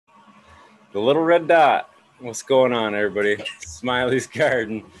The little red dot. What's going on, everybody? Smiley's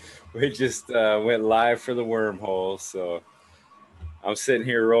Garden. We just went live for the wormhole, so I'm sitting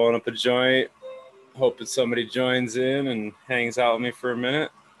here rolling up a joint, hoping somebody joins in and hangs out with me for a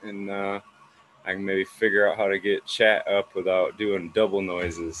minute, and I can maybe figure out how to get chat up without doing double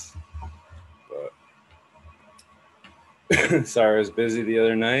noises. But sorry, I was busy the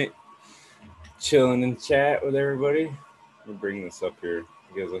other night, chilling in chat with everybody. Let me bring this up here.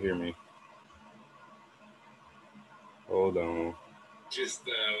 You guys will hear me. Hold on. Just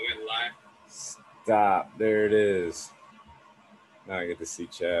went live. Stop. There it is. Now I get to see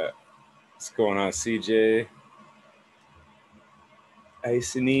chat. What's going on, CJ?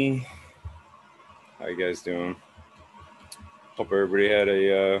 Isony. How you guys doing? Hope everybody had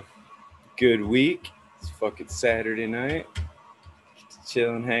a good week. It's fucking Saturday night.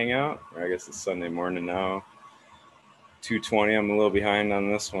 Chill and hang out. Or I guess it's Sunday morning now. 2:20. I'm a little behind on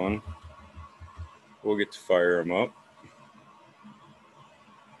this one. We'll get to fire them up.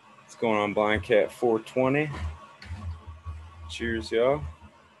 What's going on, Blind Cat 420? Cheers, y'all.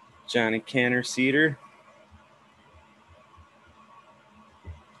 Johnny Canner Cedar.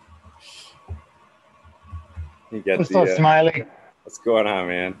 You got What's up, Smiley? What's going on,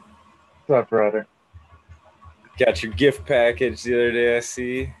 man? What's up, brother? Got your gift package the other day, I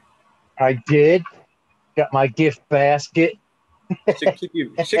see. I did. Got my gift basket. Should keep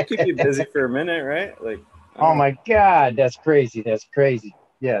you busy for a minute, right? Like, oh my God, that's crazy. That's crazy.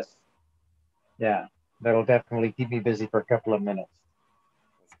 Yes. Yeah, that'll definitely keep me busy for a couple of minutes.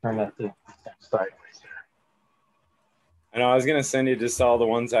 Turn that to sideways here. I know I was gonna send you just all the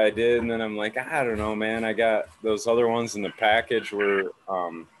ones I did, and then I'm like, I don't know, man. I got those other ones in the package were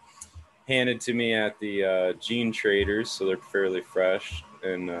handed to me at the Gene Traders, so they're fairly fresh,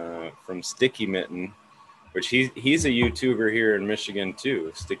 and from Sticky Mitten, which he's a YouTuber here in Michigan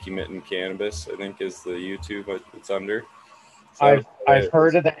too. Sticky Mitten Cannabis, I think, is the YouTube it's under. So I've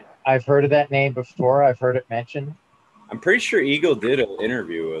heard of that. I've heard of that name before. I've heard it mentioned. I'm pretty sure Eagle did an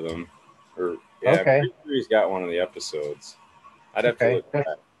interview with him. Or yeah, okay. I'm pretty sure he's got one of the episodes. I'd have to look at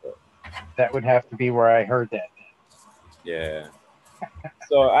that. But. That would have to be where I heard that. Yeah.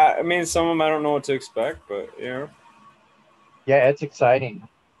 So I mean, some of them I don't know what to expect, but you know. Yeah, it's exciting.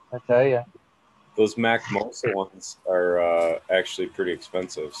 I tell you. Those Mac Mosa ones are actually pretty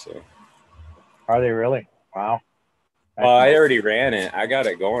expensive. So. Are they really? Wow. Well, I already ran it. I got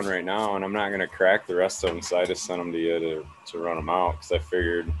it going right now, and I'm not going to crack the rest of them, so I just sent them to you to run them out because I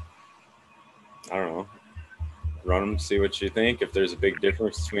figured, I don't know, run them, see what you think, if there's a big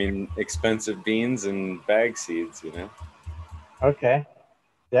difference between expensive beans and bag seeds, you know? Okay,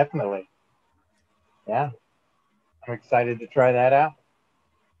 definitely. Yeah, I'm excited to try that out.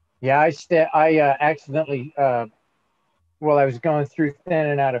 Yeah, I accidentally, I was going through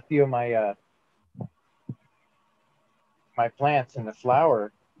thinning out a few of my my plants in the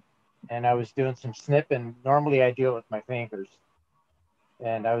flower, and I was doing some snipping. Normally I do it with my fingers,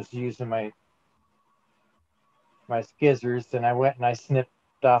 and I was using my skizzers, and I went and I snipped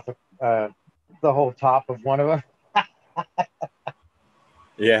off the whole top of one of them.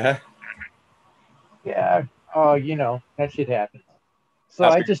 Yeah. Yeah. Oh, you know, that shit happens. So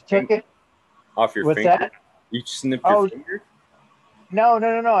I just took it off your finger. That? You snipped your finger? No.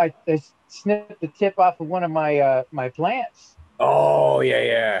 I snipped the tip off of one of my my plants. Oh,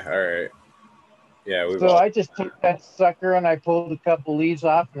 yeah. All right. Yeah. So I just took that sucker and I pulled a couple leaves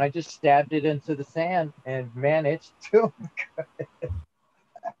off and I just stabbed it into the sand, and man, it's doing good.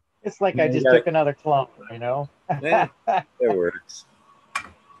 It's like I just took another clump, you know? Yeah, it works.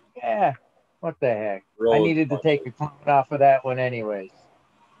 Yeah. What the heck? I needed to take a clump off of that one anyways.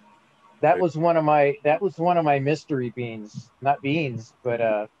 That was one of my mystery beans. Not beans,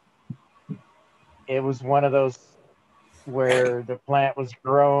 but it was one of those where the plant was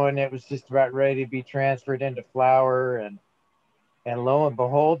growing, it was just about ready to be transferred into flower, and lo and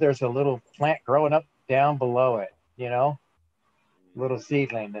behold, there's a little plant growing up down below it, you know, little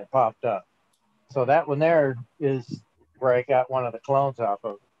seedling that popped up. So that one there is where I got one of the clones off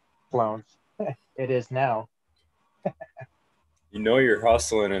of. It is now. You know you're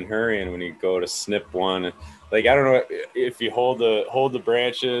hustling and hurrying when you go to snip one. Like, I don't know if you hold the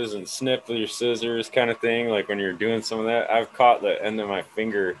branches and snip with your scissors kind of thing. Like when you're doing some of that, I've caught the end of my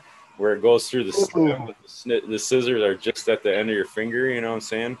finger where it goes through the stem, but the scissors are just at the end of your finger. You know what I'm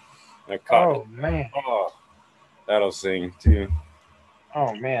saying? I caught it. Man! Oh, that'll sing too.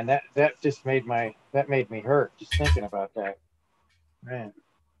 Oh man, that just made me hurt just thinking about that. Man.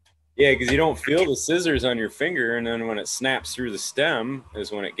 Yeah, because you don't feel the scissors on your finger, and then when it snaps through the stem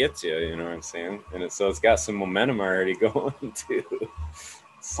is when it gets you. You know what I'm saying? And so it's got some momentum already going too.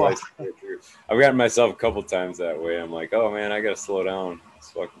 Slice right through. I've gotten myself a couple times that way. I'm like, oh man, I gotta slow down.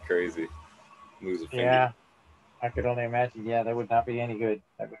 It's fucking crazy. Lose a finger. Yeah, I could only imagine. Yeah, that would not be any good.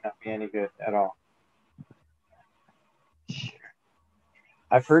 That would not be any good at all.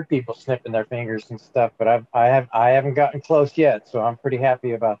 I've heard people snipping their fingers and stuff, but I haven't gotten close yet, so I'm pretty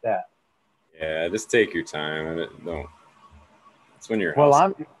happy about that. Yeah, just take your time and don't. It's when you're well,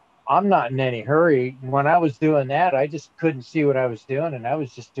 hustling. I'm not in any hurry. When I was doing that, I just couldn't see what I was doing, and I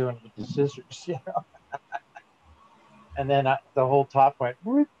was just doing it with the scissors, And then the whole top went.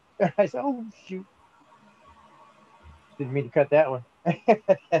 Whoop, and I said, "Oh shoot! Didn't mean to cut that one."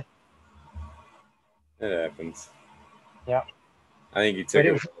 It happens. Yeah. I think you took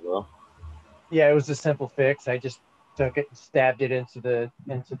it well. Yeah, it was a simple fix. I just took it and stabbed it into the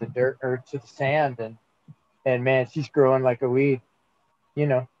dirt or to the sand, and man, she's growing like a weed.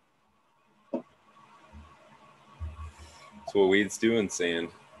 That's what weeds do in sand.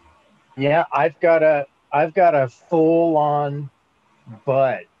 Yeah, I've got a full on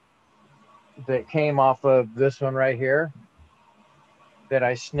bud that came off of this one right here that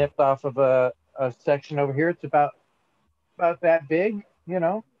I snipped off of a section over here. It's about that big,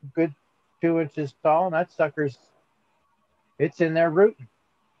 good 2 inches tall, and that sucker's it's in there rooting.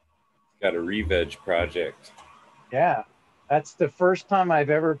 Got a re-veg project. Yeah, that's the first time I've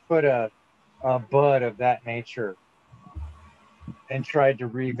ever put a bud of that nature and tried to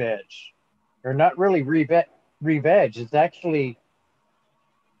re-veg. Or not really re-veg. It's actually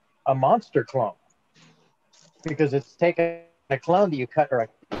a monster clone because it's taking a clone that you cut, or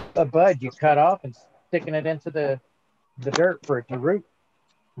a bud you cut off, and sticking it into the dirt for it to root.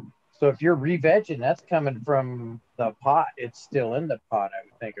 So if you're re-vegging, that's coming from the pot. It's still in the pot, I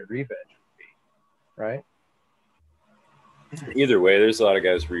would think a re-veg would be, right? Either way, there's a lot of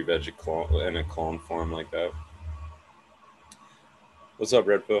guys re-veg in a clone form like that. What's up,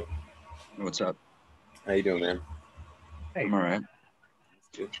 Red Pill? What's up? How you doing, man? Hey. I'm all right.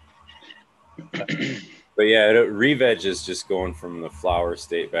 That's good. But yeah, re-veg is just going from the flower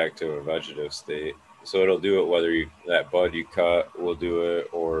state back to a vegetative state. So it'll do it whether that bud you cut will do it,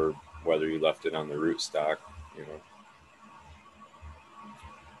 or whether you left it on the rootstock,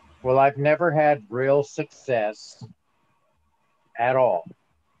 Well, I've never had real success at all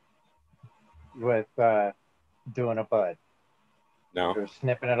with doing a bud. No. Or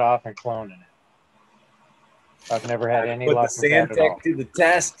snipping it off and cloning it. I've never had any luck with that at all. Put the Sand Tech to the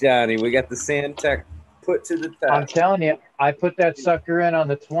test, Johnny. We got the Sand Tech put to the test. I'm telling you, I put that sucker in on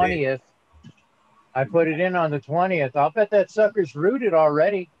the 20th. I put it in on the 20th. I'll bet that sucker's rooted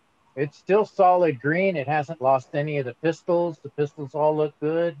already. It's still solid green. It hasn't lost any of the pistils. The pistils all look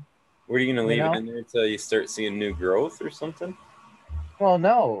good. What are you going to leave it in there until you start seeing new growth or something? Well,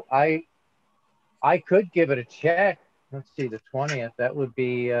 no. I could give it a check. Let's see, the 20th. That would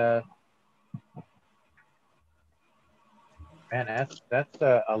be man, that's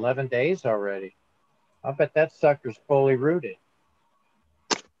 11 days already. I'll bet that sucker's fully rooted.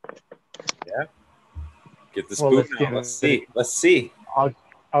 Yeah. Get the spoon out. Let's see.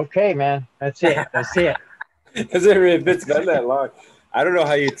 Okay, man. That's it. That's it. Has it really been that long? I don't know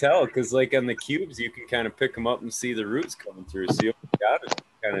how you tell, because like on the cubes, you can kind of pick them up and see the roots coming through. So you got to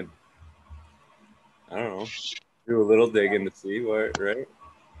kind of, I don't know, do a little digging to see what, right?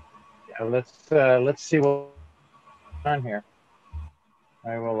 Yeah, let's see what's on here.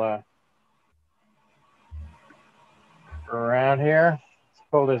 I will around here. Let's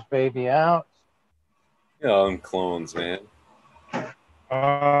pull this baby out. Yeah, them clones, man.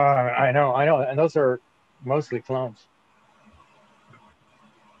 I know, and those are mostly clones.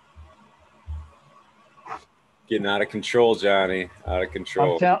 Getting out of control, Johnny. Out of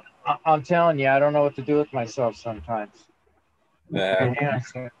control. I'm telling you, I don't know what to do with myself sometimes. Yeah.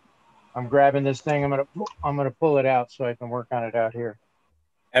 I'm grabbing this thing. I'm gonna pull it out so I can work on it out here.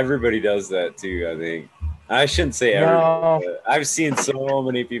 Everybody does that too, I think. I shouldn't say everybody. But I've seen so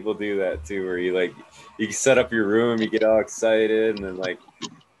many people do that too, where you set up your room, you get all excited, and then like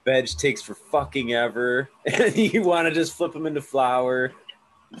veg takes for fucking ever, and you want to just flip them into flower.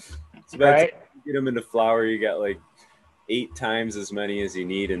 So right. You get them into flower, you got like 8 times as many as you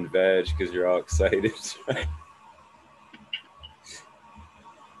need in veg because you're all excited.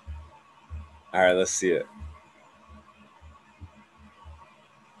 All right, let's see it.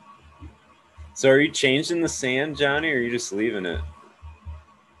 So are you changing the sand, Johnny, or are you just leaving it?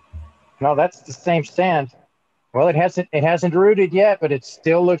 No, that's the same sand. Well, it hasn't rooted yet, but it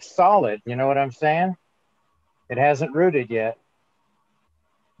still looks solid. You know what I'm saying? It hasn't rooted yet,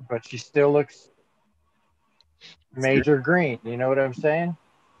 but she still looks major green. You know what I'm saying?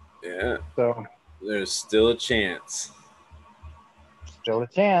 Yeah. So there's still a chance. Still a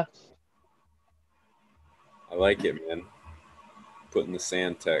chance. I like it, man. Putting the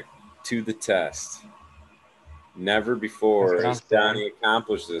sand tech to the test. Never before has Johnny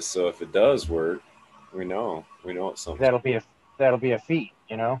accomplished this. So if it does work, we know it's something. That'll be a feat,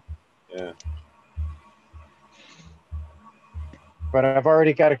 you know. Yeah. But I've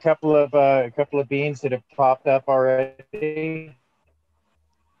already got a couple of beans that have popped up already.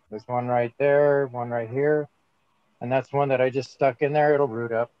 There's one right there, one right here, and that's one that I just stuck in there. It'll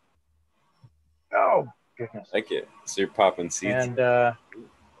root up. Oh goodness! I like it. So you're popping seeds. And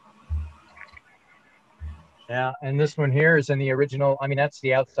yeah, and this one here is in the original. I mean, that's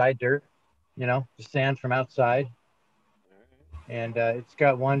the outside dirt, you know, the sand from outside. And it's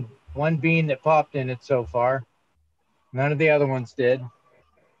got one bean that popped in it so far. None of the other ones did.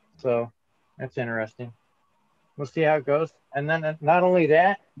 So that's interesting. We'll see how it goes. And then not only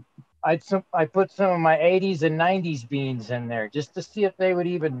that, I put some of my 80s and 90s beans in there just to see if they would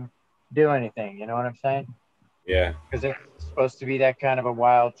even do anything. You know what I'm saying? Yeah. Because it's supposed to be that kind of a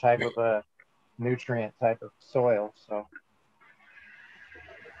wild type of a nutrient type of soil. So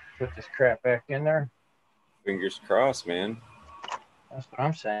put this crap back in there. Fingers crossed, man. That's what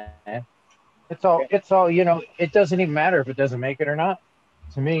I'm saying. It's all, you know, it doesn't even matter if it doesn't make it or not.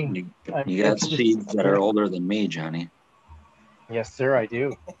 To me, you got seeds that are older than me, Johnny. Yes, sir, I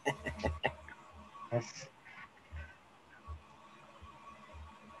do. Yes.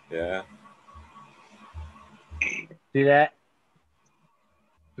 Yeah. See that?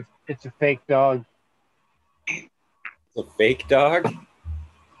 It's a fake dog. It's a fake dog?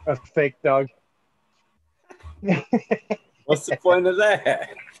 A fake dog. What's the point of that?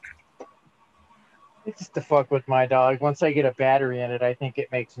 It's just to fuck with my dog. Once I get a battery in it, I think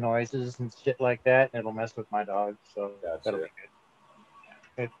it makes noises and shit like that, and it'll mess with my dog. So that'll be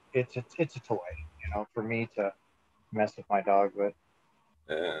good. It's a toy, you know, for me to mess with my dog with.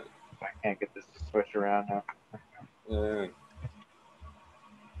 Yeah. If I can't get this to switch around now. Yeah.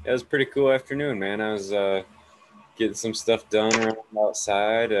 It was a pretty cool afternoon, man. I was getting some stuff done around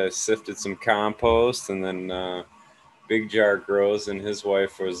outside. I sifted some compost, and then Big Jar Grows and his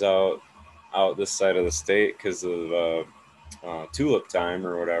wife was out this side of the state because of tulip time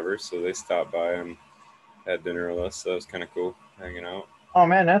or whatever. So they stopped by and had dinner with us. So that was kind of cool hanging out. Oh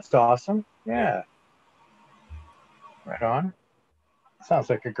man, that's awesome. Yeah. Right on. Sounds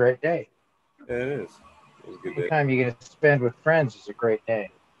like a great day. Yeah, it is. It was a good day. Anytime you get to spend with friends is a great day.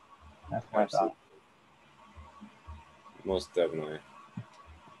 That's my thought. Most definitely.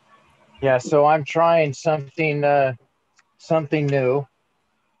 Yeah, so I'm trying something new.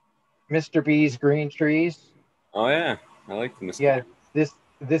 Mr. B's green trees. Oh yeah, I like the Mr. Yeah,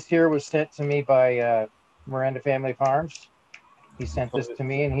 this here was sent to me by Miranda Family Farms. He sent this to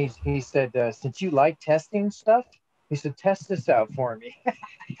me, and he said, since you like testing stuff, he said, test this out for me.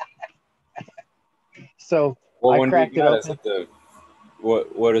 So I cracked it open.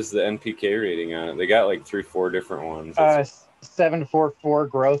 What is the NPK rating on it? They got like 3-4 different ones. 744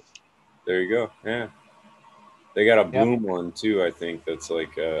 growth. There you go. Yeah. They got a bloom one too, I think, that's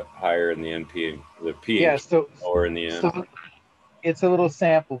like higher in the NP, the P. Yeah, so lower in the N. So it's a little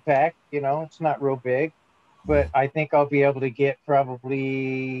sample pack, you know, it's not real big, but I think I'll be able to get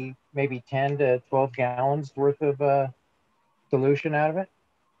probably maybe 10 to 12 gallons worth of solution out of it.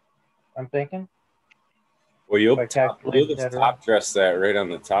 I'm thinking. Well, you'll just top dress that right on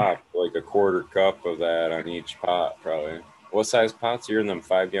the top, like a quarter cup of that on each pot, probably. What size pots? You're in them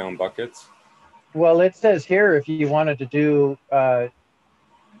 5-gallon buckets? Well, it says here if you wanted to do,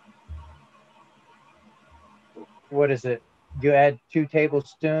 what is it? You add 2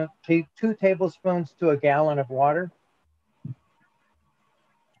 tablespoons to a gallon of water.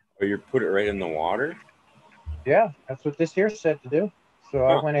 Oh, you put it right in the water? Yeah, that's what this here said to do. So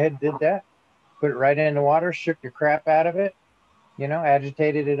I went ahead and did that. Put it right in the water, shook the crap out of it, you know,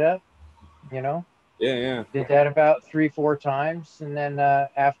 agitated it up, you know. Yeah. Did that about 3-4 times, and then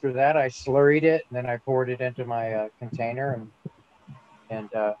after that, I slurried it, and then I poured it into my container and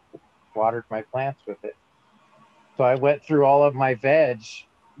watered my plants with it. So I went through all of my veg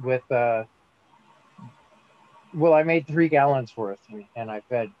with. I made 3 gallons worth, and I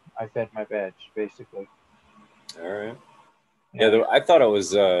fed my veg basically. All right. Yeah, I thought it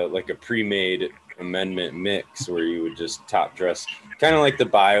was like a pre-made amendment mix where you would just top dress, kind of like the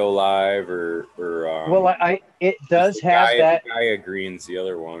BioLive or it does have that. Gaia Green's the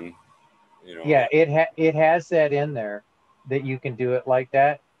other one, you know. Yeah, it has that in there that you can do it like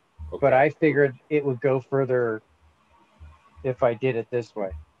that, but I figured it would go further if I did it this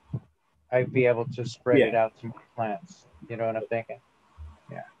way. I'd be able to spread it out to more plants. You know what I'm thinking?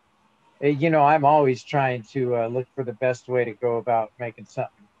 Yeah. You know, I'm always trying to look for the best way to go about making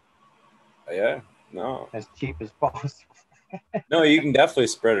something. Yeah. No. as cheap as possible. No, you can definitely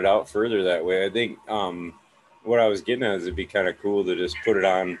spread it out further that way. I think what I was getting at is it'd be kind of cool to just put it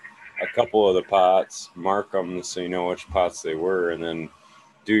on a couple of the pots, mark them so you know which pots they were, and then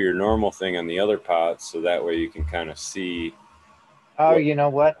do your normal thing on the other pots so that way you can kind of see. Oh, you know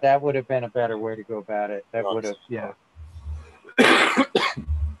what? That would have been a better way to go about it. That would have, yeah.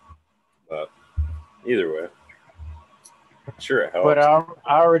 But either way, sure it helps. But I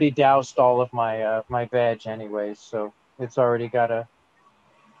already doused all of my my veg anyways, so it's already got a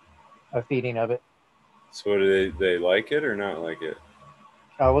feeding of it. So do they like it or not like it?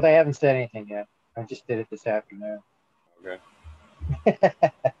 Oh, well, they haven't said anything yet. I just did it this afternoon. Okay.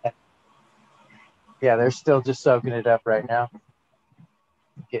 Yeah, they're still just soaking it up right now,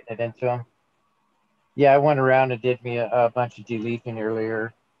 getting it into them. Yeah, I went around and did me a bunch of deleafing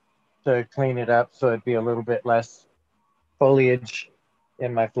earlier to clean it up so it'd be a little bit less foliage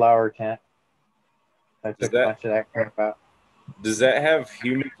in my flower tent. I took a bunch of that crap out. Does that have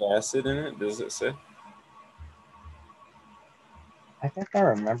humic acid in it? Does it say? I think I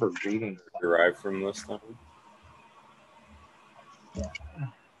remember reading. Derived from this time? Yeah.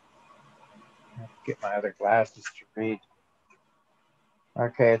 Get my other glasses to read.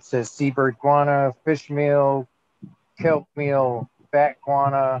 Okay, it says seabird guana, fish meal, kelp meal, bat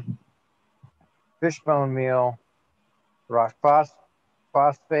guana, fishbone meal, rock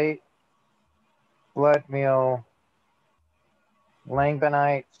phosphate, blood meal,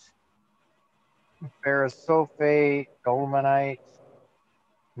 langbonite, ferrous sulfate, dolomite,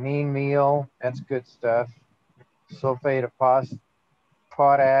 neem meal, that's good stuff, sulfate of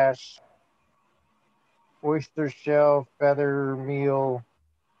potash, oyster shell, feather meal,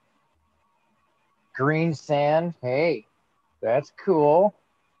 green sand, hey, that's cool,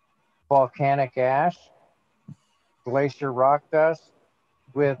 volcanic ash, glacier rock dust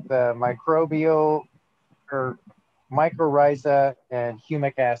with microbial or mycorrhiza and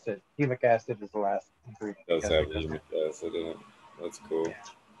humic acid. Humic acid is the last ingredient. It does have humic acid in it. That's cool.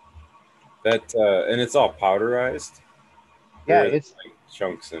 That and it's all powderized. Yeah, it's like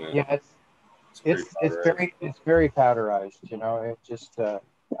chunks in it. Yeah, it's very powderized. You know, it just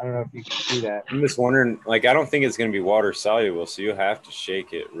I don't know if you can see that. I'm just wondering, like, I don't think it's going to be water soluble, so you have to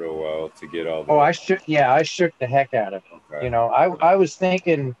shake it real well to get all the. Oh, I shook the heck out of it. Okay. You know, I was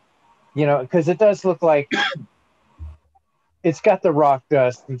thinking, you know, because it does look like it's got the rock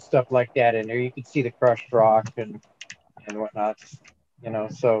dust and stuff like that in there. You can see the crushed rock and whatnot. You know,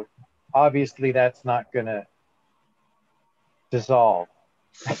 so obviously that's not going to dissolve.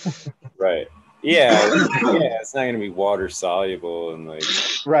 Right. Yeah, it's not going to be water soluble and like.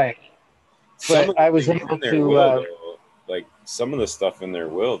 Right. But I was able to. Like some of the stuff in there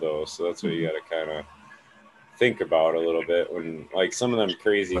will though, so that's what you got to kind of think about a little bit when like some of them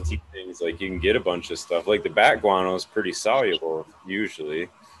crazy tea things. Like you can get a bunch of stuff. Like the bat guano is pretty soluble usually.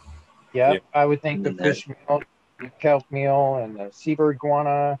 Yeah, I would think the fish meal, the kelp meal, and the seabird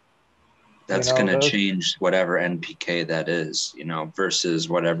guana. That's going to change whatever NPK that is, you know, versus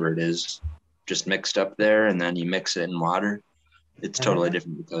whatever it is just mixed up there, and then you mix it in water. It's totally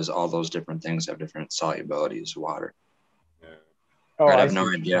different because all those different things have different solubilities of water. Yeah. Oh, I have no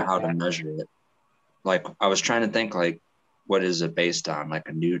idea how to measure it. Like I was trying to think, like, what is it based on? Like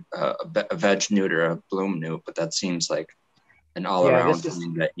a veg newt or a bloom newt, but that seems like an all-around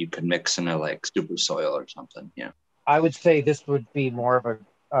thing that you could mix in a like super soil or something. Yeah. I would say this would be more of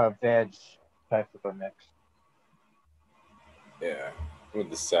a veg type of a mix. Yeah, with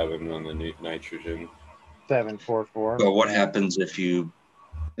the 7 on the nitrogen. 744. But what happens if you,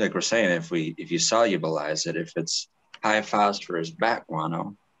 like we're saying, if you solubilize it, if it's high phosphorus bat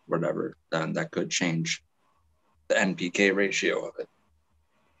guano, whatever, then that could change the NPK ratio of it.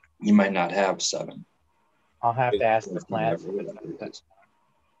 You might not have 7. I'll have to ask the plant.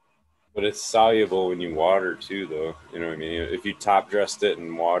 But it's soluble when you water too, though. You know what I mean? If you top dressed it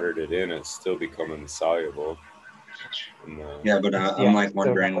and watered it in, it's still becoming soluble. Yeah, but I'm like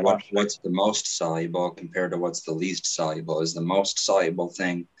wondering what's the most soluble compared to what's the least soluble. Is the most soluble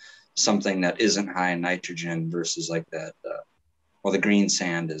thing something that isn't high in nitrogen versus like that? Well, the green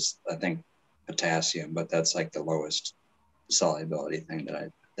sand is, I think, potassium, but that's like the lowest solubility thing that I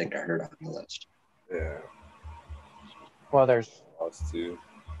think I heard on the list. Yeah. Well, there's too.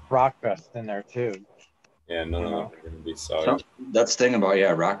 Rock dust in there too. Yeah, none of them are going to be soluble. So that's the thing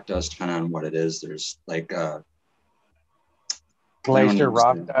about rock dust, depending on what it is. There's like glacier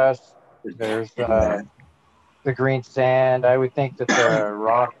rock dust. There's the green sand. I would think that the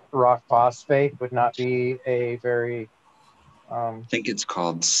rock phosphate would not be a very. I think it's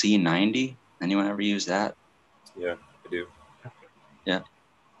called C90. Anyone ever use that? Yeah, I do. Yeah.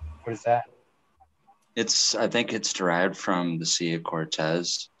 What is that? I think it's derived from the Sea of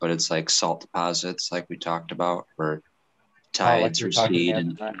Cortez, but it's like salt deposits, like we talked about, where tides recede.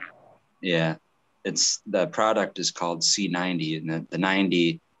 And yeah, the product is called C90, and the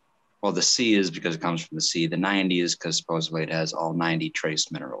 90, well, the C is because it comes from the sea. The 90 is because supposedly it has all 90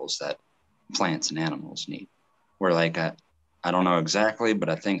 trace minerals that plants and animals need. Where like, I don't know exactly, but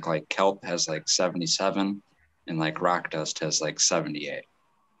I think like kelp has like 77 and like rock dust has like 78. I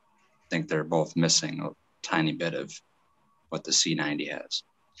think they're both missing a tiny bit of what the C90 has.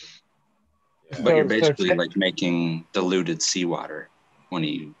 Yeah. But you're basically like making diluted seawater when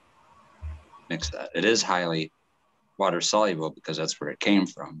you mix that. It is highly water soluble because that's where it came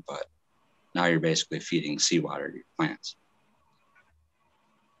from, but now you're basically feeding seawater to your plants.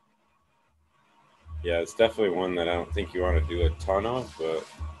 Yeah, it's definitely one that I don't think you want to do a ton of, but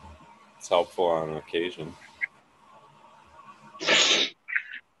it's helpful on occasion. Some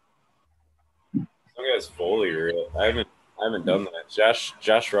guy's foliar. I haven't done that.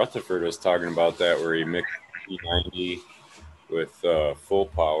 Josh Rutherford was talking about that, where he mixed P90 with full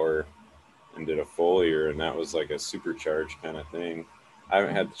power and did a foliar, and that was like a supercharged kind of thing. I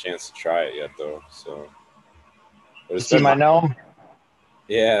haven't had the chance to try it yet, though. So, you see my gnome?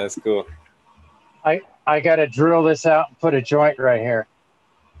 Yeah, that's cool. I got to drill this out and put a joint right here.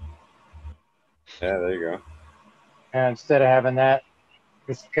 Yeah, there you go. And instead of having that,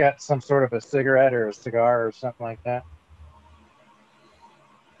 it's got some sort of a cigarette or a cigar or something like that.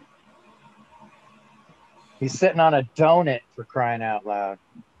 He's sitting on a donut, for crying out loud.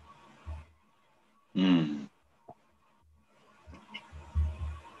 Mm.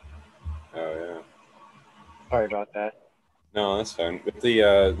 Oh yeah. Sorry about that. No, that's fine. But the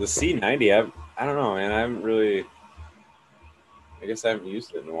C90, I don't know, man. I guess I haven't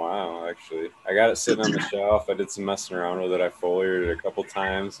used it in a while, actually. I got it sitting on the shelf. I did some messing around with it. I foliated it a couple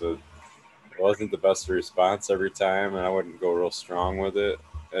times, but it wasn't the best response every time, and I wouldn't go real strong with it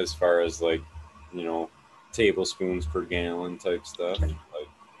as far as like, tablespoons per gallon type stuff. Like,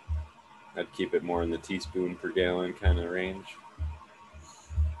 I'd keep it more in the teaspoon per gallon kind of range.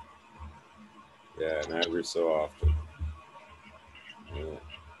 Yeah, and every so often. Yeah.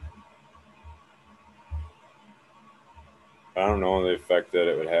 I don't know the effect that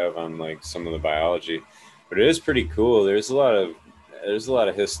it would have on like some of the biology, but it is pretty cool. There's a lot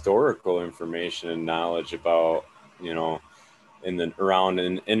of historical information and knowledge about, in and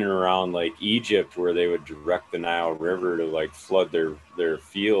around like Egypt, where they would direct the Nile River to like flood their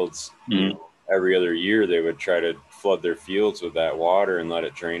fields. Mm. Every other year they would try to flood their fields with that water and let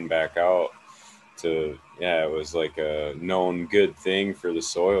it drain back out. It was like a known good thing for the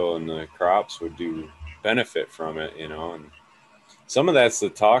soil, and the crops would benefit from it, and some of that's the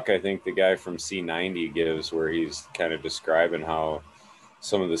talk I think the guy from C90 gives, where he's kind of describing how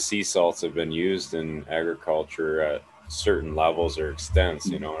some of the sea salts have been used in agriculture at certain levels or extents,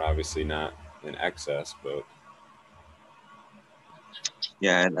 and obviously not in excess, but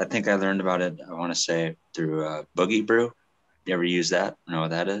yeah, I think I learned about it, I want to say, through Boogie Brew. You ever use that? You know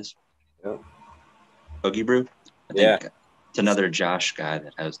what that is? Yeah. Boogie Brew? I think it's another Josh guy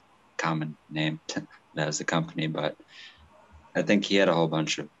that has a common name that has the company, but I think he had a whole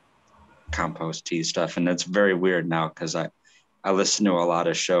bunch of compost tea stuff, and it's very weird now because I listen to a lot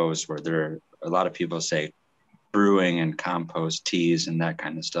of shows where a lot of people say brewing and compost teas and that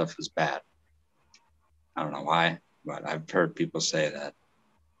kind of stuff is bad. I don't know why, but I've heard people say that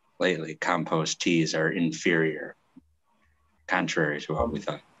lately compost teas are inferior, contrary to what we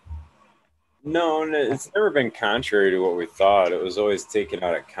thought. No, it's never been contrary to what we thought. It was always taken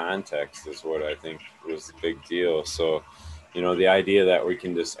out of context is what I think was the big deal. So, the idea that we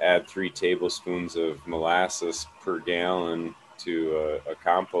can just add 3 tablespoons of molasses per gallon to a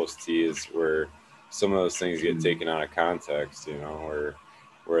compost tea is where some of those things get taken out of context,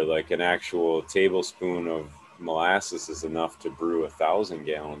 where like an actual tablespoon of molasses is enough to brew 1,000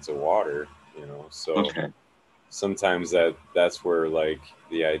 gallons of water, so okay. Sometimes that's where like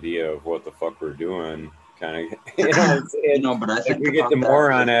the idea of what the fuck we're doing kind of, but I think we get the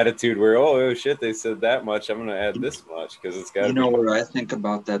moron attitude where, oh shit, they said that much, I'm gonna add this much because it's got. Where I think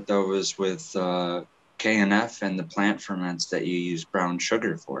about that though is with KNF and the plant ferments that you use brown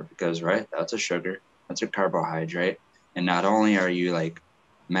sugar for, because that's a sugar, that's a carbohydrate, and not only are you like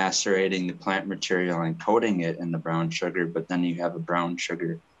macerating the plant material and coating it in the brown sugar, but then you have a brown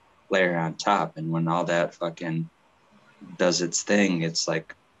sugar layer on top, and when all that fucking does its thing, it's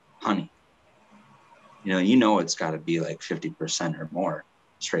like honey. It's got to be like 50% or more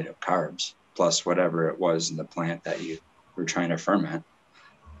straight up carbs plus whatever it was in the plant that you were trying to ferment.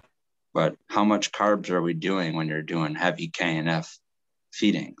 But how much carbs are we doing when you're doing heavy KNF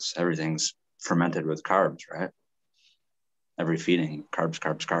feedings? Everything's fermented with carbs, right? Every feeding,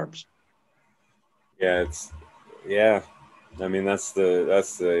 carbs. Yeah. I mean, that's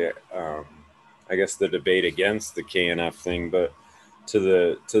the I guess the debate against the KNF thing, but to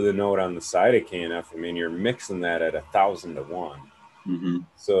the note on the side of KNF, I mean, you're mixing that at 1,000 to 1. Mm-hmm.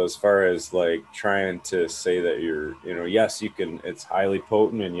 So as far as like trying to say that yes, you can, it's highly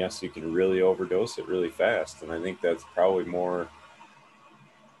potent, and yes, you can really overdose it really fast. And I think that's probably more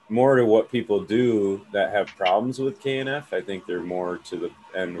to what people do that have problems with KNF. I think they're more to the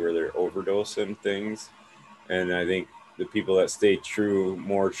end where they're overdosing things. And I think the people that stay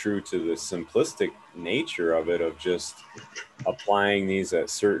more true to the simplistic nature of it, of just applying these at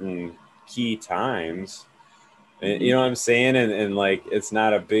certain key times, and you know what I'm saying? And like, it's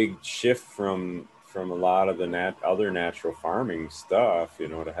not a big shift from a lot of the other natural farming stuff,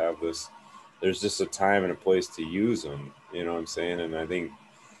 to have this, there's just a time and a place to use them, you know what I'm saying? And I think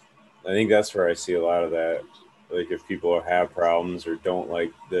that's where I see a lot of that. Like, if people have problems or don't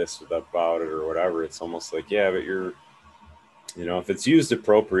like this about it or whatever, it's almost like, yeah, but if it's used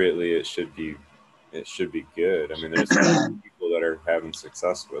appropriately, it should be good. I mean, there's people that are having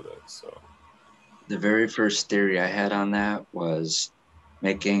success with it. So the very first theory I had on that was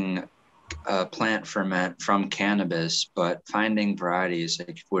making a plant ferment from cannabis, but finding varieties.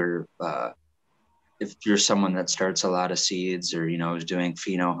 Like if you're someone that starts a lot of seeds, or is doing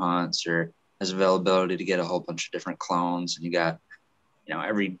pheno hunts, or has availability to get a whole bunch of different clones, and you got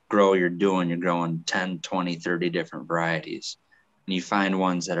every grow you're growing 10, 20, 30 different varieties, and you find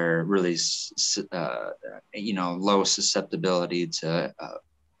ones that are really low susceptibility to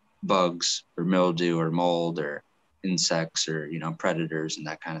bugs or mildew or mold or insects or predators and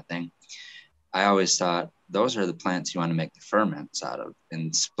that kind of thing. I always thought those are the plants you want to make the ferments out of,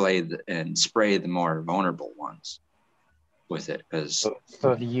 and spray the more vulnerable ones with it. Because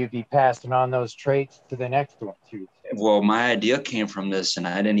so you'd be passing on those traits to the next one too. Well, my idea came from this, and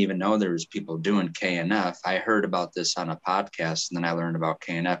I didn't even know there was people doing KNF. I heard about this on a podcast, and then I learned about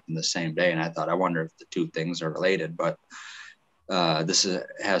KNF in the same day, and I thought, I wonder if the two things are related. But this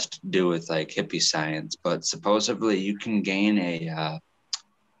has to do with like hippie science. But supposedly you can gain a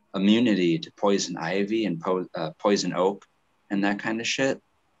immunity to poison ivy and poison oak and that kind of shit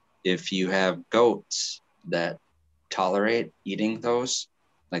if you have goats that tolerate eating those,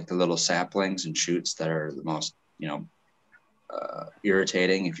 like the little saplings and shoots that are the most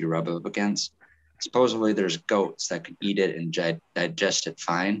irritating if you rub up against. Supposedly there's goats that can eat it and digest it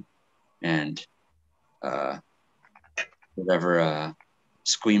fine, and whatever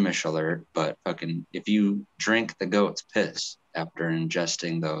squeamish alert, but fucking if you drink the goat's piss after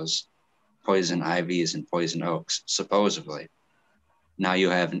ingesting those poison ivies and poison oaks, supposedly now you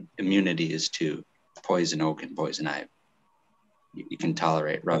have immunities to poison oak and poison ivy. You can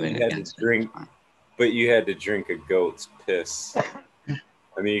tolerate rubbing against it. But you had to drink a goat's piss.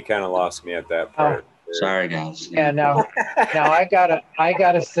 I mean, you kind of lost me at that part. Sorry, guys. Yeah. Now I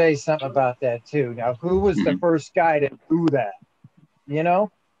gotta say something about that too. Now, who was the first guy to do that?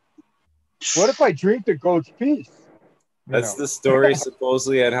 What if I drink the goat's piss? That's the story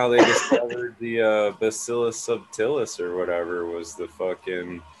supposedly on how they discovered the Bacillus subtilis or whatever was the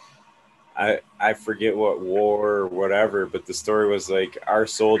fucking. I forget what war or whatever, but the story was like our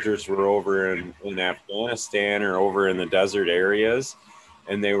soldiers were over in Afghanistan or over in the desert areas,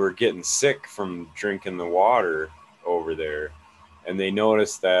 and they were getting sick from drinking the water over there. And they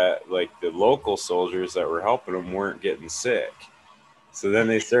noticed that like the local soldiers that were helping them weren't getting sick. So then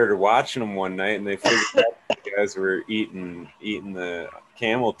they started watching them one night, and they figured out the guys were eating the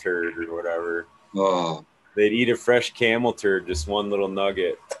camel turd or whatever. Oh. They'd eat a fresh camel turd, just one little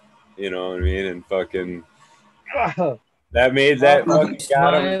nugget. You know what I mean? And fucking that made that fucking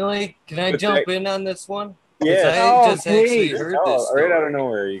got him. Can I jump in on this one? Yeah. I just actually heard this story. Right out of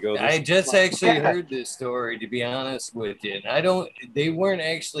nowhere you go. I just actually heard this story, to be honest with you. And they weren't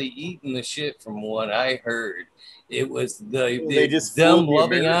actually eating the shit from what I heard. It was them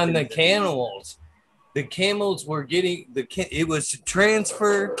loving on the camels. The camels were getting it was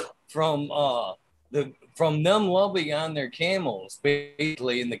transferred from them loving on their camels,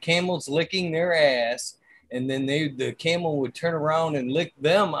 basically, and the camels licking their ass, and then the camel would turn around and lick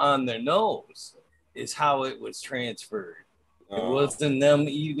them on their nose, is how it was transferred. It wasn't them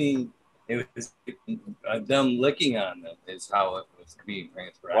eating, it was them licking on them is how it was being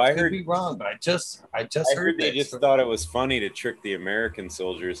transferred. Well, I could be wrong, but I just heard they just thought it was funny to trick the American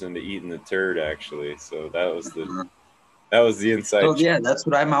soldiers into eating the turd, actually. So that was the inside. Oh yeah, that's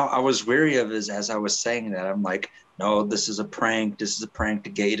what I was wary of. Is as I was saying that, I'm like, no, this is a prank. This is a prank to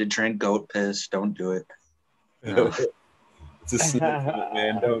get you to drink goat piss. Don't do it. It's It's a snipe hunt,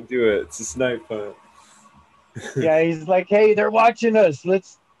 man. Don't do it. It's a snipe hunt. Yeah, he's like, hey, they're watching us.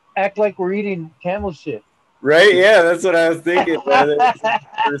 Let's act like we're eating camel shit. Right? Yeah, that's what I was thinking, man. The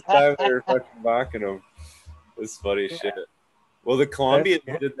first time they were fucking mocking them. It's funny shit. Well, the Colombians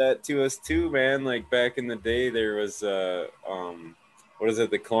did that to us too, man. Like back in the day, there was what is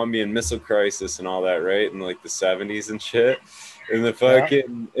it, the Colombian Missile Crisis and all that, right? In like the 70s and shit. And the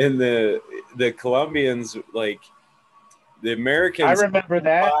fucking and the Colombians, like the Americans, I remember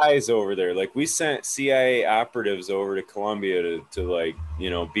that, spies over there. Like we sent CIA operatives over to Colombia to like, you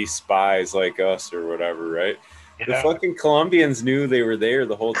know, be spies like us or whatever, right? The fucking Colombians knew they were there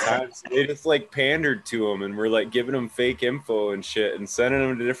the whole time. So they just like pandered to them and were like giving them fake info and shit and sending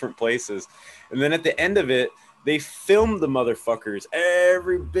them to different places. And then at the end of it, they filmed the motherfuckers.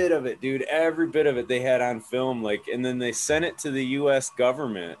 Every bit of it, dude. Every bit of it they had on film. Like, and then they sent it to the US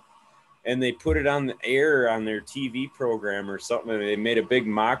government and they put it on the air on their TV program or something. And they made a big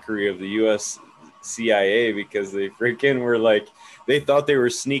mockery of the US CIA because they freaking were like, they thought they were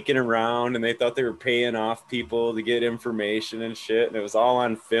sneaking around and they thought they were paying off people to get information and shit. And it was all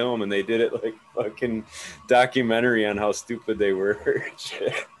on film and they did it like fucking documentary on how stupid they were.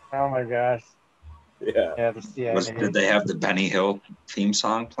 Shit. Oh my gosh. Yeah. The CIA. Did they have the Benny Hill theme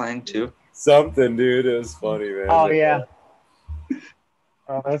song playing too? Something, dude. It was funny, man. Oh yeah.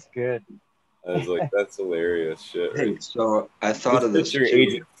 Oh, that's good. I was like, that's hilarious shit. Hey, so I thought of this. Your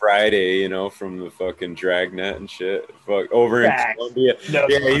Agent Friday, you know, from the fucking Dragnet and shit. Fuck, over in Colombia. No,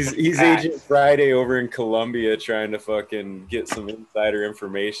 yeah, he's Agent Friday over in Colombia trying to fucking get some insider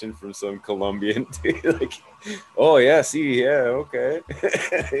information from some Colombian dude. Like, oh yeah, see, yeah, okay.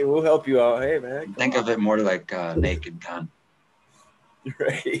 Hey, we'll help you out. Hey man. Think of it more like Naked Gun.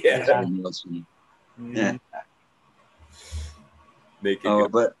 Right, yeah. Yeah. Naked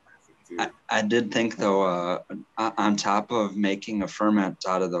Gun. But I did think, though, on top of making a ferment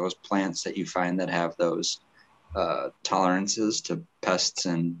out of those plants that you find that have those tolerances to pests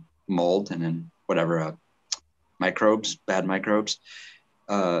and mold and then whatever microbes, bad microbes,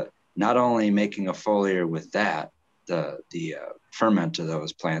 not only making a foliar with that, the ferment of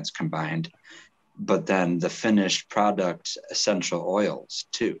those plants combined, but then the finished product essential oils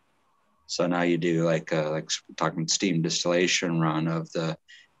too. So now you do like talking steam distillation run of the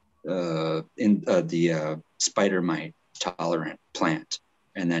spider mite tolerant plant,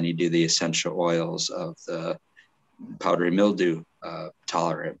 and then you do the essential oils of the powdery mildew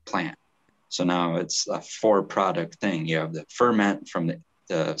tolerant plant. So now it's a 4-product thing. You have the ferment from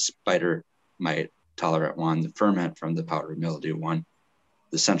the spider mite tolerant one, the ferment from the powdery mildew one,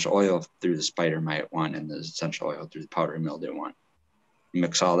 the essential oil through the spider mite one, and the essential oil through the powdery mildew one. You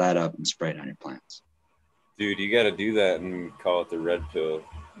mix all that up and spray it on your plants. Dude, you got to do that and call it the red pill.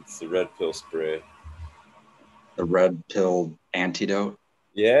 It's the red pill spray. The red pill antidote?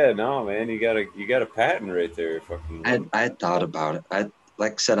 Yeah, no, man. You got a patent right there. Fucking. I thought about it.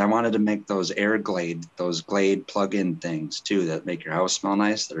 Like I said, I wanted to make those those Glade plug-in things too that make your house smell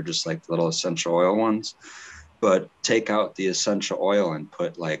nice. They're just like little essential oil ones. But take out the essential oil and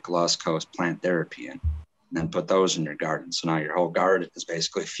put like Lost Coast Plant Therapy in. And then put those in your garden. So now your whole garden is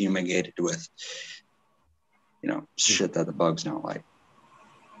basically fumigated with, shit that the bugs don't like.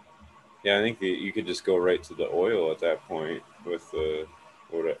 Yeah, I think you could just go right to the oil at that point with the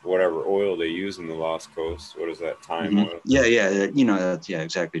whatever oil they use in the Lost Coast. What is that? Thyme oil? Yeah.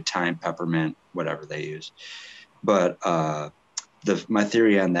 Exactly. Thyme, peppermint, whatever they use. But my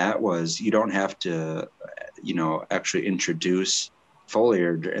theory on that was you don't have to, actually introduce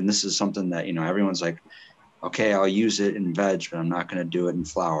foliar. And this is something that, everyone's like, okay, I'll use it in veg, but I'm not going to do it in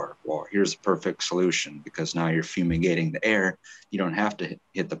flower. Well, here's the perfect solution, because now you're fumigating the air. You don't have to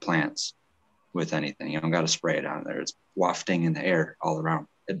hit the plants with anything. You don't got to spray it on there. It's wafting in the air all around.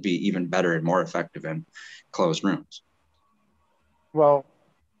 It'd be even better and more effective in closed rooms. Well,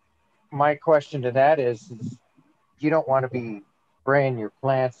 my question to that is you don't want to be spraying your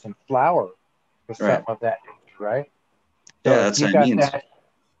plants in flower with something of that nature, right? So that's what I mean.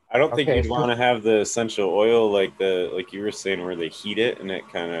 I don't think you'd want to have the essential oil like you were saying, where they heat it and it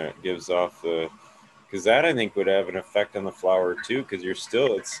kind of gives off because that I think would have an effect on the flower too, because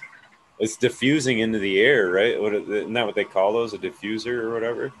it's diffusing into the air, right? Isn't that what they call those, a diffuser or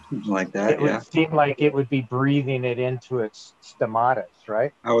whatever? Something like that. It would seem like it would be breathing it into its stomatas,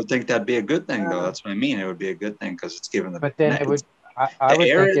 right? I would think that'd be a good thing, though. That's what I mean. It would be a good thing because it's given the. But then it would. I would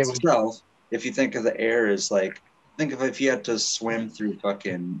air think itself. If you think of the air as like. Think of if you had to swim through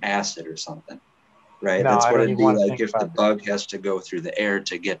fucking acid or something, right? No, that's what it'd be like if the bug has to go through the air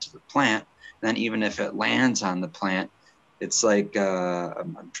to get to the plant. Then even if it lands on the plant, it's like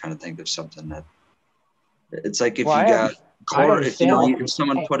I'm trying to think of something that it's like if you got if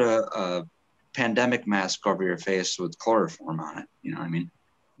someone put a pandemic mask over your face with chloroform on it, you know what I mean?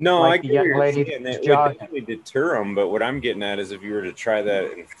 No, like I get what you're saying. It would definitely deter them, but what I'm getting at is if you were to try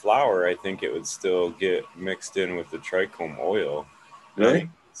that in flour, I think it would still get mixed in with the trichome oil. Really?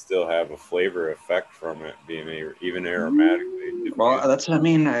 Still have a flavor effect from it being even aromatically. Well, that's what I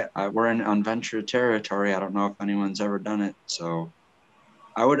mean. We're in unventured territory. I don't know if anyone's ever done it, so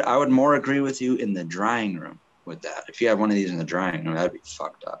I would more agree with you in the drying room with that. If you had one of these in the drying room, that'd be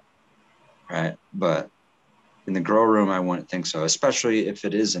fucked up, right? But in the grow room, I wouldn't think so, especially if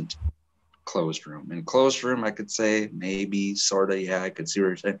it isn't closed room. In closed room, I could say maybe, sort of, yeah, I could see what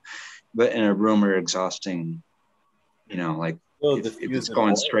you're saying. But in a room where exhausting, you know, like if it's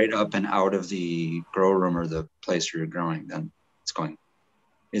going straight up and out of the grow room or the place where you're growing, then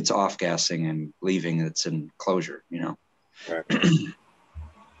it's off gassing and leaving. It's in closure, you know. Right.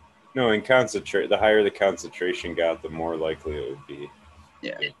 No, in concentrate, the higher the concentration got, the more likely it would be.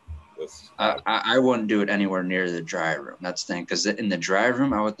 Yeah. I wouldn't do it anywhere near the dry room. That's the thing, because in the dry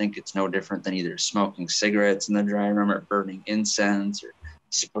room, I would think it's no different than either smoking cigarettes in the dry room or burning incense or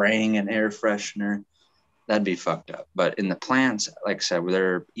spraying an air freshener. That'd be fucked up. But in the plants, like I said,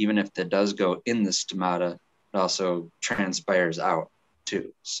 even if it does go in the stomata, it also transpires out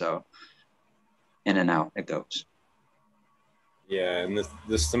too. So in and out it goes. Yeah, and the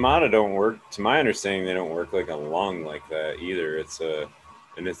stomata don't work. To my understanding, they don't work like a lung like that either. It's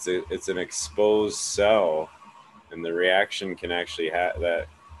an exposed cell, and the reaction can actually that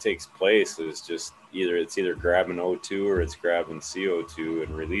takes place is just either grabbing O2 or it's grabbing CO2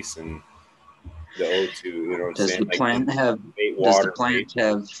 and releasing the O2. You know what I'm saying? Does the plant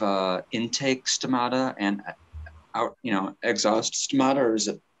have intake stomata and out, you know, exhaust stomata, or is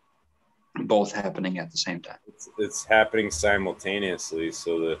it both happening at the same time? It's happening simultaneously.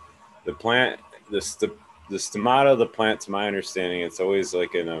 So the plant, the stomata of the plant, to my understanding, it's always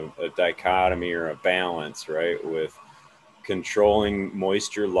like in a dichotomy or a balance, right, with controlling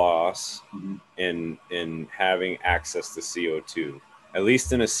moisture loss and having access to CO2, at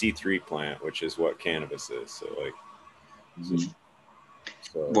least in a C3 plant, which is what cannabis is. So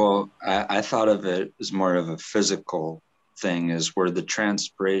well, I thought of it as more of a physical thing, is where the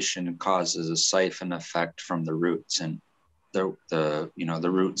transpiration causes a siphon effect from the roots and the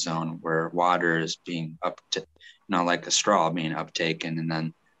root zone where water is being like a straw being uptaken, and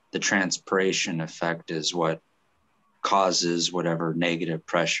then the transpiration effect is what causes whatever negative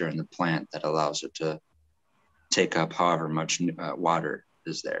pressure in the plant that allows it to take up however much water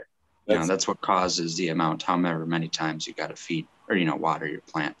is there. That's what causes the amount, however many times you got to feed or water your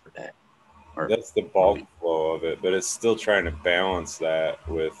plant per day. That's the bulk flow of it, but it's still trying to balance that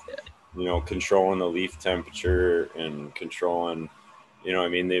with controlling the leaf temperature and controlling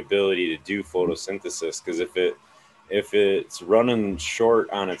the ability to do photosynthesis. Because if it's running short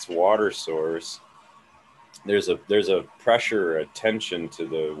on its water source, there's a pressure, a tension to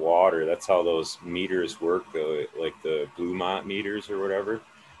the water. That's how those meters work, like the Blumont meters or whatever.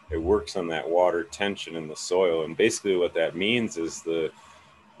 It works on that water tension in the soil, and basically what that means is the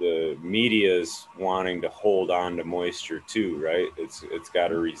media is wanting to hold on to moisture too, right? It's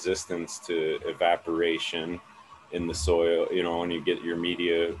got a resistance to evaporation in the soil. When you get your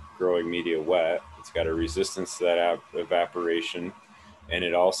growing media wet, it's got a resistance to that evaporation, and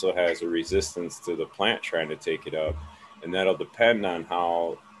it also has a resistance to the plant trying to take it up, and that'll depend on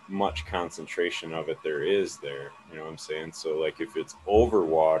how much concentration of it there is there. You know what I'm saying? So like if it's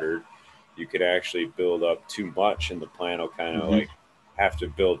overwatered, you could actually build up too much, and the plant will kind of like have to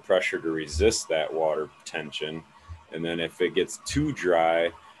build pressure to resist that water tension. And then if it gets too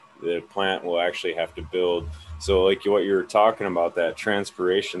dry, the plant will actually have to build. So like what you were talking about, that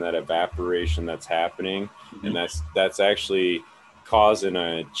transpiration, that evaporation that's happening, and that's actually causing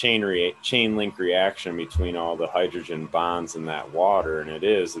a chain link reaction between all the hydrogen bonds in that water. And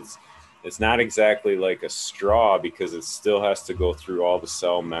it's not exactly like a straw, because it still has to go through all the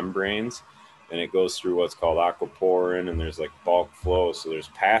cell membranes, and it goes through what's called aquaporin, and there's like bulk flow. So there's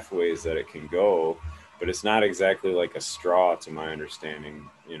pathways that it can go, but it's not exactly like a straw to my understanding,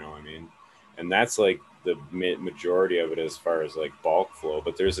 you know what I mean? And that's like the majority of it as far as like bulk flow,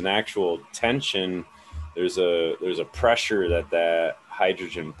 but there's an actual tension. There's a pressure that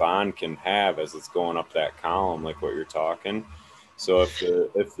hydrogen bond can have as it's going up that column, like what you're talking. So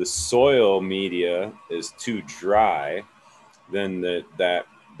if the soil media is too dry, then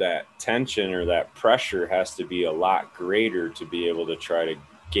that tension or that pressure has to be a lot greater to be able to try to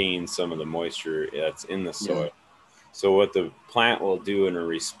gain some of the moisture that's in the soil. Yeah. So what the plant will do in a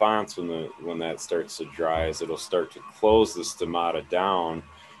response when that starts to dry is it'll start to close the stomata down,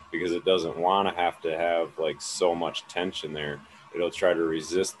 because it doesn't want to have like so much tension there. It'll try to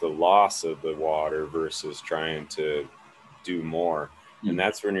resist the loss of the water versus trying to do more. And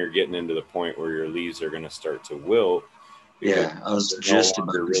that's when you're getting into the point where your leaves are going to start to wilt. Yeah, I was just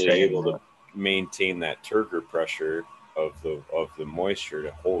about to really say able to maintain that turgor pressure of the moisture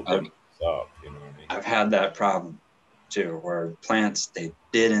to hold them up. You know what I mean? I've had that problem too, where plants, they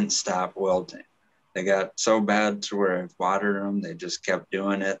didn't stop wilting. They got so bad to where I've watered them, they just kept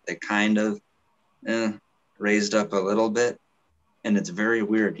doing it. They kind of raised up a little bit, and it's very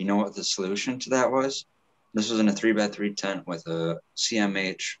weird. You know what the solution to that was? This was in a 3x3 tent with a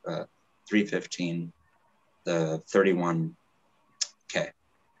CMH 315, the 31K.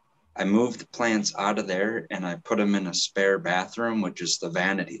 I moved the plants out of there and I put them in a spare bathroom with just the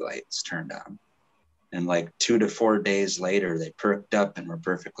vanity lights turned on. And like 2 to 4 days later, they perked up and were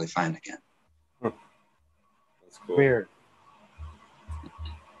perfectly fine again. That's cool. Weird.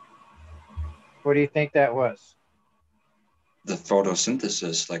 What do you think that was? The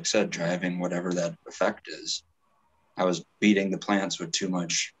photosynthesis, like I said, driving whatever that effect is. I was beating the plants with too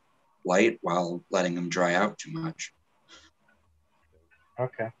much light while letting them dry out too much.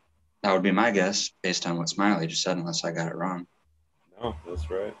 Okay. That would be my guess based on what Smiley just said, unless I got it wrong. No, that's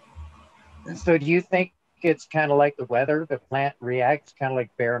right. So do you think it's kind of like the weather? The plant reacts kind of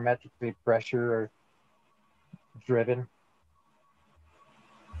like barometrically pressure or driven?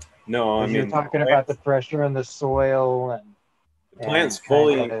 No, I mean, you're talking about the pressure in the soil and the plant's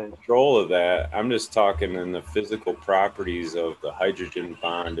fully in control of that. I'm just talking in the physical properties of the hydrogen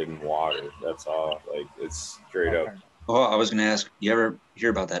bond in water. That's all. Like, it's straight up. Oh, I was going to ask, you ever hear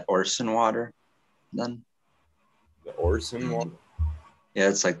about that Orson water then? The Orson water? Yeah,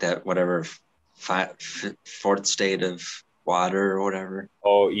 it's like that, whatever, fourth state of water or whatever.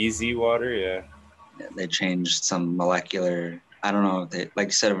 Oh, easy water, yeah. They changed some molecular, I don't know, they, like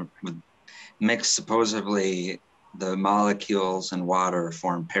I said, mix supposedly the molecules in water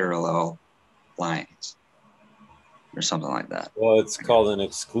form parallel lines or something like that. Well, it's called an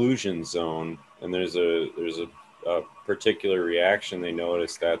exclusion zone, and there's a particular reaction they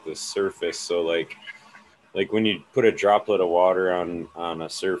noticed at the surface. So like when you put a droplet of water on a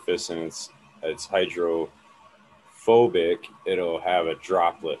surface and it's hydrophobic, it'll have a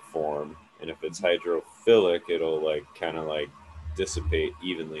droplet form, and if it's hydrophilic, it'll like kind of like dissipate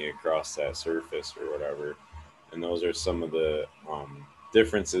evenly across that surface or whatever. And those are some of the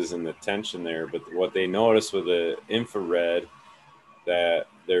differences in the tension there. But what they noticed with the infrared, that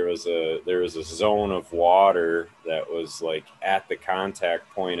there was a zone of water that was like at the contact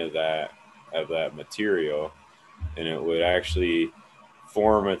point of that material, and it would actually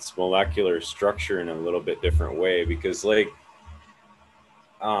form its molecular structure in a little bit different way, because like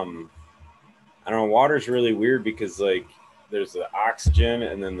I don't know, water's really weird because like there's the oxygen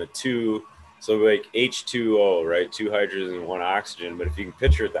and then the two, so like H2O, right? 2 hydrogens and 1 oxygen. But if you can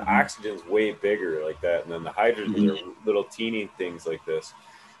picture it, the oxygen's way bigger like that, and then the hydrogens are little teeny things like this.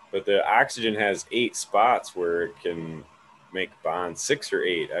 But the oxygen has 8 spots where it can make bonds, 6 or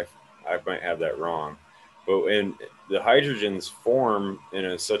 8. I might have that wrong. But when the hydrogens form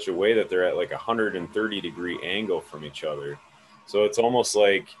in such a way that they're at like 130-degree angle from each other. So it's almost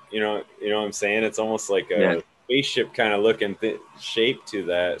like, you know what I'm saying? It's almost like a spaceship kind of looking shape to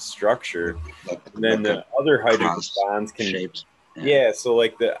that structure. And then the other hydrogen bonds can shapes. Yeah, so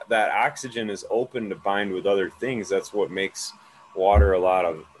like that oxygen is open to bind with other things. That's what makes water a lot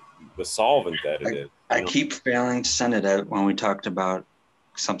of the solvent that it is. I keep failing to send it out. When we talked about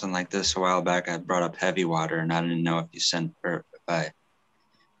something like this a while back, I brought up heavy water, and I didn't know if you sent or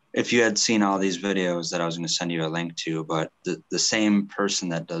if you had seen all these videos that I was going to send you a link to. But the same person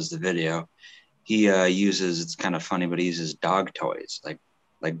that does the video, he uses, it's kind of funny, but he uses dog toys, like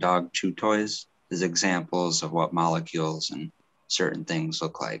dog chew toys, as examples of what molecules and certain things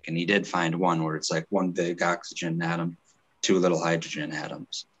look like. And he did find one where it's like 1 big oxygen atom, 2 little hydrogen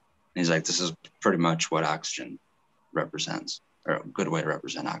atoms. And he's like, this is pretty much what oxygen represents, or a good way to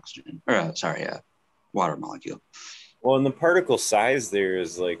represent oxygen, or water molecule. Well, and the particle size there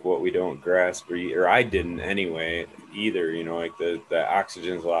is like what we don't grasp, or I didn't anyway either. You know, like the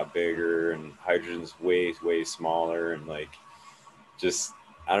oxygen's a lot bigger and hydrogen's way, way smaller, and like just,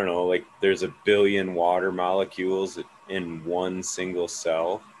 I don't know, like there's 1 billion water molecules in one single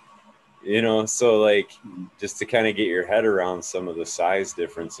cell. You know, so like just to kind of get your head around some of the size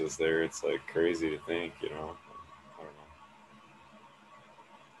differences there, it's like crazy to think, you know. I don't know.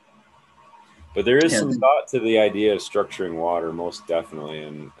 But there is some thought to the idea of structuring water, most definitely.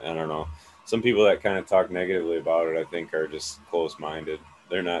 And I don't know, some people that kind of talk negatively about it, I think, are just closed-minded.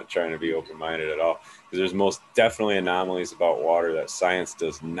 They're not trying to be open-minded at all, because there's most definitely anomalies about water that science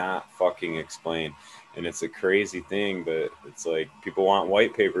does not fucking explain. And it's a crazy thing, but it's like people want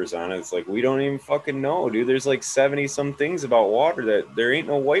white papers on it. It's like, we don't even fucking know, dude. There's like 70 some things about water that there ain't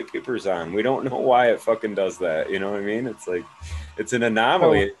no white papers on. We don't know why it fucking does that. You know what I mean? It's like, it's an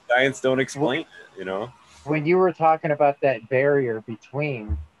anomaly. So, science don't explain it, you know? When you were talking about that barrier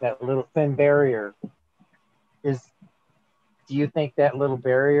between, that little thin barrier, do you think that little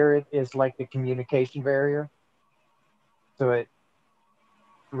barrier is like the communication barrier? So it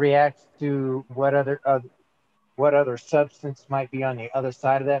reacts to what other substance might be on the other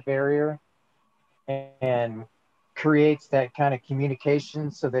side of that barrier, and creates that kind of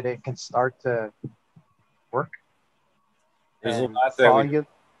communication so that it can start to work. There's a lot that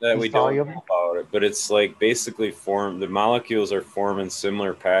we don't know about it, but it's like basically the molecules are forming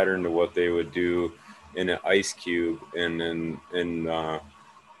similar pattern to what they would do in an ice cube, and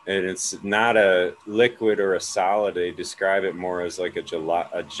it's not a liquid or a solid. They describe it more as like a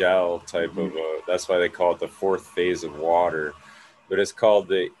gel type of that's why they call it the fourth phase of water. But it's called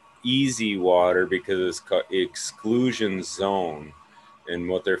the easy water because it's called exclusion zone. And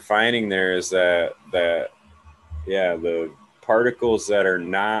what they're finding there is that the particles that are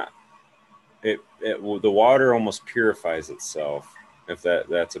not, the water almost purifies itself, if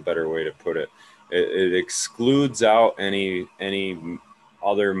that's a better way to put it. It excludes out any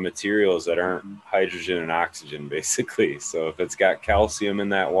other materials that aren't hydrogen and oxygen, basically. So if it's got calcium in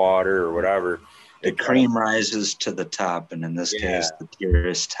that water or whatever, the cream rises to the top, and in this case, the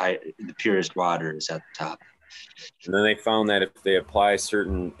purest water is at the top. And then they found that if they apply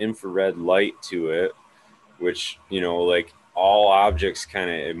certain infrared light to it, which, you know, like all objects kind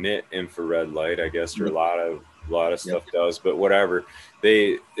of emit infrared light, I guess, or a lot of stuff does, but whatever,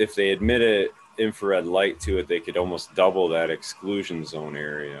 if they emit infrared light to it, they could almost double that exclusion zone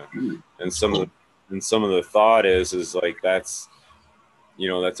area. And some of the thought is like that's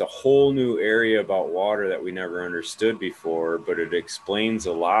a whole new area about water that we never understood before, but it explains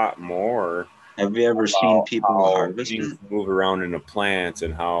a lot more. Have you ever seen people harvest move around in a plant,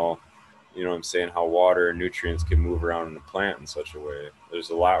 and how, you know what I'm saying, how water and nutrients can move around in a plant in such a way?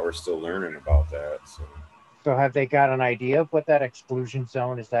 There's a lot we're still learning about that. So have they got an idea of what that exclusion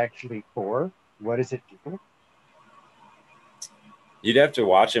zone is actually for? What does it do? You'd have to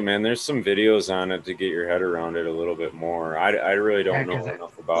watch it, man. There's some videos on it to get your head around it a little bit more. I really don't know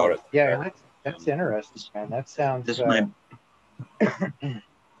enough about it. Yeah, that's interesting, man. That sounds...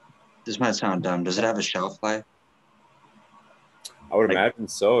 This might sound dumb. Does it have a shelf life? I would imagine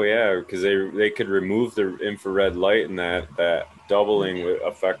so, yeah, because they could remove the infrared light, and that doubling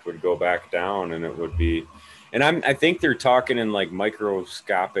effect would go back down, and it would be... And I think they're talking in like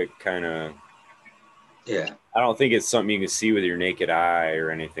microscopic kind of... Yeah. I don't think it's something you can see with your naked eye or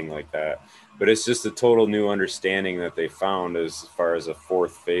anything like that. But it's just a total new understanding that they found as far as a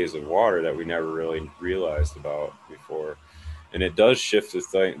fourth phase of water that we never really realized about before. And it does shift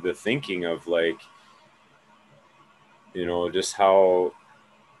the thinking of, like, you know, just how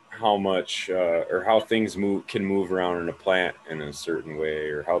much or how things can move around in a plant in a certain way,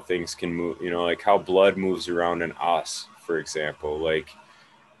 or how things can move, you know, like how blood moves around in us, for example. Like,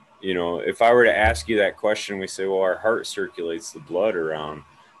 you know, if I were to ask you that question, we say, well, our heart circulates the blood around,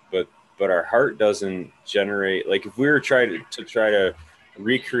 but our heart doesn't generate, like if we were trying to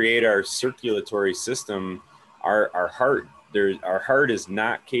recreate our circulatory system, our heart is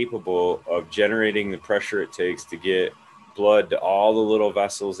not capable of generating the pressure it takes to get blood to all the little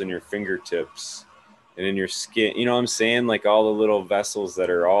vessels in your fingertips and in your skin. You know what I'm saying? Like all the little vessels that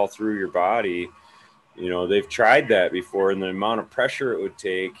are all through your body. You know, they've tried that before, and the amount of pressure it would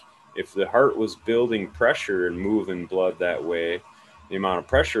take, if the heart was building pressure and moving blood that way, the amount of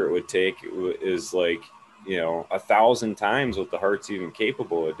pressure it would take is like, you know, 1,000 times what the heart's even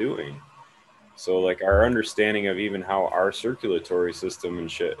capable of doing. So like our understanding of even how our circulatory system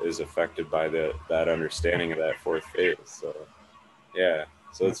and shit is affected by that understanding of that fourth phase. So yeah,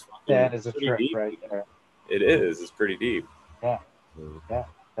 so it's that is a trip deep. Right there. It is. It's pretty deep. Yeah, yeah,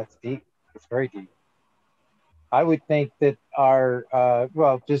 that's deep. It's very deep. I would think that our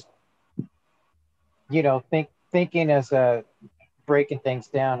just, you know, thinking as a breaking things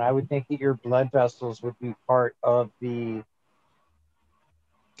down, I would think that your blood vessels would be part of the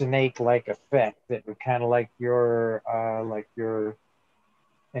snake-like effect that would kind of like your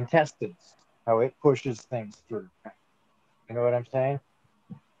intestines, how it pushes things through. You know what I'm saying?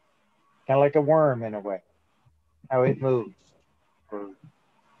 Kind of like a worm in a way, how it moves. But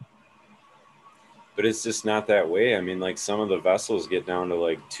it's just not that way. I mean, like some of the vessels get down to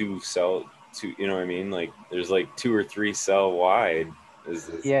like two, you know what I mean? Like there's like 2 or 3 cell wide,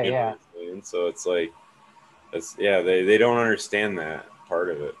 Yeah. And so it's like, they don't understand that part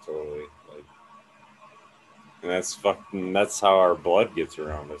of it totally. Like, and that's how our blood gets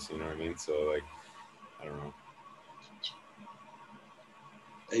around us, you know what I mean? So like, I don't know.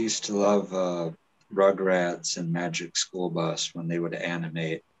 I used to love Rugrats and Magic School Bus when they would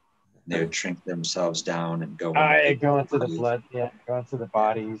animate. They would shrink themselves down and go. Go into the blood. Yeah, go into the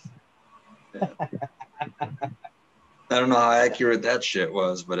bodies. Yeah. I don't know how accurate that shit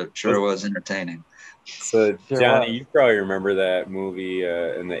was, but it sure was entertaining. So Johnny, you probably remember that movie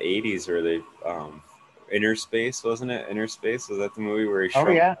in the 80s where they Inner Space, wasn't it? Inner Space, was that the movie where he shrunk?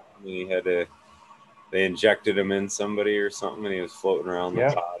 Yeah. He had to, they injected him in somebody or something, and he was floating around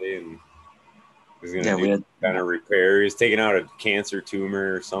the body, and he was gonna do kind of repair. He was taking out a cancer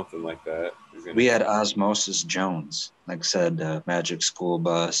tumor or something like that. We had Osmosis Jones, like I said, Magic School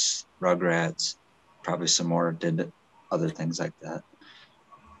Bus, Rugrats, probably some more did other things like that.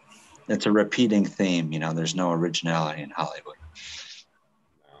 It's a repeating theme, you know, there's no originality in Hollywood.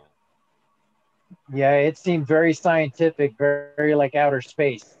 Yeah, it seemed very scientific, very like outer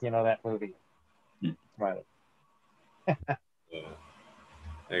space, you know, that movie. Right. Yeah.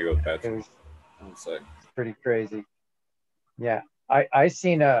 There you go, Patrick. It was pretty crazy. Yeah. I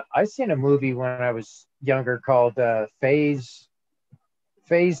seen a movie when I was younger called Phase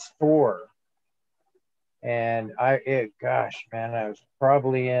 4. And gosh, man, I was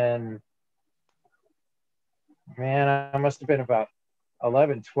probably I must have been about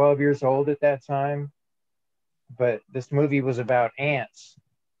 11, 12 years old at that time. But this movie was about ants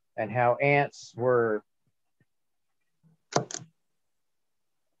and how ants were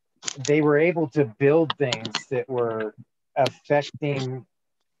able to build things that were affecting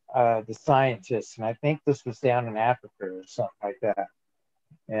the scientists. And I think this was down in Africa or something like that.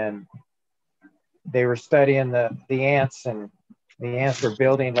 And they were studying the ants, and the ants were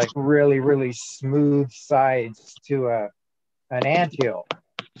building like really, really smooth sides to an anthill.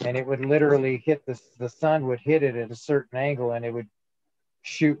 And it would literally hit the sun would hit it at a certain angle, and it would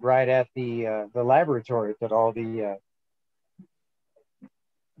shoot right at the laboratory that all the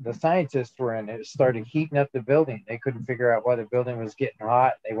scientists were in. It started heating up the building. They couldn't figure out why the building was getting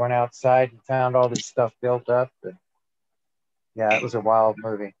hot. They went outside and found all this stuff built up. And yeah, it was a wild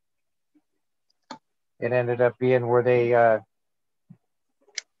movie. It ended up being where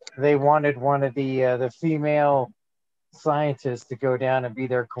they wanted one of the female scientists to go down and be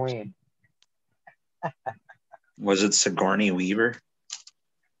their queen. Was it Sigourney Weaver?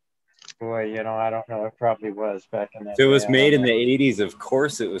 Boy, you know, I don't know. It probably was back in that. If it was made in the 80s, of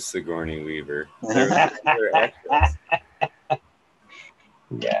course it was Sigourney Weaver. Yeah.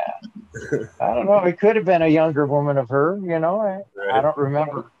 I don't know. It could have been a younger woman of her, you know. I don't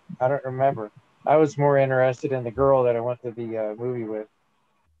remember. I was more interested in the girl that I went to the movie with.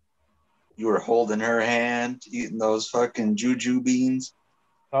 You were holding her hand, eating those fucking juju beans.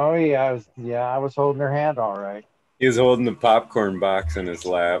 Oh yeah, I was holding her hand all right. He was holding the popcorn box in his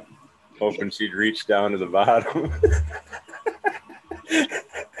lap, hoping she'd reach down to the bottom.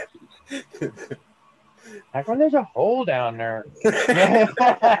 How come there's a hole down there?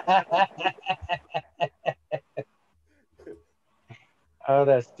 Oh,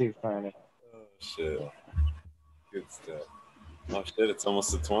 that's too funny. Oh shit. Good stuff. Oh shit, it's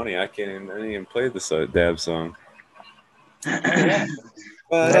almost a 20. I didn't even play the dab song. Yeah,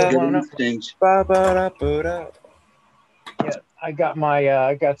 I got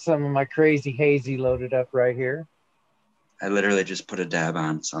some of my Crazy Hazy loaded up right here. I literally just put a dab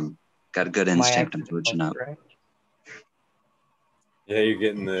on, so I'm got a good instinct of switching up. Right? Yeah, you're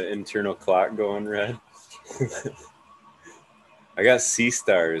getting the internal clock going, Red. I got Sea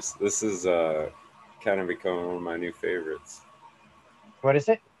Stars. This is kind of becoming one of my new favorites. What is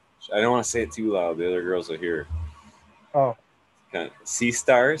it? I don't want to say it too loud. The other girls will hear. Oh. Kind of Sea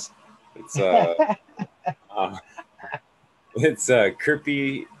Stars. It's it's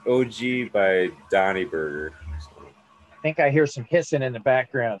Crippy OG by Donnie Burger. I think I hear some hissing in the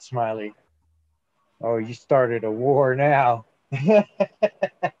background, Smiley. Oh, you started a war now. Right?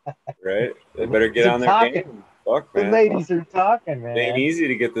 They better get on their game. Fuck, man. The ladies are talking, man. It ain't easy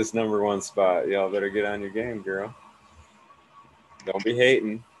to get this #1 spot. Y'all better get on your game, girl. Don't be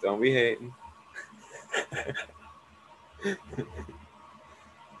hating. Don't be hating.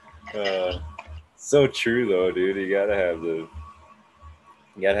 So true though, dude. You gotta have them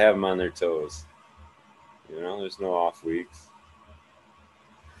on their toes. You know, there's no off weeks.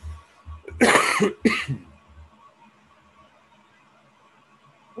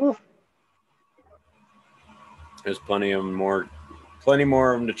 There's plenty more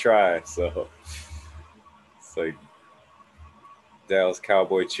of them to try. So it's like Dallas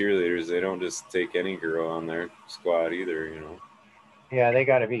Cowboy cheerleaders. They don't just take any girl on their squad either, you know. Yeah, they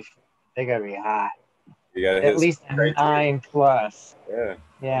gotta be hot. You gotta at least a 9+.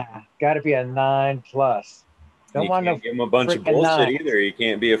 Yeah, gotta be a 9+. Don't want to give them a bunch of bullshit either. You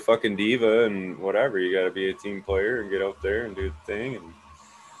can't be a fucking diva and whatever. You got to be a team player and get out there and do the thing, and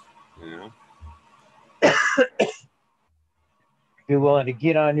you know. Be willing to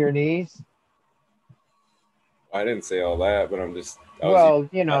get on your knees. I didn't say all that, but I'm just. Well,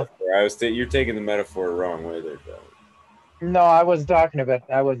 you know, you're taking the metaphor the wrong way there, Doug. No, I wasn't talking about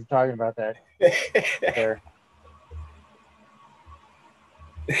that. There.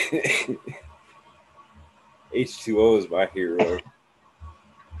 H2O is my hero.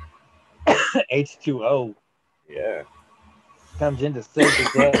 H2O. Yeah. Comes in to save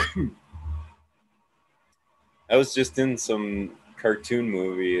the day. I was just in some cartoon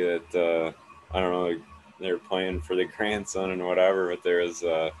movie that I don't know, they were playing for the grandson and whatever, but there was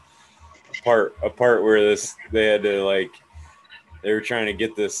a part where they had to, like, they were trying to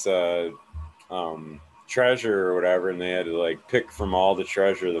get this treasure or whatever, and they had to, like, pick from all the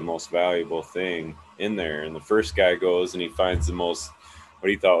treasure the most valuable thing in there, and the first guy goes and he finds what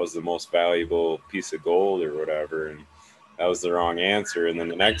he thought was the most valuable piece of gold or whatever, and that was the wrong answer. And then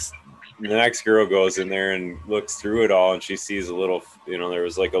the next girl goes in there and looks through it all, and she sees a little, you know, there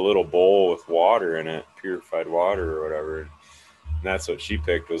was like a little bowl with water in it, purified water or whatever, and that's what she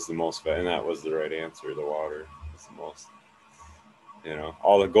picked was the most, and that was the right answer. The water was the most. You know,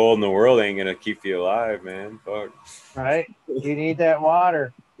 all the gold in the world ain't gonna keep you alive, man. Fuck. Right? You need that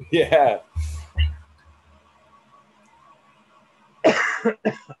water. Yeah.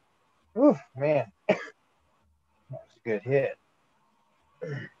 Ooh, man. That was a good hit.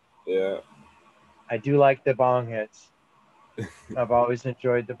 Yeah. I do like the bong hits. I've always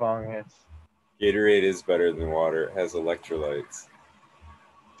enjoyed the bong hits. Gatorade is better than water. It has electrolytes.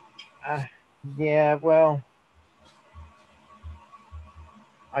 Yeah, well,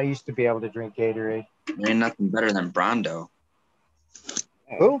 I used to be able to drink Gatorade. There ain't nothing better than Brondo.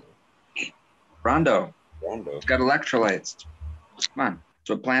 Who? Brondo. It's got electrolytes. Come on. It's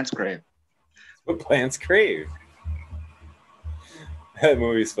what plants crave. It's what plants crave. That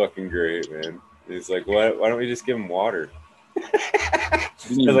movie's fucking great, man. He's like, why don't we just give them water?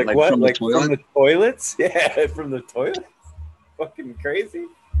 They're like, what? Like from the toilets? Yeah, from the toilets? Fucking crazy.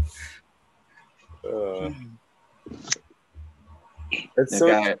 That's so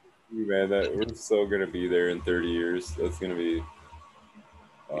true, man. That we're so gonna be there in 30 years. That's gonna be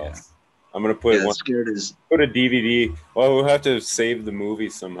awesome. Yeah. I'm gonna put put a DVD. Well, we'll have to save the movie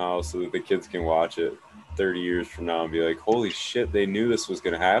somehow so that the kids can watch it 30 years from now and be like, "Holy shit, they knew this was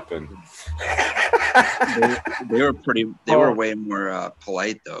gonna happen." They were pretty. They were way more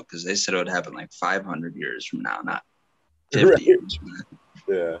polite though, because they said it would happen like 500 years from now, not 50 years from now.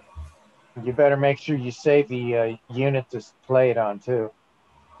 Yeah. You better make sure you save the unit to play it on too,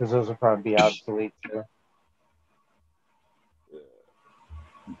 because those will probably be obsolete too.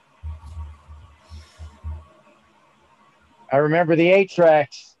 I remember the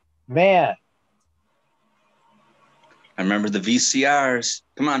 8-tracks, man. I remember the VCRs.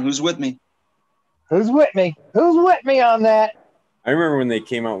 Come on, who's with me? Who's with me? Who's with me on that? I remember when they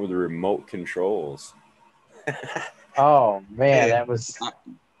came out with the remote controls. Oh man, that was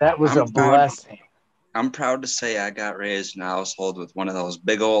a blessing. I'm proud to say I got raised in a household with one of those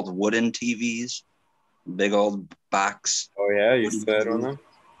big old wooden TVs, big old box. Oh yeah, you sat on them?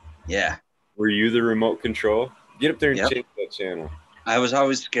 Yeah. Were you the remote control? Get up there and change that channel. I was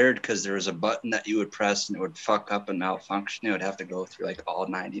always scared because there was a button that you would press and it would fuck up and malfunction. It would have to go through like all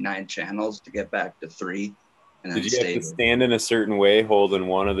 99 channels to get back to 3. And did you have to stand in a certain way holding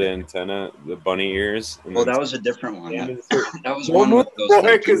one of the antenna, the bunny ears? Well, that was a different one. That was one with those.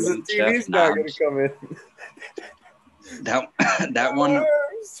 Because the TV's not going to come in. That one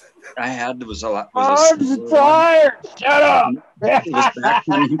I had was a lot. I'm tired. Shut up. It was back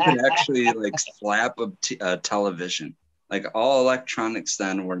when you could actually like slap a television. Like all electronics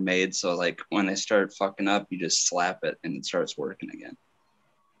then were made so like when they start fucking up, you just slap it and it starts working again.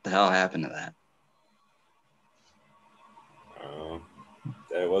 What the hell happened to that?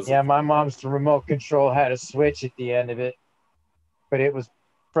 Yeah, my mom's remote control had a switch at the end of it, but it was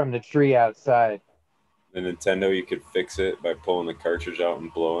from the tree outside. The Nintendo, you could fix it by pulling the cartridge out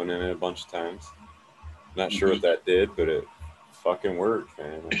and blowing in it a bunch of times. Not sure what that did, but it fucking worked,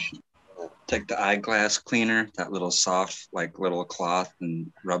 man. Take the eyeglass cleaner, that little soft, like little cloth,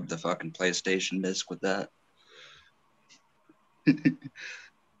 and rub the fucking PlayStation disc with that.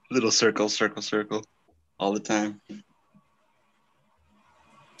 Little circle, all the time.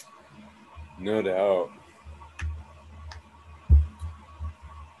 No doubt.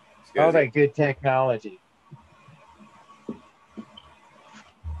 All that good technology.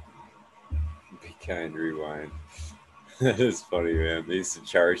 Be kind, rewind. That is funny, man. They used to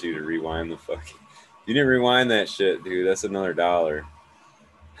charge you to rewind the fucking. You didn't rewind that shit, dude. That's another $1.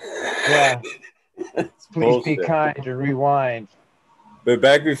 Yeah. Please be kind to rewind. But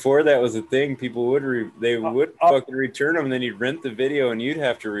back before that was a thing, people would fucking return them, and then you'd rent the video, and you'd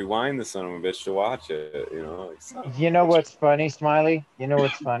have to rewind the son of a bitch to watch it. You know. You know what's funny, Smiley? You know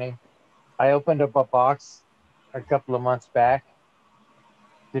what's funny? I opened up a box a couple of months back.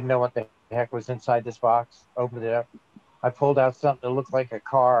 Didn't know what the heck was inside this box. Opened it up. I pulled out something that looked like a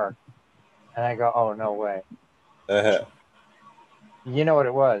car, and I go, "Oh, no way!" You know what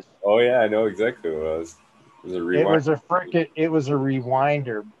it was? Oh yeah, I know exactly what it was. It was a rewinder. It was a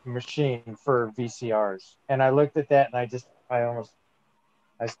rewinder machine for VCRs, and I looked at that, and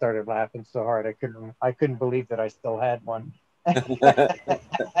I started laughing so hard I couldn't believe that I still had one.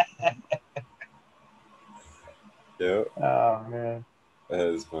 Yep. Oh man, that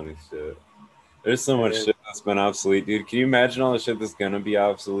is funny shit. There's so much shit that's been obsolete, dude. Can you imagine all the shit that's gonna be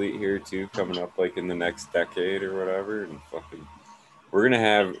obsolete here too, coming up like in the next decade or whatever? And fucking, we're gonna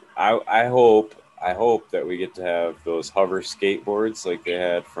have. I hope that we get to have those hover skateboards like they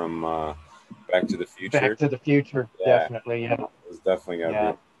had from Back to the Future. Back to the Future, definitely, yeah. It's definitely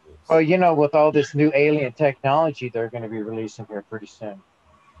gotta be. Well, you know, with all this new alien technology, they're going to be releasing here pretty soon.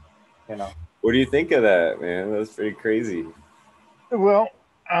 You know. What do you think of that, man? That's pretty crazy. Well,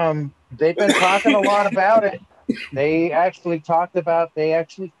 they've been talking a lot about it. They actually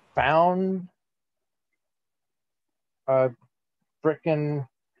found a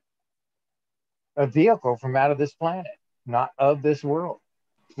vehicle from out of this planet, not of this world,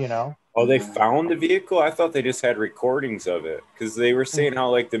 you know. Oh, they found the vehicle? I thought they just had recordings of it, because they were saying how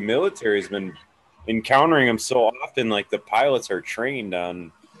like the military's been encountering them so often, like the pilots are trained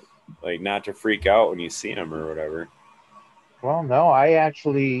on like not to freak out when you see them or whatever. Well, no, I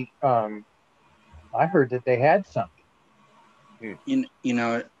actually I heard that they had something. You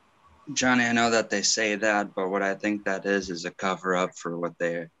know, Johnny, I know that they say that, but what I think that is a cover up for what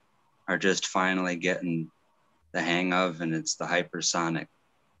they are just finally getting the hang of, and it's the hypersonic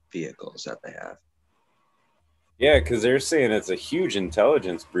vehicles that they have. Yeah, because they're saying it's a huge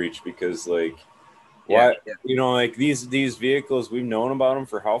intelligence breach, because like you know, like these vehicles, we've known about them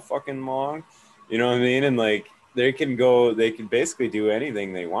for how fucking long, you know what I mean? And like they can basically do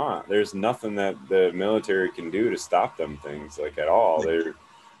anything they want. There's nothing that the military can do to stop them things, like at all.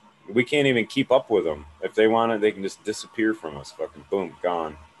 We can't even keep up with them. If they want it, they can just disappear from us. Fucking boom,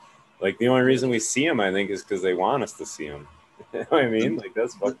 gone. Like the only reason we see them, I think, is because they want us to see them. You know what I mean? Like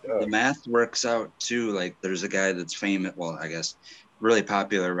that's fucked up. The math works out too. Like there's a guy that's famous, well, I guess really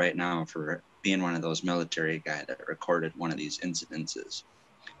popular right now for being one of those military guys that recorded one of these incidences.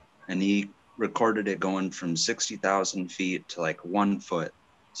 And he recorded it going from 60,000 feet to like 1 foot,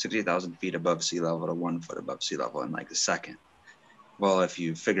 60,000 feet above sea level to 1 foot above sea level in like a second. Well, if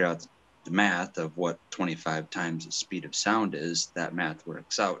you figure out the math of what 25 times the speed of sound is, that math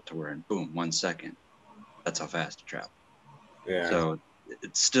works out to where in boom, 1 second. That's how fast it travels. Yeah. So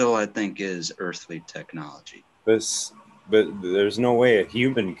it still, I think, is earthly technology. But there's no way a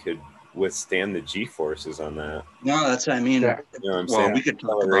human could withstand the G-forces on that. No, that's what I mean. Yeah. You know what I'm saying? We could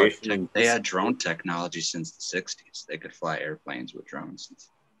talk about they had drone technology since the 60s. They could fly airplanes with drones since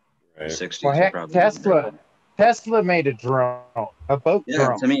the 60s. Well, heck, Tesla made a drone, a boat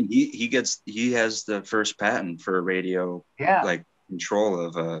drone. I mean, he has the first patent for radio, like control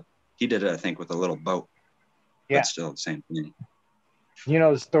of he did it, I think, with a little boat. Yeah. But still the same thing. You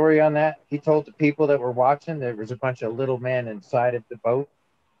know the story on that? He told the people that were watching there was a bunch of little men inside of the boat,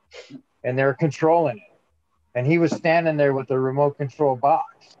 and they were controlling it. And he was standing there with the remote control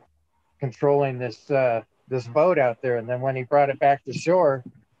box, controlling this boat out there. And then when he brought it back to shore,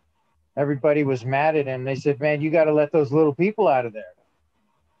 everybody was mad at him. They said, "Man, you got to let those little people out of there."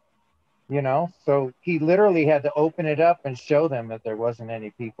 You know, so he literally had to open it up and show them that there wasn't any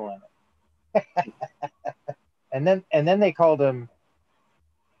people in it. and then they called him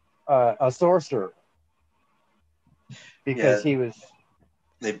a sorcerer because he was.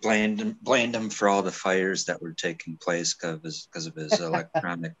 They blamed him for all the fires that were taking place because of his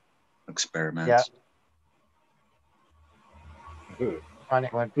electronic experiments. Yeah. Funny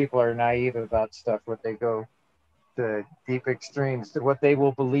when people are naive about stuff, what they go to deep extremes, to what they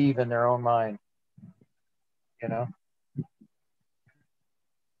will believe in their own mind. You know.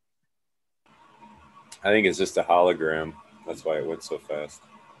 I think it's just a hologram. That's why it went so fast.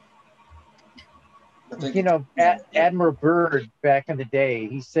 You know, Admiral Byrd back in the day,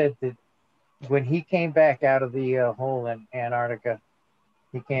 he said that when he came back out of the hole in Antarctica,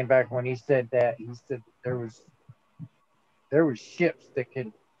 He came back when he said that. He said there was ships that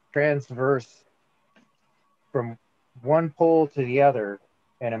could transverse from one pole to the other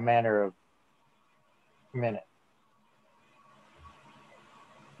in a matter of minutes.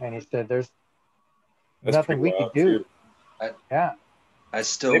 And he said there's nothing we could do. I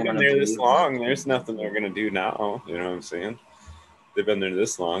still they've been there this long. There's nothing they're gonna do now. You know what I'm saying? They've been there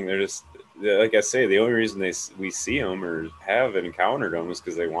this long. They're just, like I say, the only reason we see them or have encountered them is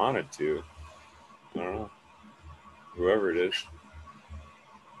because they wanted to. I don't know. Whoever it is.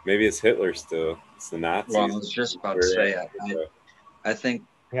 Maybe it's Hitler still. It's the Nazis. Well, I was just about to say, I think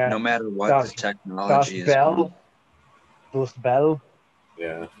no matter what the technology is. Das Bell.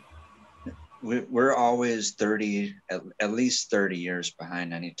 Yeah. We're always at least 30 years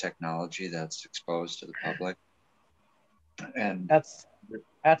behind any technology that's exposed to the public. And that's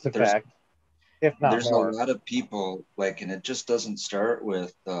a fact. If not there's more. A lot of people and it just doesn't start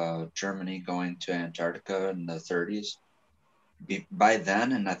with Germany going to Antarctica in the 30s. By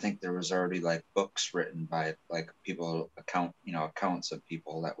then, and I think there was already books written by people accounts of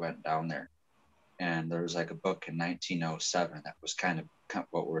people that went down there. And there was a book in 1907 that was kind of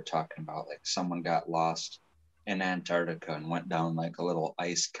what we're talking about. Someone got lost in Antarctica and went down a little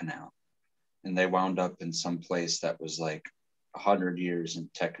ice canal, and they wound up in some place that was 100 years in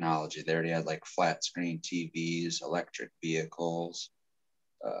technology. They already had flat screen TVs, electric vehicles,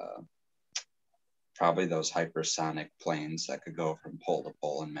 probably those hypersonic planes that could go from pole to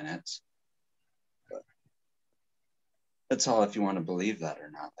pole in minutes. But that's all if you want to believe that or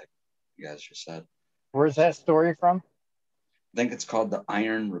not, you guys just said. Where's that story from? I think it's called The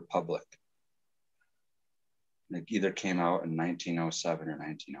Iron Republic. It either came out in 1907 or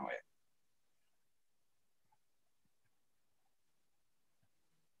 1908.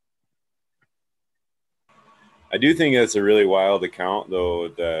 I do think that's a really wild account, though,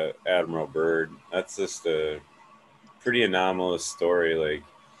 the Admiral Byrd. That's just a pretty anomalous story.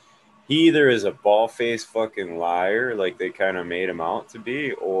 He either is a ball-faced fucking liar, they kind of made him out to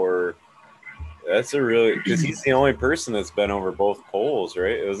be, or that's a really, because he's the only person that's been over both poles,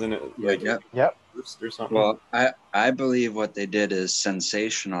 right? Isn't it? Yep. Or something? Well, I believe what they did is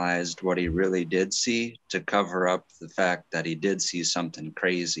sensationalized what he really did see to cover up the fact that he did see something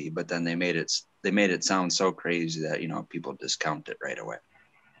crazy, but then they made it sound so crazy that people discount it right away.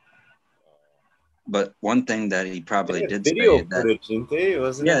 But one thing that he probably did video say footage, didn't they?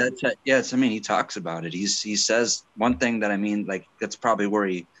 Wasn't it? Yes. I mean, he talks about it. He says one thing that that's probably where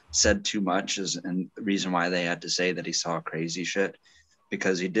he said too much and the reason why they had to say that he saw crazy shit,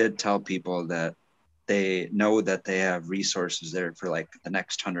 because he did tell people that they know that they have resources there for the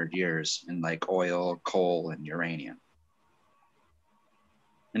next 100 years in oil, coal, and uranium.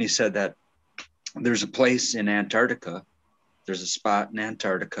 And he said that there's a place in Antarctica. There's a spot in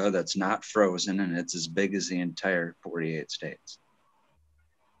Antarctica that's not frozen, and it's as big as the entire 48 states.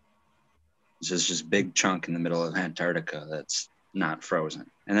 It's just this big chunk in the middle of Antarctica that's not frozen.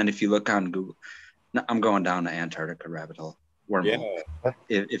 And then if you look on Google, I'm going down the Antarctica rabbit hole. Wormhole. Yeah.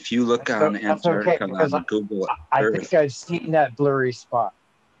 If you look on Antarctica on Google Earth, I think I've seen that blurry spot.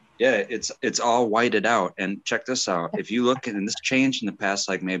 Yeah, it's all whited out. And check this out. If you look at, and this changed in the past,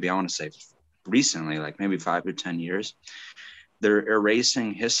 maybe I want to say recently, maybe 5 or 10 years, they're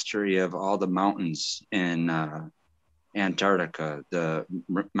erasing history of all the mountains in Antarctica. The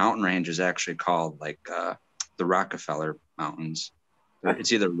mountain range is actually called the Rockefeller Mountains.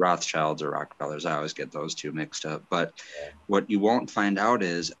 It's either Rothschilds or Rockefellers. I always get those two mixed up. But what you won't find out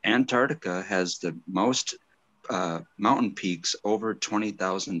is Antarctica has the most mountain peaks over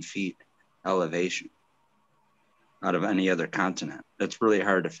 20,000 feet elevation out of any other continent. That's really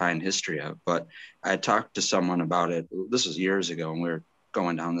hard to find history of. But I talked to someone about it. This was years ago, and we were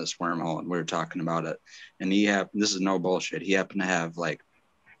going down this wormhole, and we were talking about it. And this is no bullshit. He happened to have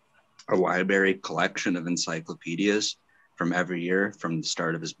a library collection of encyclopedias from every year from the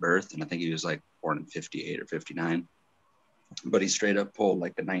start of his birth. And I think he was born in 58 or 59. But he straight up pulled a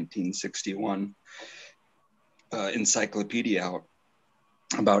 1961 encyclopedia out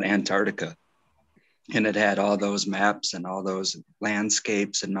about Antarctica. And it had all those maps and all those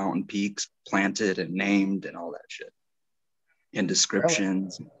landscapes and mountain peaks planted and named and all that shit. And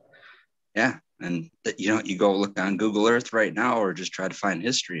descriptions. Really? Yeah. And you go look on Google Earth right now or just try to find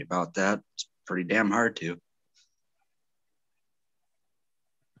history about that. It's pretty damn hard to.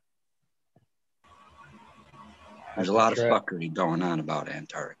 There's a lot of fuckery going on about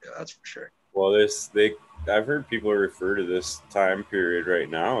Antarctica, that's for sure. Well, I've heard people refer to this time period right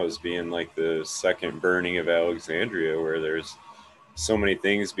now as being the second burning of Alexandria, where there's so many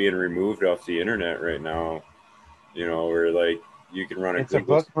things being removed off the internet right now. Where you can run it's a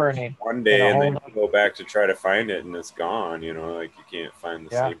book burning one day and then you go back to try to find it and it's gone. You know, like you can't find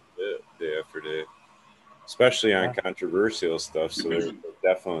the same bit day after day, especially on controversial stuff. So there's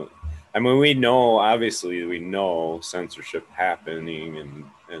definitely, I mean, we know censorship happening and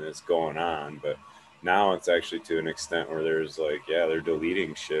it's going on, but now it's actually to an extent where there's like, they're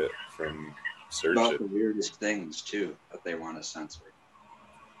deleting shit from search. About the weirdest things too that they want to censor.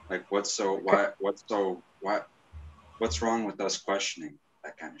 Like what's wrong with us questioning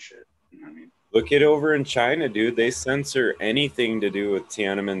that kind of shit? You know what I mean? Look it over in China, dude. They censor anything to do with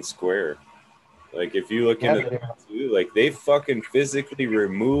Tiananmen Square. Like if you look into it too, like they fucking physically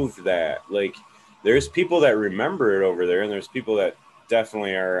removed that. Like there's people that remember it over there, and there's people that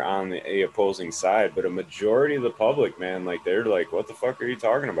definitely are on the opposing side. But a majority of the public, man, like they're like, "What the fuck are you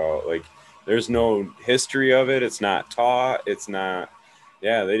talking about?" Like there's no history of it. It's not taught. It's not.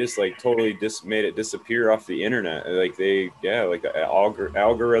 Yeah, they just like totally made it disappear off the internet. Like like the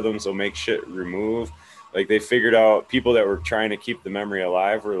algorithms will make shit remove. Like they figured out people that were trying to keep the memory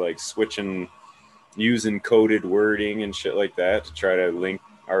alive were like using coded wording and shit like that to try to link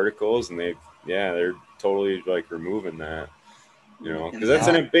articles, and they're totally like removing that, you know, because that's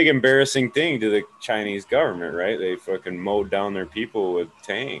a big embarrassing thing to the Chinese government, right? They fucking mowed down their people with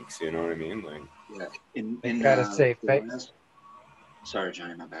tanks, you know what I mean? Like, gotta save face. Sorry,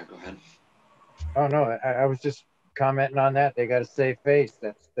 Johnny, my bad. Go ahead. Oh no, I was just commenting on that. They got to save face.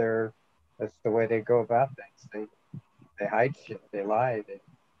 That's the way they go about things. They hide shit. They lie.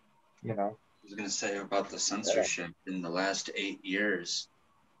 You know. I was gonna say about the censorship in the last 8 years.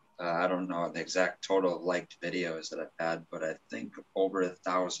 I don't know the exact total of liked videos that I've had, but I think over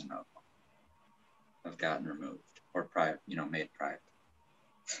 1,000 of them have gotten removed or made private.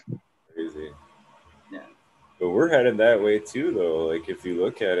 Crazy. Yeah. But we're headed that way too, though. Like if you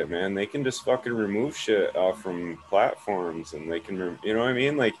look at it, man, they can just fucking remove shit off from platforms, and they can, you know what I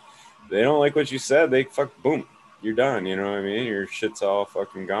mean? Like they don't like what you said, they boom, you're done. You know what I mean? Your shit's all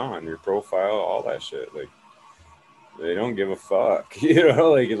fucking gone. Your profile, all that shit. Like they don't give a fuck. You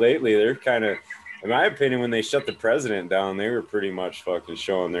know, like lately they're kind of, in my opinion, when they shut the president down, they were pretty much fucking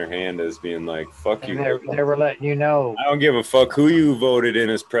showing their hand as being like, fuck you. They were letting you know. I don't give a fuck who you voted in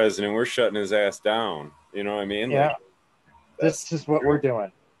as president. We're shutting his ass down. You know what I mean? Yeah. Like, this is what we're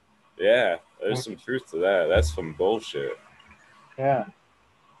doing. Yeah, there's some truth to that. That's some bullshit. Yeah.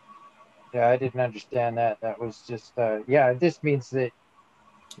 Yeah, I didn't understand that. That was just, this means that.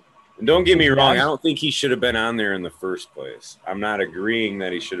 Don't get me wrong. I don't think he should have been on there in the first place. I'm not agreeing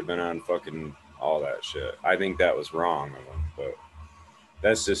that he should have been on fucking all that shit. I think that was wrong of him, but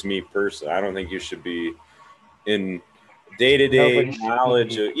that's just me personally. I don't think you should be in day-to-day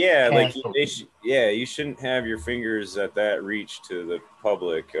knowledge of, you shouldn't have your fingers at that reach to the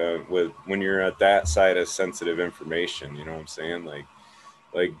public when you're at that side of sensitive information. You know what I'm saying? Like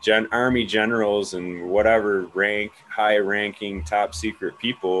army generals and whatever high ranking top secret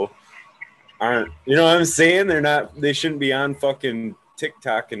people aren't, you know what I'm saying? They shouldn't be on fucking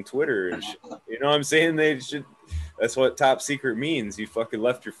TikTok and Twitter and shit. You know what I'm saying? That's what top secret means. You fucking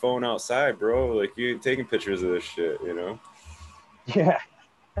left your phone outside, bro. Like you ain't taking pictures of this shit, you know? Yeah,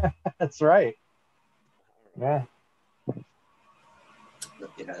 that's right. Yeah.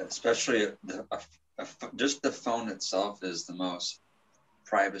 Yeah, especially just the phone itself is the most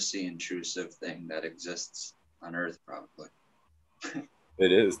privacy intrusive thing that exists on Earth, probably.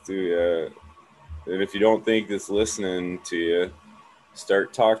 It is too, yeah. And if you don't think it's listening to you,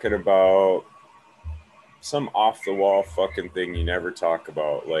 start talking about some off the wall fucking thing you never talk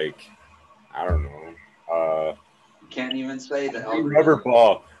about. Like, I don't know. You can't even say that. A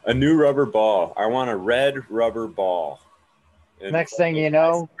new rubber ball. I want a red rubber ball. And next thing you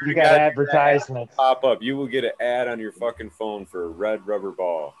know, you got advertisements pop up. You will get an ad on your fucking phone for a red rubber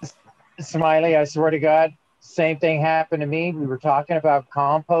ball. Smiley, I swear to God, same thing happened to me. We were talking about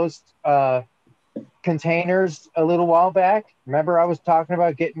compost containers a little while back. Remember, I was talking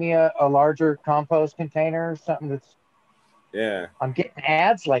about getting me a larger compost container or something that's. Yeah. I'm getting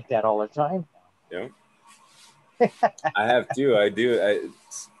ads like that all the time. Yeah. I have too. I do.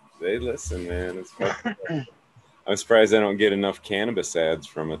 They listen, man. It's fucking. I'm surprised I don't get enough cannabis ads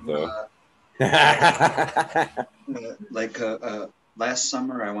from it though. Last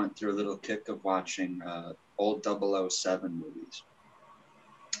summer, I went through a little kick of watching old 007 movies.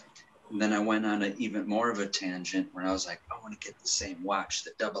 And then I went on even more of a tangent where I was like, I want to get the same watch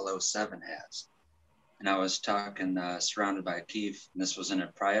that 007 has. And I was talking, surrounded by Keith, and this was in a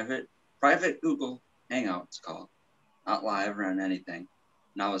private Google Hangout, it's called. Not live or on anything.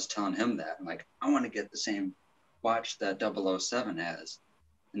 And I was telling him that. I'm like, I want to get the same watch that 007 has.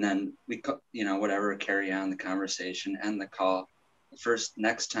 And then we, whatever, carry on the conversation, end the call. first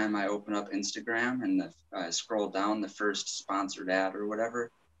next time I open up Instagram and I scroll down, the first sponsored ad or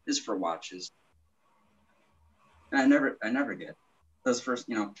whatever is for watches. And I never get those first,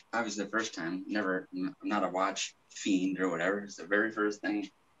 obviously the first time, I'm not a watch fiend or whatever. It's the very first thing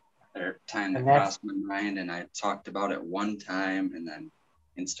or time that crossed my mind, and I talked about it one time, and then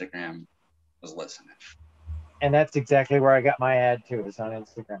Instagram was listening. And that's exactly where I got my ad too, is on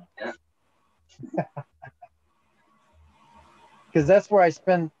Instagram. Yeah. Because that's where I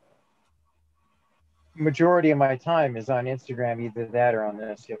spend majority of my time is on Instagram, either that or on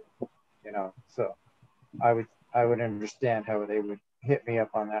this, so I would understand how they would hit me up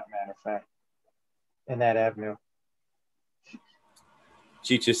on that matter of fact in that avenue.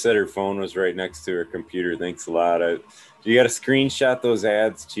 Chicha said her phone was right next to her computer. Thanks a lot. You got to screenshot those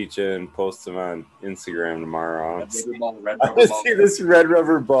ads, Chicha, and post them on Instagram tomorrow. I see this red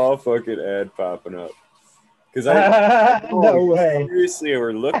rubber ball fucking ad popping up. Because no way. Seriously,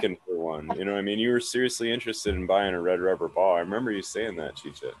 we're looking for one. You know what I mean? You were seriously interested in buying a red rubber ball. I remember you saying that,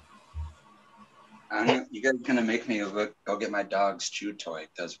 Chicha. You guys are gonna make me go get my dog's chew toy,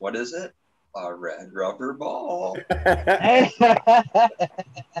 because what is it? A red rubber ball.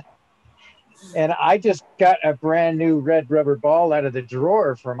 And I just got a brand new red rubber ball out of the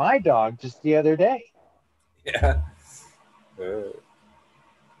drawer for my dog just the other day. Yeah.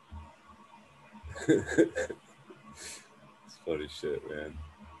 It's funny shit, man.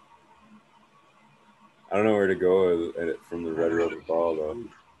 I don't know where to go from the red rubber ball, though.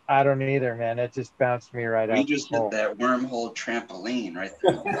 I don't either, man. It just bounced me right out. We just hit that wormhole trampoline right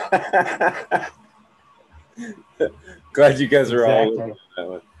there. Glad you guys are all looking at that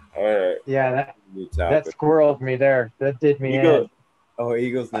one. All right. Yeah, that squirreled me there. That did me in. Oh,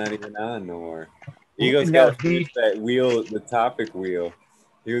 Eagle's not even on no more. Eagle's got that wheel, the topic wheel.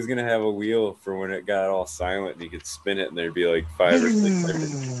 He was gonna have a wheel for when it got all silent and you could spin it and there'd be like 5 or 6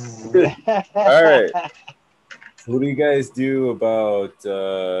 seconds. All right. What do you guys do about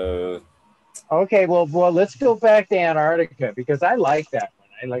Okay, well let's go back to Antarctica, because I like that one.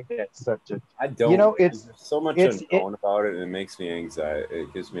 I like that subject. I don't. There's so much unknown about it, and it makes me anxiety.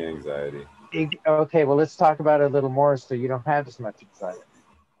 It gives me anxiety. Okay, well let's talk about it a little more so you don't have as much anxiety.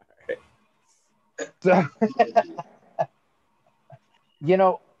 So, you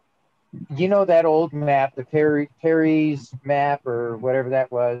know that old map, the Perry's map or whatever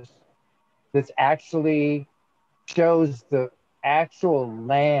that was, that's actually shows the actual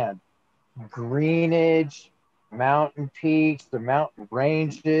land, greenage, mountain peaks, the mountain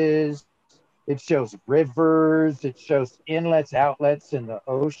ranges. It shows rivers. It shows inlets, outlets in the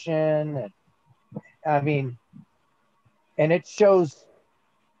ocean. And it shows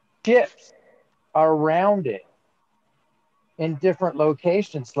ships around it in different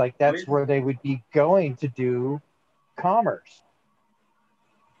locations. Like that's where they would be going to do commerce.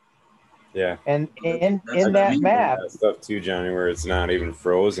 Yeah. And in that map, that stuff too, Johnny, where it's not even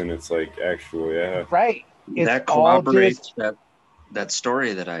frozen, it's like actual, yeah. Right. That corroborates that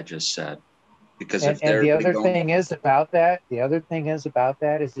story that I just said. Because the other thing is about that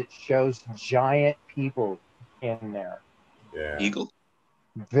is it shows giant people in there. Yeah. Eagle.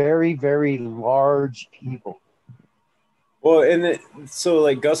 Very, very large people. Well, so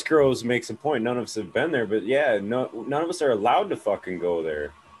like Gus Groves makes a point. None of us have been there, but yeah, none of us are allowed to fucking go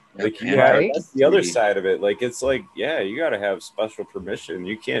there. Like, that's the other side of it. Like, it's like, yeah, you got to have special permission.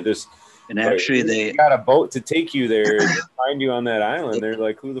 You can't just. And actually, they got a boat to take you there and find you on that island. They're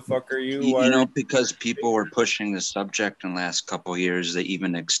like, who the fuck are you? Because people were pushing the subject in the last couple of years, they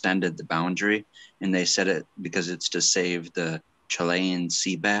even extended the boundary, and they said it because it's to save the Chilean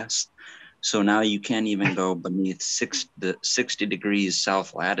sea bass. So now you can't even go beneath the 60 degrees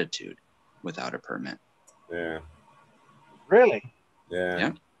south latitude without a permit. Yeah. Really?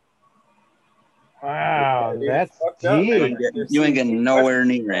 Yeah. Wow, that's deep. You ain't getting nowhere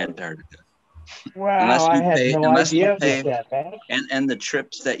near Antarctica. Wow, I had no idea that. And the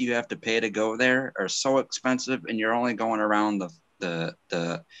trips that you have to pay to go there are so expensive, and you're only going around the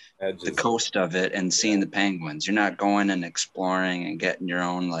coast of it and seeing the penguins. You're not going and exploring and getting your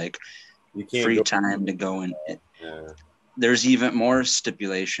own free time to go in. Yeah. There's even more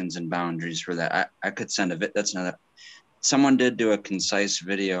stipulations and boundaries for that. I could send that's another. Someone did do a concise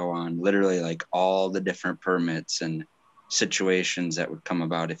video on literally all the different permits and situations that would come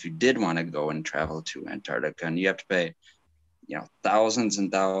about if you did want to go and travel to Antarctica, and you have to pay, thousands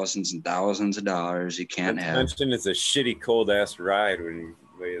and thousands and thousands of dollars. You can't mention it's a shitty cold ass ride when you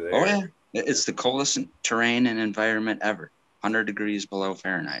lay there. Oh yeah, it's the coldest terrain and environment ever. 100 degrees below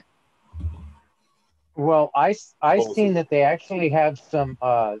Fahrenheit. Well, I seen that they actually have some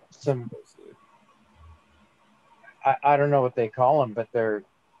I don't know what they call them, but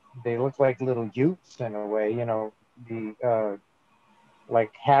they look like little utes in a way, you know, the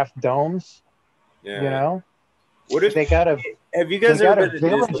like half domes, you know. What if they got a have you guys ever been to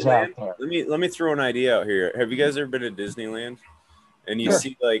Disneyland? Let me throw an idea out here. Have you guys ever been to Disneyland? And you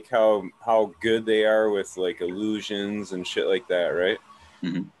see like how good they are with like illusions and shit like that, right?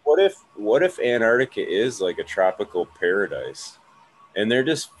 Mm-hmm. What if Antarctica is like a tropical paradise, and they're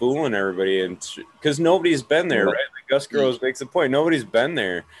just fooling everybody, and because nobody's been there, right? Like Gus Groves makes a point, nobody's been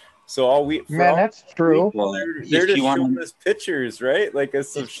there, so that's true. Well, they're just showing us pictures, right? Like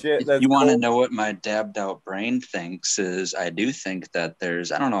it's some shit. If you want to know what my dabbed out brain thinks is, I do think that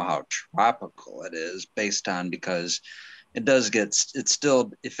I don't know how tropical it is based on, because it does it's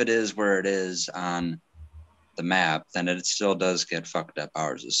still, if it is where it is on the map, then it still does get fucked up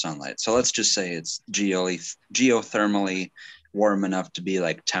hours of sunlight. So let's just say it's geothermally warm enough to be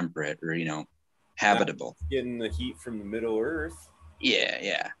like temperate or, you know, habitable. Getting the heat from the Middle Earth.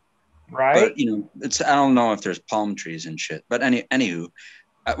 Yeah. Right. But, you know, I don't know if there's palm trees and shit. But anywho,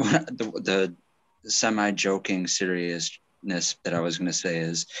 the semi-joking seriousness that I was going to say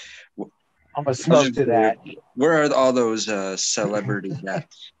is, I'm gonna smoke to that. Where are all those celebrity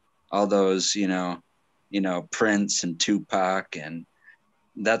deaths? All those, you know, Prince and Tupac, and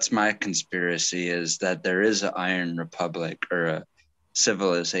that's my conspiracy, is that there is an Iron Republic or a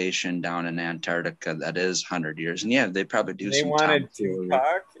civilization down in Antarctica that is 100 years, and yeah, they probably do. They wanted Tupac.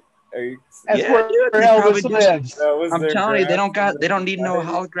 That's where Elvis lives. I'm telling you, they don't need no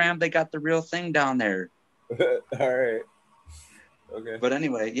hologram. They got the real thing down there. All right. Okay. But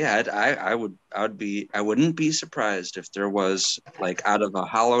anyway, yeah, I wouldn't be surprised if there was, like, out of a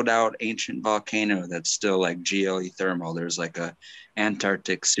hollowed out ancient volcano that's still like geothermal, there's like a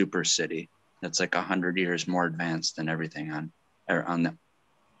Antarctic super city that's like 100 years more advanced than everything on the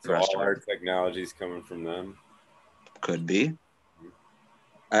rest of our technology is coming from them. Could be.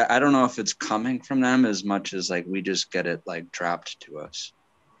 I don't know if it's coming from them as much as like we just get it like dropped to us.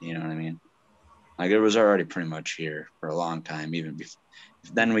 You know what I mean? Like it was already pretty much here for a long time, even before.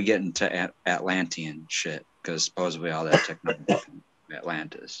 Then we get into Atlantean shit, because supposedly all that technology from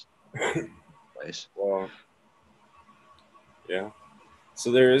Atlantis place. Well, yeah.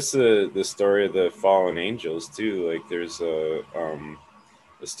 So there is the story of the fallen angels too. Like there's a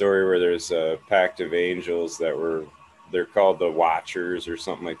story where there's a pact of angels they're called the Watchers or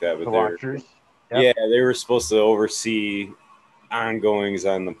something like that. But the Watchers. Yep. Yeah, they were supposed to oversee ongoings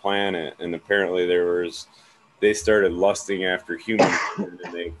on the planet, and apparently they started lusting after humans and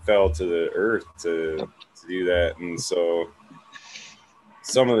they fell to the earth to do that. And so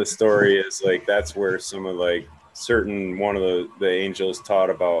some of the story is like that's where some of like one of the angels taught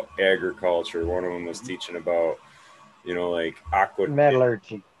about agriculture. One of them was teaching about, you know, like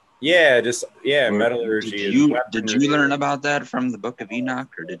metallurgy. Metallurgy. Did you learn about that from the Book of Enoch,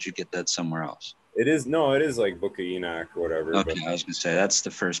 or did you get that somewhere else? It is like Book of Enoch or whatever. Okay, I was gonna say that's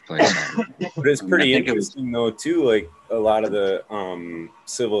the first place. But it's pretty interesting though too. Like a lot of the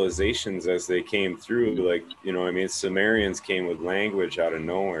civilizations as they came through, like, you know, I mean, Sumerians came with language out of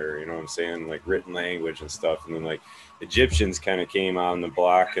nowhere. You know what I'm saying? Like written language and stuff. And then like Egyptians kind of came on the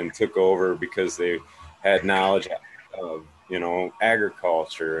block and took over because they had knowledge of, you know,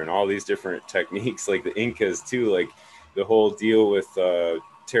 agriculture and all these different techniques. Like the Incas too. Like the whole deal with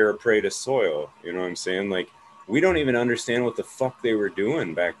terra preta soil, you know what I'm saying? Like we don't even understand what the fuck they were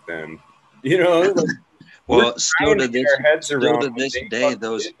doing back then, you know. Like, well, still to this day,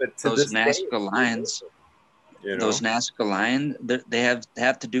 those Nazca lines, you know? Those Nazca lines, they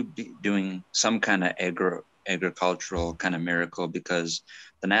have to be doing some kind of agricultural kind of miracle, because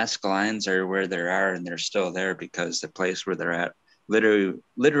the Nazca lines are where they are, and they're still there because the place where they're at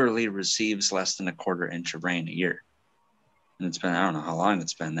literally receives less than a quarter inch of rain a year. And it's been, I don't know how long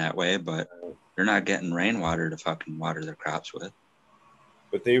it's been that way, but they're not getting rainwater to fucking water their crops with.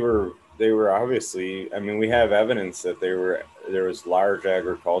 But they were obviously, I mean, we have evidence that there was large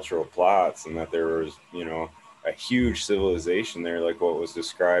agricultural plots, and that there was, you know, a huge civilization there, like what was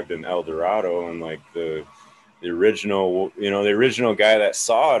described in El Dorado, and like the original guy that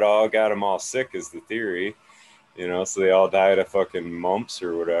saw it all got them all sick, is the theory, you know, so they all died of fucking mumps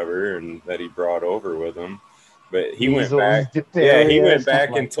or whatever, and that he brought over with him. But he went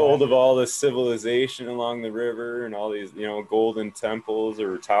back and told of all this civilization along the river and all these, you know, golden temples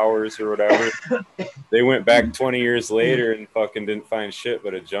or towers or whatever. They went back 20 years later and fucking didn't find shit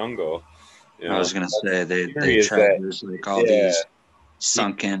but a jungle. You know? I was going to say, they tried like all these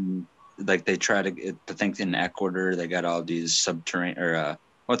sunken, like they try to think in Ecuador, they got all these subterranean, or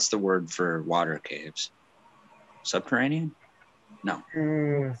what's the word for water caves? Subterranean? No.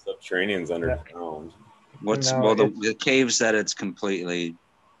 Subterranean's underground. The caves that it's completely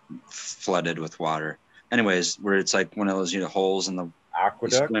flooded with water. Anyways, where it's like one of those holes in the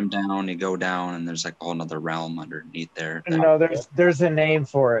aqueduct. You swim down, you go down, and there's like a whole nother realm underneath there. No, there's a name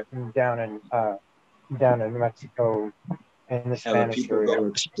for it down in Mexico in the Spanish people go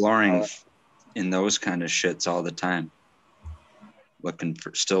exploring in those kind of shits all the time,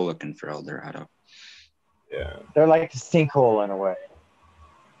 still looking for El Dorado. Yeah, they're like a sinkhole in a way.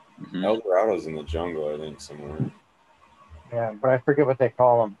 Mm-hmm. El Dorado's in the jungle, I think, somewhere. Yeah, but I forget what they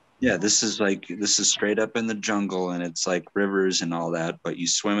call them. Yeah, this is straight up in the jungle, and it's like rivers and all that, but you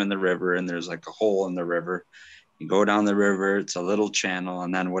swim in the river and there's like a hole in the river. You go down the river, it's a little channel,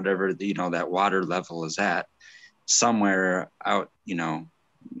 and then whatever that water level is at, somewhere out,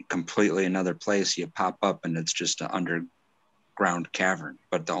 completely another place, you pop up and it's just an underground cavern,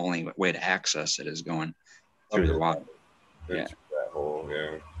 but the only way to access it is going through the water. Yeah. That hole,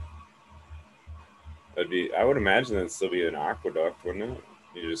 yeah. I would imagine that'd still be an aqueduct, wouldn't it?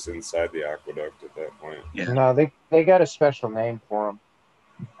 You're just inside the aqueduct at that point. Yeah. No, they got a special name for them.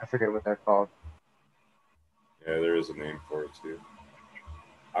 I forget what they're called. Yeah, there is a name for it too.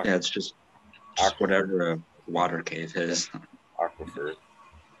 Yeah, it's just whatever a water cave is. Aquifer.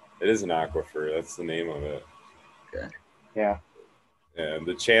 It is an aquifer. That's the name of it. Okay. Yeah. And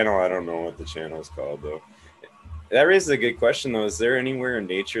the channel, I don't know what the channel is called though. That raises a good question though. Is there anywhere in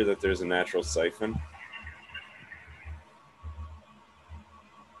nature that there's a natural siphon?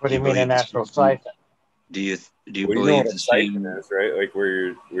 What do you mean a natural siphon? Do you believe the siphon is, right? Like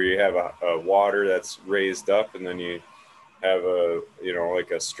where you have a water that's raised up, and then you have like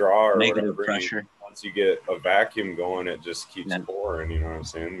a straw or negative whatever. Pressure. Once you get a vacuum going, it just keeps pouring. You know what I'm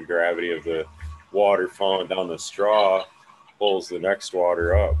saying? The gravity of the water falling down the straw pulls the next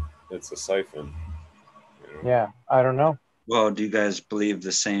water up. It's a siphon. Yeah, I don't know. Well, do you guys believe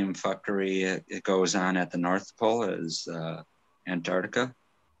the same fuckery it goes on at the North Pole as Antarctica?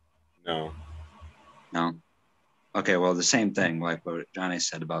 No. Okay, well, the same thing, like what Johnny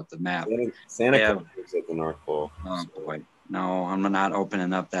said about the map. Santa Claus is at the North Pole. Oh, boy. No, I'm not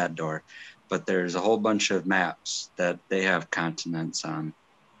opening up that door. But there's a whole bunch of maps that they have continents on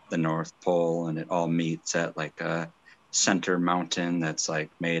the North Pole, and it all meets at like a center mountain that's like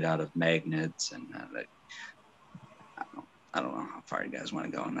made out of magnets. And I don't know how far you guys want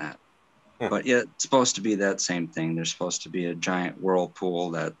to go on that. But yeah, it's supposed to be that same thing. There's supposed to be a giant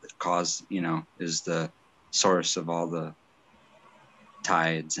whirlpool that is the source of all the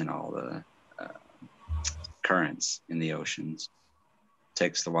tides and all the currents in the oceans.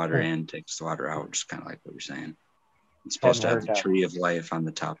 Takes the water in, takes the water out, just kind of like what you're saying. It's supposed to have the tree of life on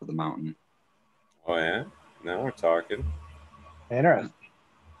the top of the mountain. Oh yeah, now we're talking. Interesting.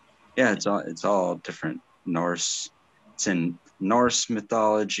 Yeah, it's all different Norse. It's in Norse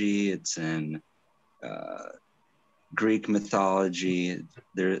mythology. It's in Greek mythology.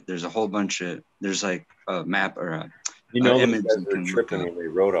 There's a whole bunch of. There's like a map or a. Image these guys were tripping when they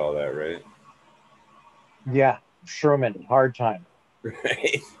wrote all that, right? Yeah, Sherman, hard time.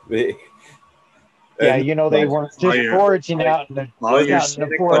 Right. They weren't just foraging out in the forest.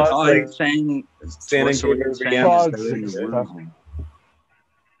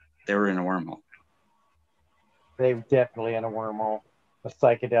 They were in a wormhole. They were definitely in a wormhole, a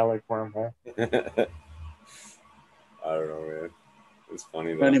psychedelic wormhole. I don't know, man. It's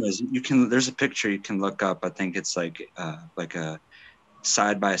funny though. But anyways, there's a picture you can look up. I think it's like a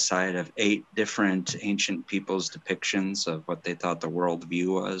side by side of 8 different ancient people's depictions of what they thought the world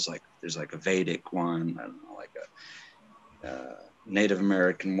view was. Like there's like a Vedic one, I don't know, like a Native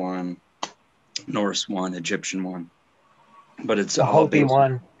American one, Norse one, Egyptian one. But it's the Hopi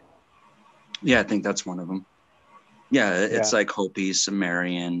one. Yeah, I think that's one of them. Yeah, it's like Hopi,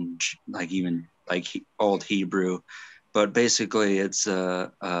 Sumerian, like even like old Hebrew, but basically it's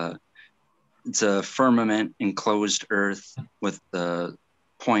a firmament enclosed earth with the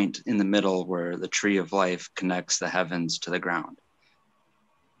point in the middle where the tree of life connects the heavens to the ground.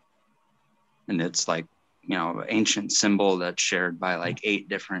 And it's like, ancient symbol that's shared by like 8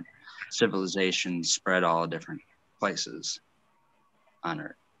 different civilizations spread all different places on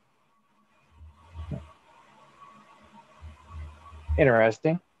earth.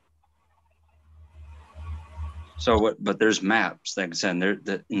 Interesting. But there's maps. Like I said,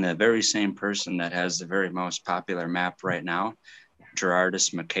 in the very same person that has the very most popular map right now,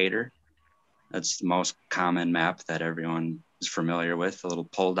 Gerardus Mercator. That's the most common map that everyone is familiar with. A little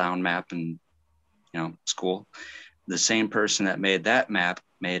pull-down map in, school. The same person that made that map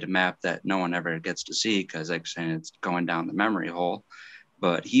made a map that no one ever gets to see because, like I'm saying, it's going down the memory hole.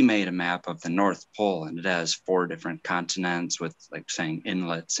 But he made a map of the North Pole, and it has 4 different continents with, like saying,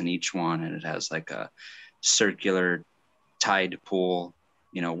 inlets in each one, and it has like a circular tide pool,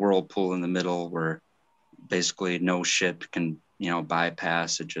 whirlpool in the middle where basically no ship can,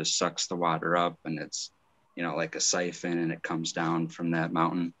 bypass. It just sucks the water up, and it's, like a siphon, and it comes down from that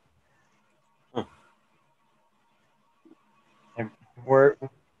mountain. Huh. And where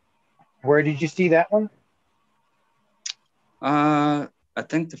did you see that one? I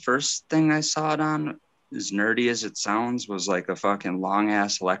think the first thing I saw it on, as nerdy as it sounds, was like a fucking long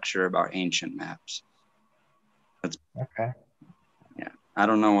ass lecture about ancient maps. That's okay. Yeah. I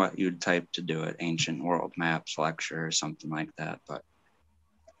don't know what you'd type to do it, ancient world maps lecture or something like that, but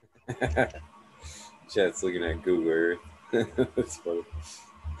Chat's looking at Google Earth. That's funny.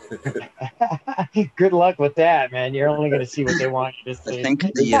 Good luck with that, man. You're only going to see what they want you to see. I think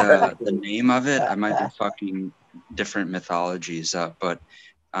the name of it, I might be fucking different mythologies up, but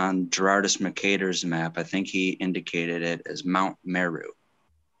on Gerardus Mercator's map, I think he indicated it as Mount Meru.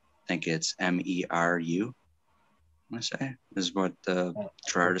 I think it's Meru, I want to say, is what the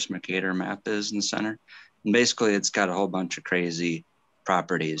Gerardus Mercator map is in the center. And basically, it's got a whole bunch of crazy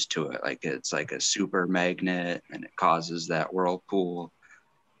properties to it. Like it's like a super magnet, and it causes that whirlpool.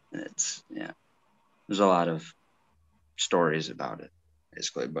 And it's, there's a lot of stories about it,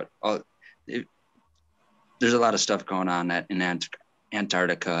 basically. But there's a lot of stuff going on in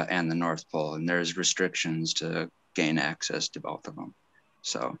Antarctica and the North Pole, and there's restrictions to gain access to both of them.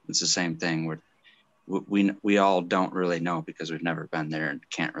 So it's the same thing where we all don't really know because we've never been there and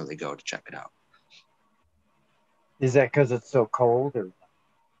can't really go to check it out. Is that because it's so cold? Or?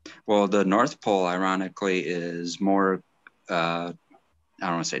 Well, the North Pole, ironically, is more, I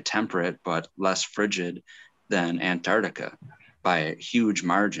don't want to say temperate, but less frigid than Antarctica by a huge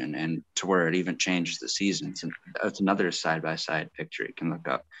margin, and to where it even changes the seasons. And that's another side-by-side picture you can look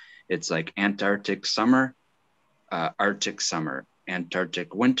up. It's like Antarctic summer, Arctic summer,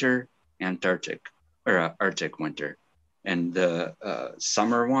 Antarctic winter, Arctic winter. And the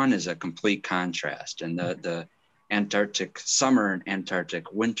summer one is a complete contrast. And the Antarctic summer and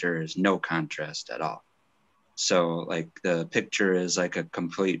Antarctic winter is no contrast at all. So like the picture is like a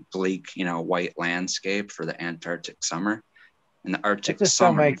complete bleak, white landscape for the Antarctic summer. And the Arctic that just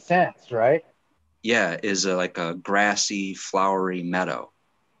summer don't make sense, right? Yeah, is like a grassy, flowery meadow,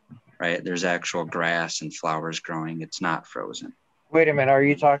 right? There's actual grass and flowers growing. It's not frozen. Wait a minute, are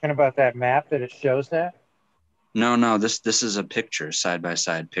you talking about that map that it shows that? No, this is a picture,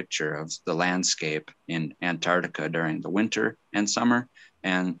 side-by-side picture of the landscape in Antarctica during the winter and summer,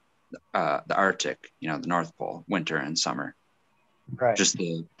 and the Arctic, the North Pole, winter and summer. Right. Just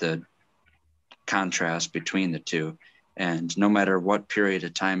the contrast between the two. And no matter what period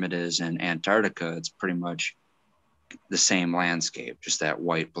of time it is in Antarctica, it's pretty much the same landscape, just that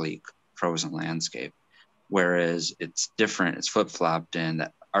white, bleak, frozen landscape. Whereas it's different, it's flip-flopped in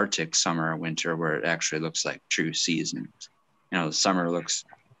the Arctic summer and winter, where it actually looks like true seasons. The summer looks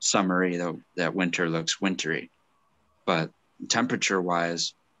summery, that winter looks wintry. But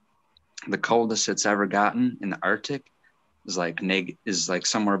temperature-wise, the coldest it's ever gotten in the Arctic is like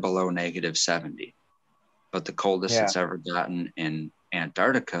somewhere below -70. But the coldest it's ever gotten in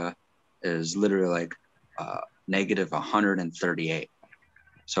Antarctica is literally like -138.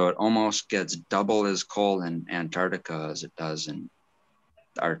 So it almost gets double as cold in Antarctica as it does in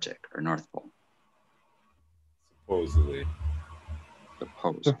the Arctic or North Pole. Supposedly.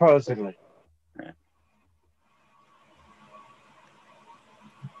 Right.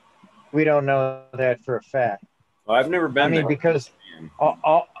 We don't know that for a fact. Well, I've never been there. Because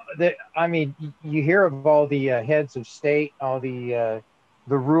you hear of all the heads of state, all the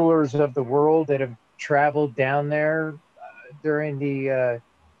rulers of the world that have traveled down there during the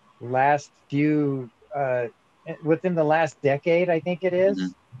last few, within the last decade, I think it is.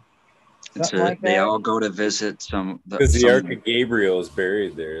 Mm-hmm. They all go to visit because the Ark of Gabriel is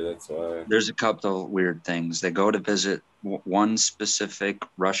buried there. That's why. There's a couple of weird things. They go to visit one specific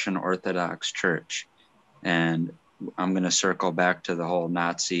Russian Orthodox church, and I'm going to circle back to the whole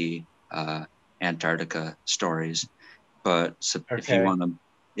Nazi Antarctica stories. But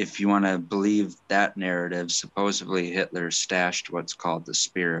if you want to believe that narrative, supposedly Hitler stashed what's called the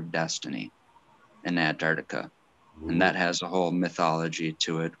Spear of Destiny in Antarctica. Mm-hmm. And that has a whole mythology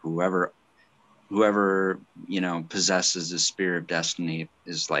to it. Whoever possesses the Spear of Destiny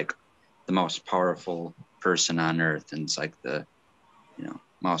is like the most powerful person on earth, and it's like the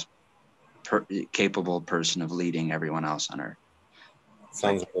most capable person of leading everyone else on earth.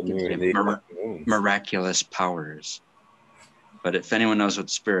 Sounds like miraculous powers. But if anyone knows what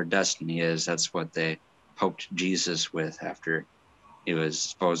the Spear of Destiny is, that's what they poked Jesus with after he was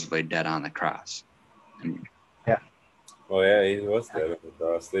supposedly dead on the cross. Yeah. Oh yeah, he was dead on the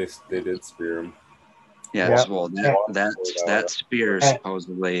cross. They did spear him. Yes, well, that spear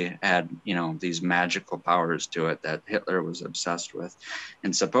supposedly had, you know, these magical powers to it that Hitler was obsessed with,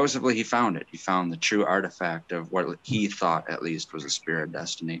 and supposedly he found it. He found the true artifact of what he thought, at least, was a spear of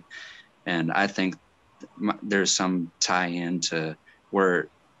destiny. And I think there's some tie-in to where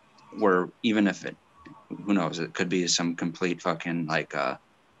even if it, who knows, it could be some complete fucking like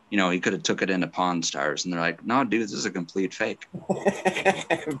you know, he could have took it into Pawn Stars, and they're like, "No, dude, this is a complete fake."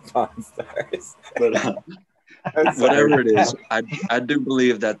 Pawn Stars, but whatever it is, I do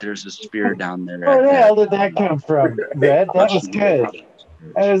believe that there's a spear down there. Where the hell did that come from, Red? That was good.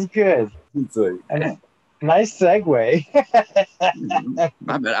 That was good. It's like, nice segue.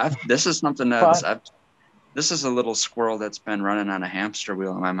 I bet this is something that this is a little squirrel that's been running on a hamster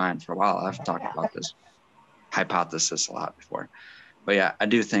wheel in my mind for a while. I've talked about this hypothesis a lot before. But yeah, I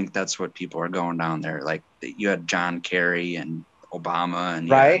do think that's what people are going down there. Like you had John Kerry and Obama and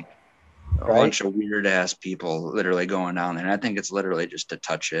a bunch of weird ass people literally going down there. And I think it's literally just to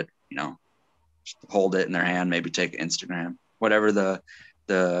touch it, you know, just hold it in their hand, maybe take Instagram, whatever the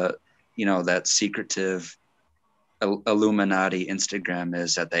you know, that secretive Illuminati Instagram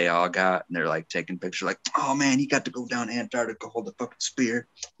is that they all got, and they're like taking pictures like, oh man, you got to go down Antarctica, hold the fucking spear,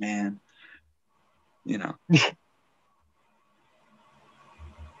 man. You know.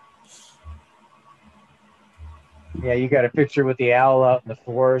 Yeah, you got a picture with the owl out in the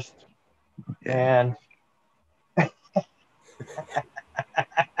forest. Yeah. And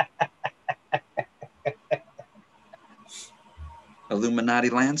Illuminati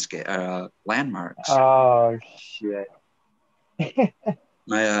landscape landmarks. Oh shit.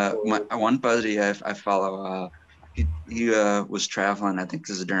 my one buddy I follow, he was traveling, I think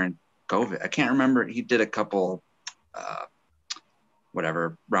this is during COVID. I can't remember. He did a couple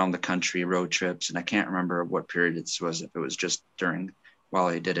whatever around the country road trips, and I can't remember what period it was, if it was just while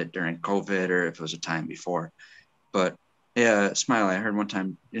he did it during COVID or if it was a time before. But yeah, Smiley, I heard one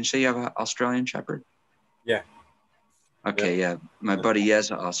time, didn't you say you have an Australian Shepherd? Yeah. Okay, yeah. My buddy, he has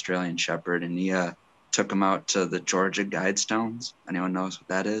an Australian Shepherd, and he took him out to the Georgia Guidestones. Anyone knows what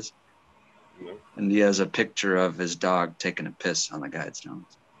that is? No. And he has a picture of his dog taking a piss on the Guidestones.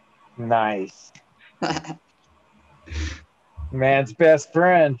 Nice. Man's best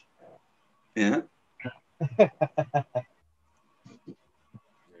friend. Yeah. There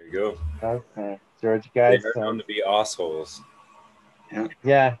you go. Okay. Georgia Guidestones. They're known to be assholes. Yeah.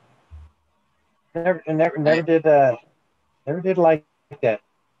 Yeah. Never did like that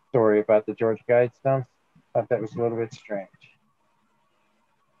story about the Georgia Guidestones. Thought that was a little bit strange.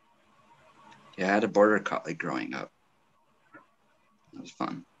 Yeah, I had a border collie growing up. That was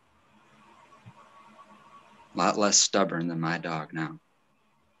fun. A lot less stubborn than my dog now.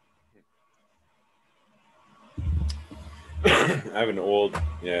 I have an old,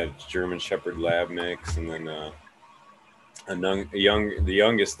 German Shepherd Lab mix, and then the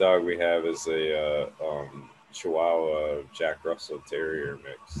youngest dog we have is a Chihuahua Jack Russell Terrier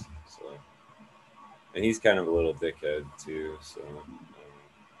mix. So, and he's kind of a little dickhead too. So,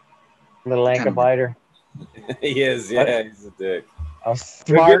 little ankle biter. He is, yeah, he's a dick. A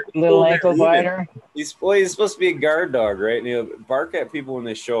smart little ankle biter. He's supposed to be a guard dog, right? And he'll bark at people when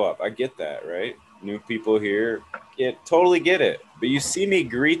they show up. I get that, right? New people here, totally get it. But you see me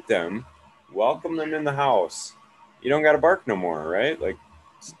greet them, welcome them in the house. You don't got to bark no more, right? Like,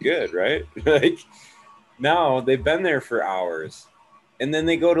 it's good, right? Like, now they've been there for hours, and then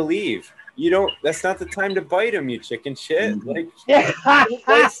they go to leave. That's not the time to bite them, you chicken shit. Like,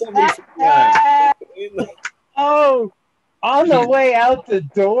 oh, on the way out the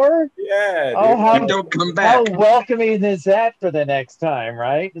door? Yeah. Oh, don't come back. How welcoming is that for the next time,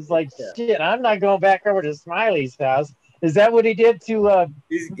 right? It's like, shit, I'm not going back over to Smiley's house. Is that what he did to...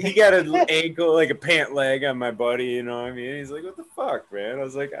 He got an ankle, like a pant leg on my buddy, you know what I mean? He's like, what the fuck, man? I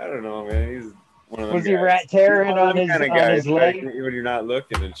was like, I don't know, man. He's one of them Was he rat tearing on his leg? When you're not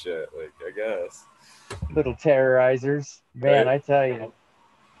looking and shit, like, I guess. Little terrorizers. Man, right? I tell you.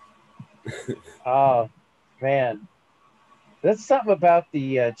 Oh, man. There's something about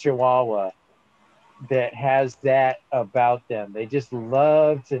the Chihuahua that has that about them. They just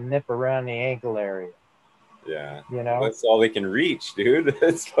love to nip around the ankle area. Yeah. You know? That's all they can reach, dude.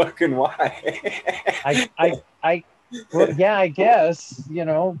 That's fucking why. Well, yeah, I guess, you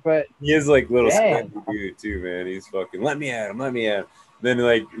know, but he is like little scrappy dude too, man. He's fucking let me at him. Then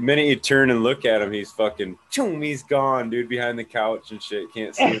like the minute you turn and look at him, he's fucking choom, he's gone, dude, behind the couch and shit.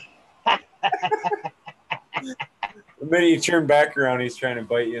 Can't see him. The minute you turn back around, he's trying to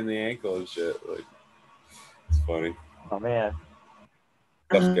bite you in the ankle and shit. Like, it's funny. Oh man.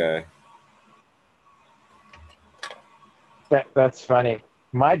 Tough guy. That's funny.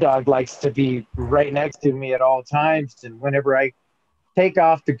 My dog likes to be right next to me at all times. And whenever I take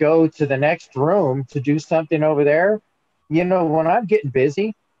off to go to the next room to do something over there, when I'm getting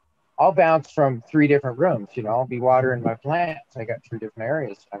busy, I'll bounce from 3 different rooms. I'll be watering my plants. I got 3 different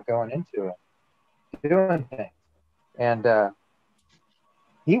areas I'm going into it, doing things. And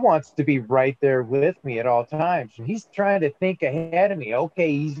he wants to be right there with me at all times. And he's trying to think ahead of me.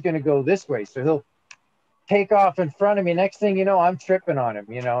 Okay, he's going to go this way. So he'll take off in front of me. Next thing you know, I'm tripping on him,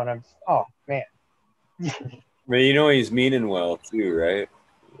 and I'm, oh, man. But he's meaning well too, right?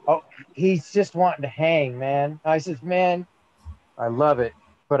 Oh, he's just wanting to hang, man. I says, man, I love it,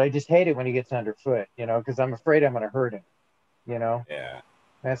 but I just hate it when he gets underfoot, because I'm afraid I'm going to hurt him, Yeah.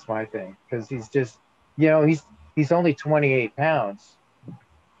 That's my thing, because he's just, he's only 28 pounds.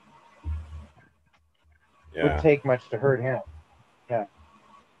 Yeah. Wouldn't take much to hurt him. Yeah.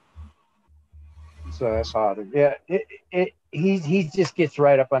 So that's odd. Yeah, he just gets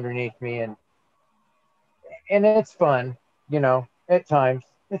right up underneath me, and it's fun, at times.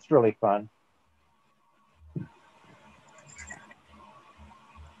 It's really fun.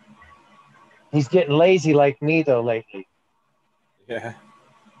 He's getting lazy like me though lately. Yeah.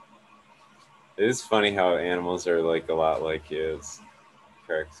 It is funny how animals are like a lot like kids.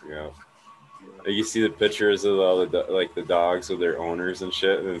 Cracks me up. Like you see the pictures of all the dogs with their owners and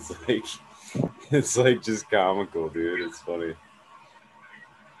shit, and it's like just comical, dude. It's funny.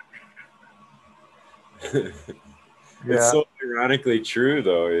 Yeah. It's so ironically true,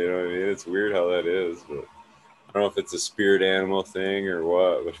 though. You know what I mean? It's weird how that is, but I don't know if it's a spirit animal thing or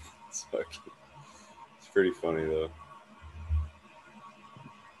what. But it's pretty funny, though.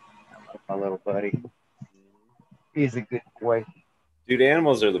 My little buddy. He's a good boy. Dude,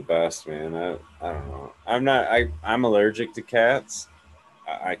 animals are the best, man. I don't know. I'm allergic to cats.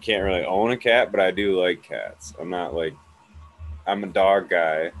 I can't really own a cat, but I do like cats. I'm a dog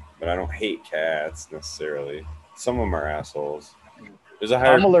guy, but I don't hate cats necessarily. Some of them are assholes.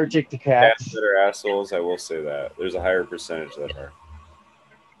 I'm allergic to cats that are assholes. I will say that. There's a higher percentage that are.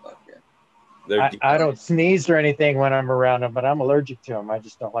 I don't sneeze or anything when I'm around them, but I'm allergic to them. I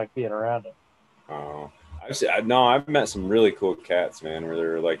just don't like being around them. Oh, I've met some really cool cats, man, where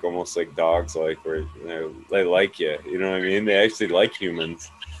they're like almost like dogs, like where they like you. You know what I mean? They actually like humans.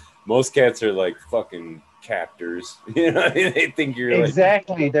 Most cats are like fucking captors. You know what I mean? They think you're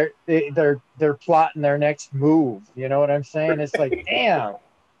exactly. They're plotting their next move. You know what I'm saying? It's like, damn.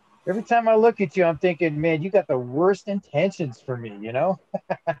 Every time I look at you, I'm thinking, man, you got the worst intentions for me,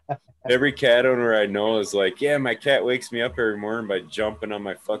 Every cat owner I know is like, yeah, my cat wakes me up every morning by jumping on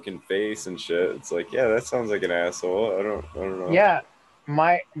my fucking face and shit. It's like, yeah, that sounds like an asshole. I don't know. Yeah.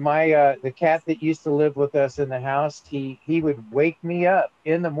 My the cat that used to live with us in the house, he would wake me up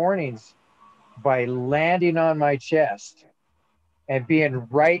in the mornings by landing on my chest and being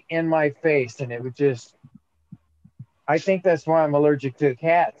right in my face. And it would just, I think that's why I'm allergic to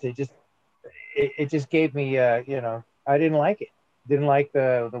cats. It just gave me, I didn't like it. Didn't like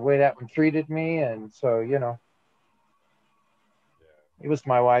the way that one treated me. And so, it was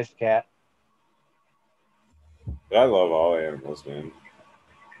my wife's cat. But I love all animals, man.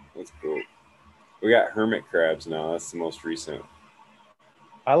 That's cool. We got hermit crabs now. That's the most recent.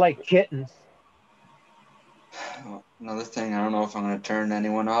 I like kittens. Another thing, I don't know if I'm going to turn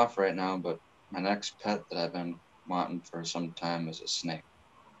anyone off right now, but my next pet that I've been wanting for some time is a snake.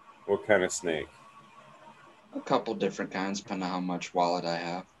 What kind of snake? A couple different kinds, depending on how much wallet I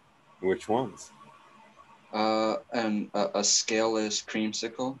have. Which ones? And a scaleless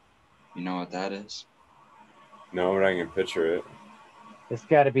creamsicle. You know what that is? No, but I can picture it. It's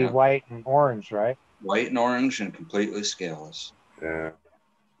got to be white and orange, right? White and orange and completely scaleless. Yeah.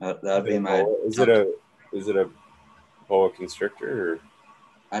 That'd be my. Is it a boa constrictor or?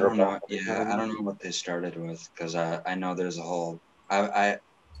 I don't know. Yeah, I don't know what they started with because I know there's a whole. I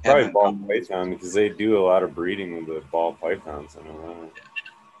probably ball python because they do a lot of breeding with the ball pythons. I know that.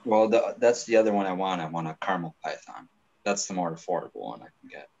 Well, that's the other one I want. I want a caramel python. That's the more affordable one I can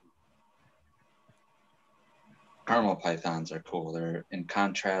get. Caramel pythons are cool. They're in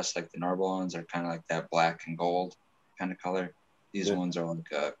contrast, like the normal ones are kind of like that black and gold kind of color. These ones are like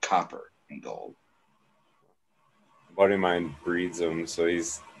copper and gold. A buddy of mine breeds them, so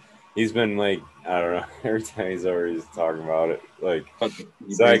he's been like, I don't know, every time he's over, he's talking about it. Like,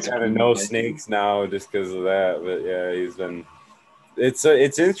 so I kind of know snakes now just because of that. But yeah, he's been. It's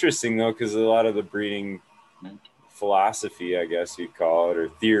interesting though because a lot of the breeding philosophy, I guess you'd call it, or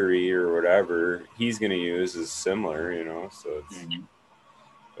theory or whatever he's going to use is similar, So it's,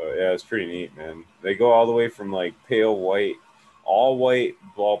 but yeah, it's pretty neat, man. They go all the way from like pale white, all white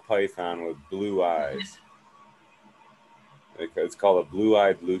ball python with blue eyes. It's called a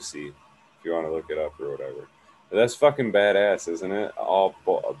blue-eyed Lucy, if you want to look it up or whatever. But that's fucking badass, isn't it? A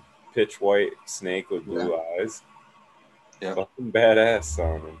pitch white snake with blue eyes. Yeah. Fucking badass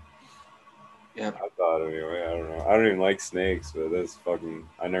sounding. Yeah. I thought anyway. I don't know. I don't even like snakes, but that's fucking.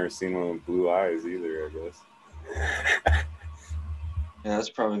 I never seen one with blue eyes either, I guess. Yeah, that's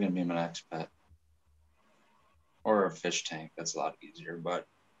probably gonna be my next pet. Or a fish tank. That's a lot easier, but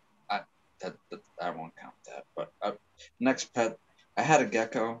I won't count that. But next pet, I had a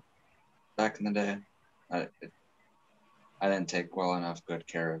gecko back in the day. I didn't take well enough good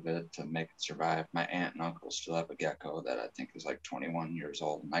care of it to make it survive. My aunt and uncle still have a gecko that I think is like 21 years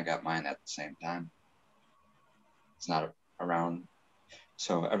old, and I got mine at the same time. It's not around.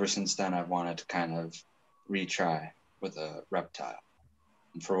 So ever since then, I've wanted to kind of retry with a reptile.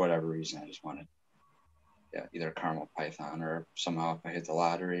 And for whatever reason, I just wanted, either a caramel python, or somehow if I hit the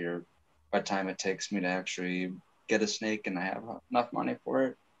lottery, or by the time it takes me to actually get a snake and I have enough money for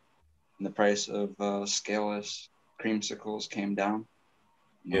it, and the price of scaleless creamsicles came down.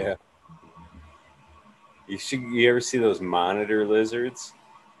 Yeah. You ever see those monitor lizards?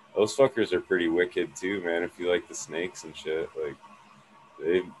 Those fuckers are pretty wicked too, man. If you like the snakes and shit, like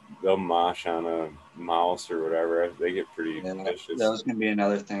they'll mosh on a mouse or whatever. They get pretty vicious. That was gonna be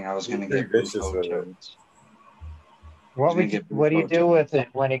another thing I was gonna get vicious with it. What do you do with it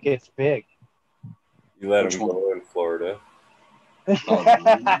when it gets big? You let them go in Florida.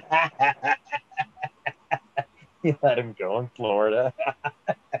 You let him go in Florida.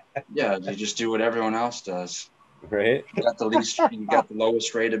 Yeah, you just do what everyone else does. Right? You got the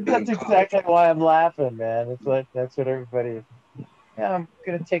lowest rate of being That's exactly why I'm laughing, man. It's like that's what everybody. Yeah, I'm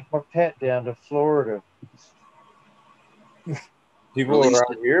gonna take my pet down to Florida. People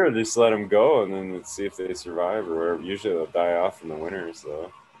around here just let them go and then see if they survive or whatever. Usually they'll die off in the winters,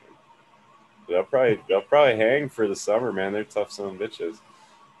 though. They'll probably hang for the summer, man. They're tough son of bitches.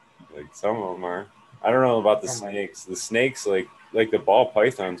 Like some of them are. I don't know about the snakes. The snakes, like the ball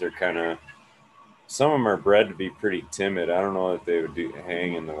pythons, are kind of. Some of them are bred to be pretty timid. I don't know if they would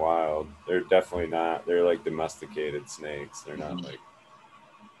hang in the wild. They're definitely not. They're like domesticated snakes. They're not like.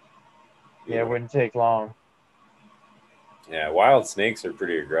 Yeah, it wouldn't take long. Yeah, wild snakes are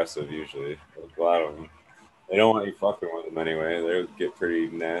pretty aggressive usually. Like a lot of them. They don't want you fucking with them anyway. They'll get pretty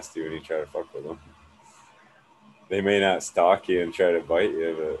nasty when you try to fuck with them. They may not stalk you and try to bite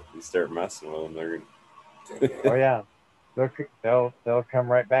you, but you start messing with them, they're gonna. Oh yeah, they'll come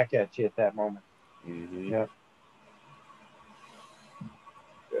right back at you at that moment. Mm-hmm. Yeah.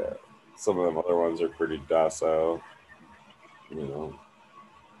 Yeah. Some of them other ones are pretty docile.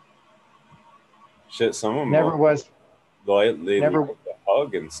 Shit, some of them never was. They never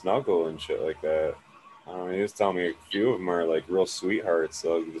hug and snuggle and shit like that. I don't know, he was telling me a few of them are like real sweethearts.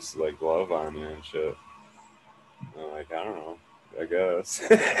 They'll just like love on you and shit. I'm like, I don't know. I guess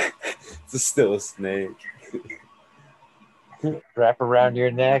it's still a snake. Wrap around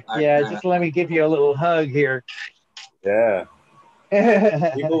your neck. Yeah, just let me give you a little hug here. Yeah.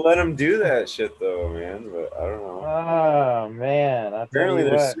 People let them do that shit though, man. But I don't know. Oh man! Apparently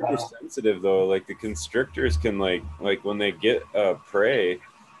they're super sensitive though. Like the constrictors can like when they get prey,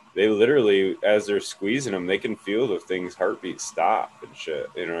 they literally, as they're squeezing them, they can feel the thing's heartbeat stop and shit.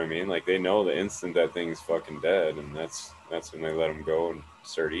 You know what I mean? Like they know the instant that thing's fucking dead, and that's when they let them go and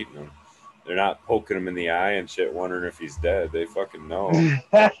start eating them. They're not poking him in the eye and shit, wondering if he's dead. They fucking know.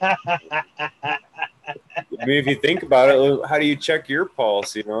 I mean, if you think about it, how do you check your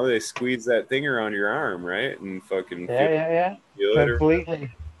pulse? You know, they squeeze that thing around your arm, right? And fucking feel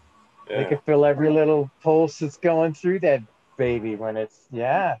completely. They can feel every little pulse that's going through that baby when it's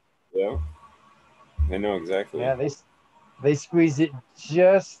Yeah. They know exactly. Yeah, they squeeze it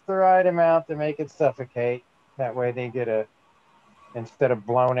just the right amount to make it suffocate. That way they get instead of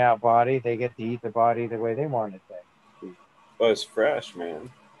blown out body, they get to eat the body the way they want it to. Oh, it's fresh,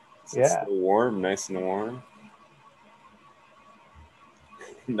 man. It's still warm, nice and warm.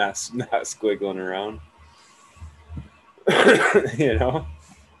 not squiggling around. You know?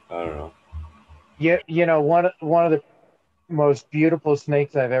 I don't know. Yeah, one of the most beautiful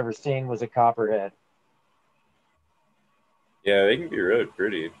snakes I've ever seen was a copperhead. Yeah, they can be really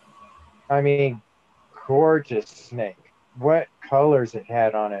pretty. I mean, gorgeous snake. What colors it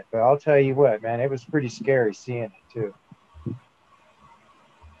had on it. But I'll tell you what, man, it was pretty scary seeing it too.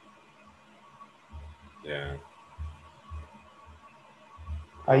 Yeah.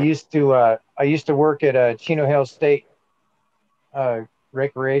 I used to work at Chino Hills State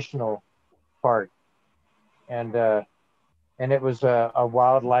recreational park, and it was a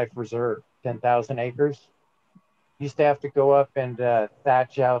wildlife reserve, 10,000 acres. Used to have to go up and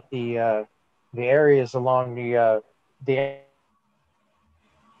thatch out the areas along the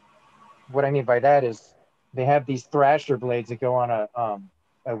what I mean by that is they have these thrasher blades that go on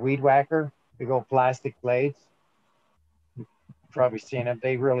a weed whacker. They go plastic blades. You've probably seen them.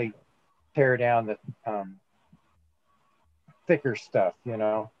 They really tear down the thicker stuff, you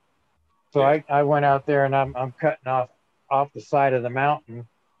know. So I went out there and I'm cutting off the side of the mountain,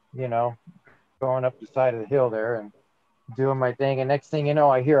 you know, going up the side of the hill there and doing my thing. And next thing you know,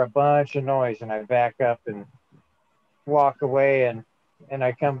 I hear a bunch of noise and I back up and walk away and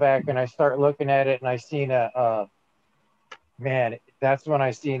I come back and I start looking at it and I seen man, that's when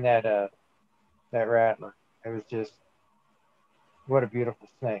I seen that rattler. It was just, what a beautiful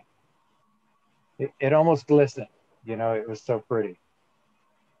snake. It almost glistened, you know, it was so pretty.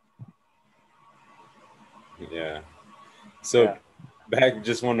 Yeah. So back,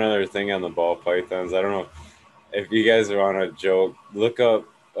 just one other thing on the ball pythons. I don't know if you guys are on a joke, look up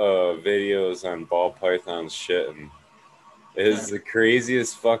videos on ball pythons shitting. It is the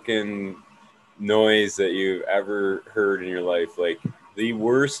craziest fucking noise that you've ever heard in your life. Like the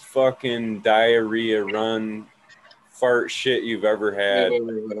worst fucking diarrhea run fart shit you've ever had.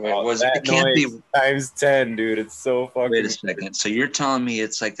 It can't be times 10, dude. It's so fucking. Wait a second. So you're telling me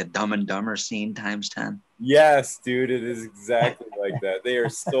it's like the Dumb and Dumber scene times 10? Yes, dude. It is exactly like that. They are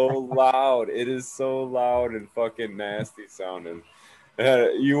so loud. It is so loud and fucking nasty sounding.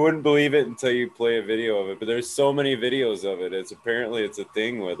 You wouldn't believe it until you play a video of it. But there's so many videos of it. It's a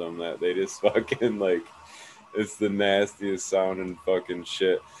thing with them that they just fucking like. It's the nastiest sounding fucking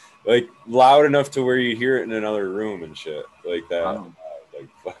shit. Like loud enough to where you hear it in another room and shit like that. Wow. Like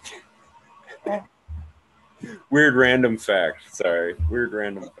fucking weird random fact. Sorry, weird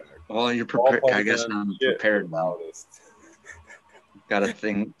random fact. Well, you're prepared. I guess I'm prepared about it. Got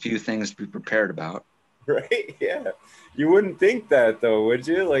few things to be prepared about. Right? Yeah. You wouldn't think that though, would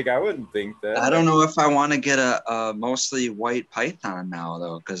you? Like I wouldn't think that. I don't know if I want to get a mostly white python now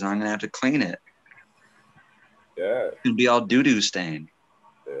though, because I'm gonna have to clean it. Yeah. It's gonna be all doo-doo stained.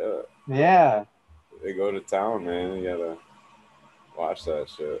 Yeah. Yeah. They go to town, man. You gotta watch that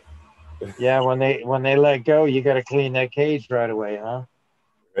shit. Yeah, when they let go, you gotta clean that cage right away, huh?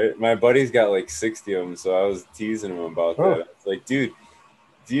 Right. My buddy's got like 60 of them, so I was teasing him about that. It's like, dude,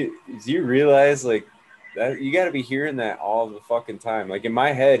 do you realize like that you gotta be hearing that all the fucking time? Like in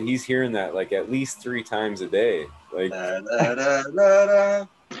my head, he's hearing that like at least 3 times a day. Like yeah.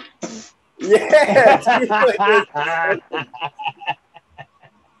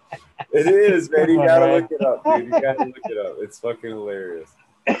 It is, man. You gotta look it up, dude. You gotta look it up. It's fucking hilarious.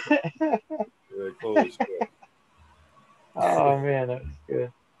 You're like, holy shit. Oh man, that was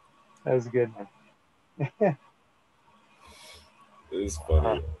good. That was a good one. It is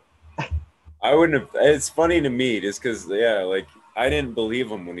funny. I wouldn't have. It's funny to me just because, like I didn't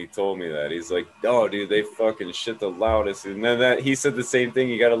believe him when he told me that. He's like, "Oh, dude, they fucking shit the loudest." And then that he said the same thing.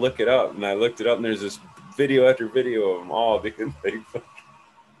 You got to look it up, and I looked it up, and there's this video after video of them all being like.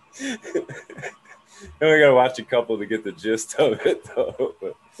 And we gotta watch a couple to get the gist of it, though.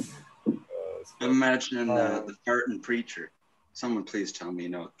 But, I'm imagining the farting preacher. Someone please tell me you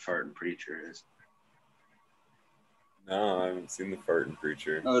know what the farting preacher is. No, I haven't seen the farting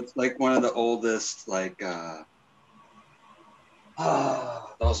preacher. Oh, it's like one of the oldest, like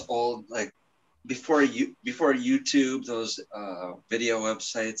those old like before YouTube, those video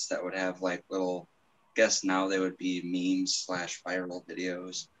websites that would have like little. Guess now they would be memes / viral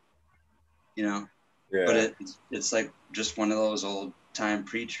videos. You know, yeah. But it's like just one of those old time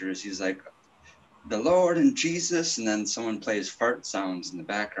preachers. He's like, the Lord and Jesus, and then someone plays fart sounds in the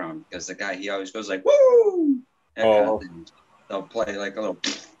background because the guy he always goes like woo. They'll play like a little,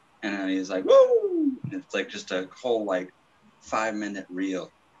 and then he's like woo. And it's like just a whole like 5-minute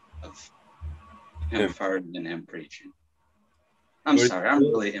reel of him farting and him preaching. I'm sorry, I'm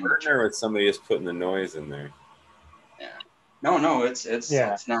really immature. With somebody just putting the noise in there. Yeah. No, it's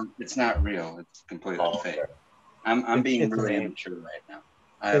not real. It's completely fake. Okay. I'm being really immature right now.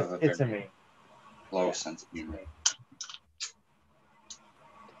 I have a very low sense of humor.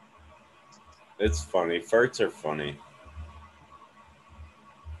 It's funny. Farts are funny.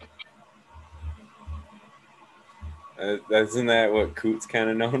 Isn't that what Coot's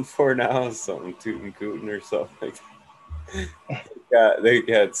kind of known for now? Something tootin' cootin' or something like that. They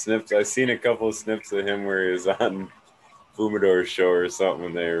got snips. I've seen a couple of snips of him where he was on Fumador's show or something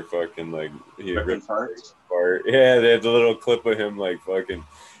when they were fucking like he ripped farts. Yeah, they had the little clip of him like fucking.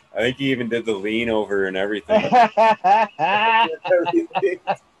 I think he even did the lean over and everything.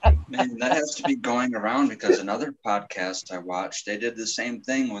 Man, that has to be going around because another podcast I watched, they did the same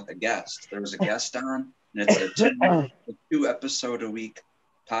thing with a guest. There was a guest on, and it's a 2 episode a week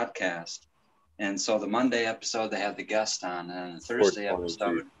podcast. And so the Monday episode, they had the guest on, and the Thursday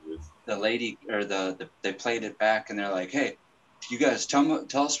episode, the lady or they played it back and they're like, hey, you guys tell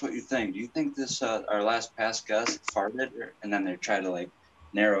us what you think. Do you think this our last past guest farted? And then they try to like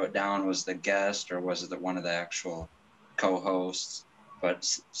narrow it down. Was the guest or was it one of the actual co-hosts?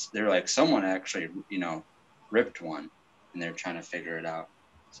 But they're like, someone actually, ripped one, and they're trying to figure it out.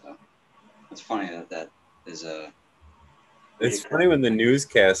 So it's funny that is a. It's funny when the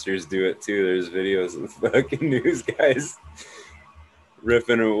newscasters do it too. There's videos of fucking news guys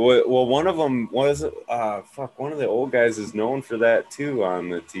ripping. Well, one of them was one of the old guys is known for that too on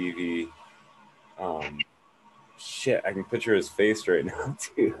the TV. Shit, I can picture his face right now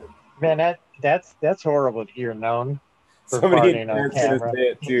too. Man, that's horrible to hear known for Somebody farting on gonna camera. say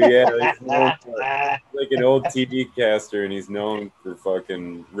it too. Yeah, he's known for, like an old TV caster, and he's known for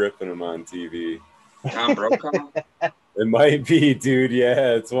fucking ripping him on TV. Tom Brokaw. It might be, dude.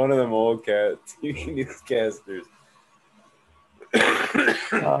 Yeah, it's one of them old TV newscasters.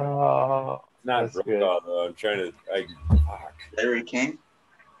 Not Brokaw though. I'm trying to. Fuck. Larry King.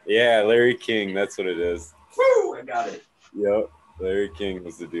 Yeah, Larry King. That's what it is. Woo! I got it. Yep, Larry King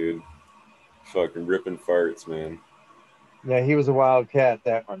was the dude. Fucking ripping farts, man. Yeah, he was a wild cat,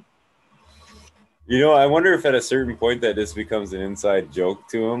 that one. I wonder if at a certain point that this becomes an inside joke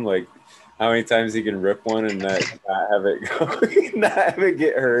to him, like how many times he can rip one and not have it go, not have it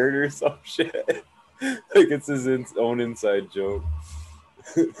get hurt or some shit. Like it's his own inside joke.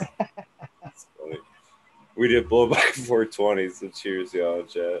 It's funny. We did blow by 420, so cheers, y'all,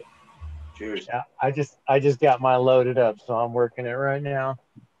 chat. Cheers. Yeah, I just got mine loaded up, so I'm working it right now.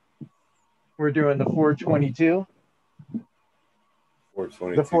 We're doing the 422.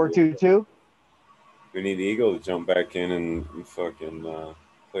 422. The 422. We need Eagle to jump back in and fucking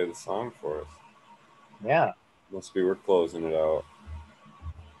play the song for us. Yeah. Must be we're closing it out.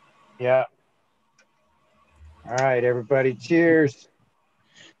 Yeah. All right, everybody. Cheers.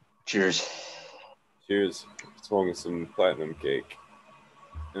 Cheers. Cheers. Smoking some platinum cake.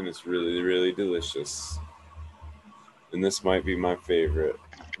 And it's really, really delicious. And this might be my favorite.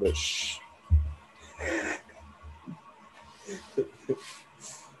 But shh.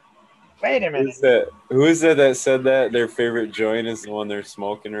 Wait a minute. Who is that said that their favorite joint is the one they're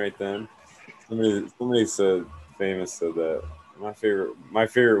smoking right then? Somebody said, famous said that. My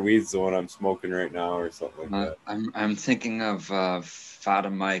favorite weed's the one I'm smoking right now, or something like that. I'm thinking of Fada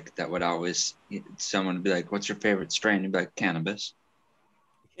Mike. That would always someone would be like, "What's your favorite strain?" You'd be like, "Cannabis."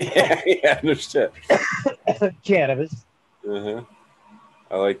 Yeah, no shit. Cannabis. I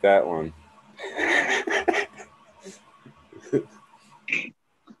like that one.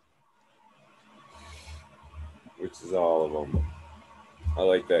 Which is all of them. I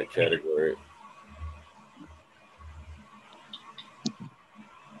like that category.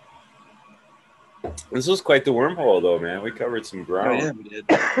 This was quite the wormhole, though, man. We covered some ground. Oh, yeah, we did.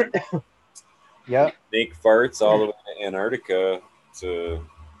 Yep. Snake farts all the way to Antarctica to,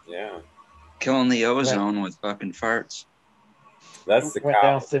 yeah. Killing the ozone with fucking farts. That's the went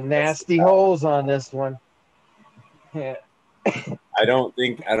cow. Down some nasty holes on this one. Yeah. I don't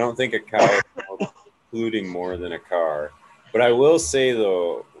think a cow is polluting more than a car. But I will say,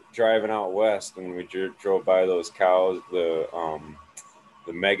 though, driving out west when we drove by those cows, the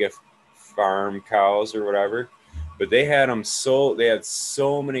mega farm cows or whatever, but they had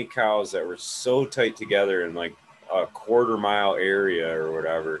so many cows that were so tight together in like a quarter-mile area or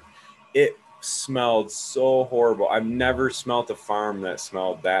whatever. It smelled so horrible. I've never smelled a farm that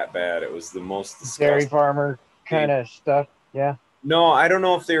smelled that bad. It was the most disgusting. Dairy farmer kind of stuff. Yeah. No, I don't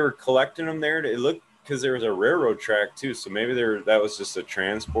know if they were collecting them there. It looked, because there was a railroad track too, so maybe that was just a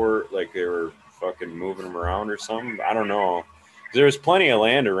transport, like they were fucking moving them around or something. I don't know. There was plenty of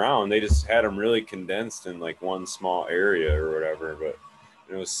land around. They just had them really condensed in like one small area or whatever. But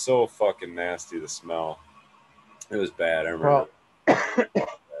it was so fucking nasty, the smell. It was bad. I remember. Well,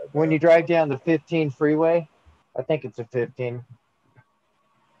 when you drive down the 15 freeway, I think it's a 15.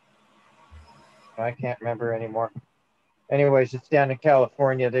 I can't remember anymore. Anyways, it's down in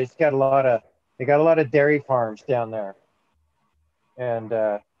California. They got a lot of dairy farms down there,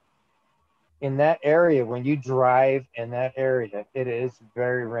 and in that area, when you drive in that area, it is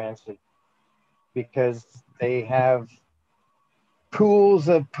very rancid because they have pools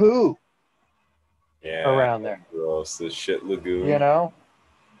of poo around there. Gross. The shit lagoon.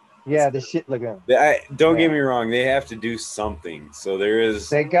 Yeah, the shit lagoon. Don't get me wrong. They have to do something. So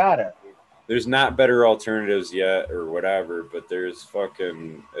they got it. There's not better alternatives yet or whatever, but there's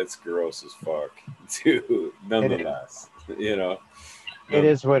it's gross as fuck too, nonetheless, It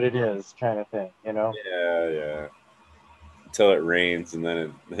is what it is, kind of thing, Yeah. Until it rains and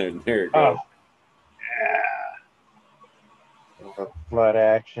then there it goes. Oh. Yeah. Flood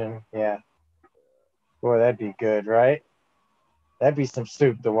action, yeah. Boy, that'd be good, right? That'd be some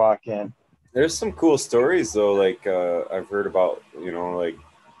soup to walk in. There's some cool stories though, like I've heard about, like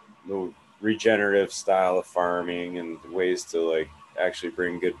the regenerative style of farming and ways to like actually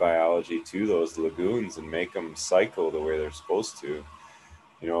bring good biology to those lagoons and make them cycle the way they're supposed to.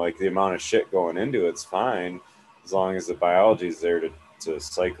 Like the amount of shit going into it's fine as long as the biology is there to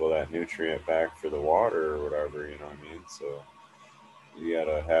cycle that nutrient back for the water or whatever, you know what I mean? So you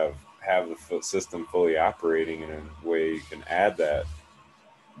gotta have the system fully operating in a way you can add that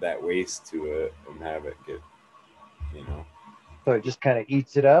waste to it and have it get, So it just kind of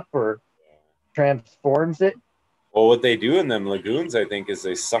eats it up or transforms it? Well, what they do in them lagoons, I think, is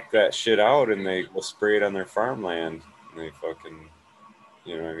they suck that shit out and they will spray it on their farmland. And they fucking,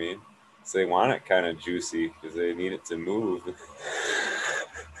 you know what I mean? So they want it kind of juicy because they need it to move.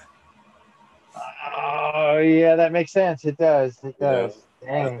 Oh, yeah, that makes sense. It does. It does.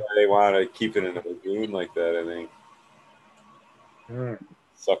 Yeah. Dang. They want to keep it in a lagoon like that, I think.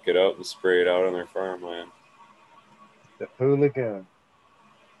 Suck it up and spray it out on their farmland. The Poo Lagoon.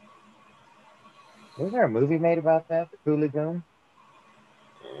 Wasn't there a movie made about that? The Poo Lagoon?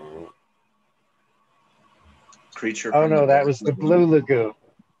 Creature. Oh, no, that was the Blue Lagoon.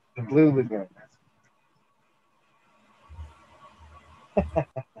 The Blue Lagoon.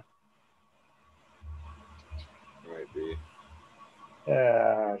 Might be.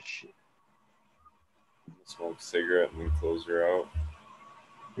 Shit. Smoke a cigarette and then close her out.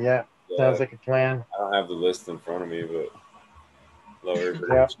 Yeah, sounds like a plan. I don't have the list in front of me, but lower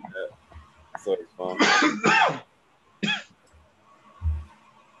her. It's always fun.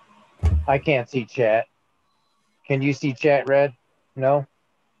 I can't see chat. Can you see chat, Red? No?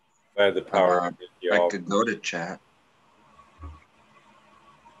 If I had the power, I could go to chat.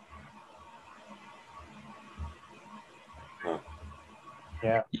 Huh.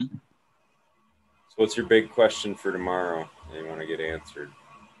 Yeah. So what's your big question for tomorrow that you want to get answered?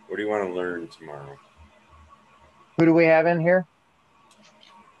 What do you want to learn tomorrow? Who do we have in here?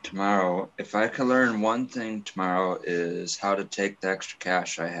 Tomorrow, if I could learn one thing tomorrow is how to take the extra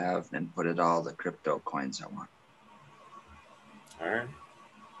cash I have and put it all the crypto coins I want. All right.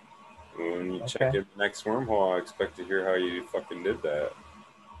 When you check in the next wormhole, I expect to hear how you fucking did that.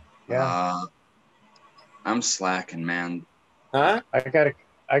 Yeah. I'm slacking, man. Huh? I got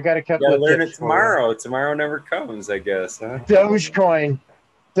a couple of learn it tomorrow. Tomorrow never comes, I guess, huh? Dogecoin.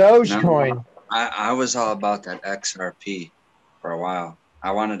 No, I was all about that XRP for a while.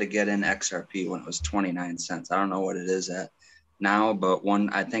 I wanted to get in XRP when it was 29 cents. I don't know what it is at now, but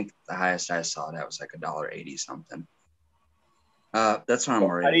I think the highest I saw that was like $1.80 something. That's what I'm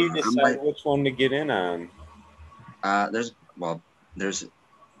worried about. How do you decide which one to get in on? We're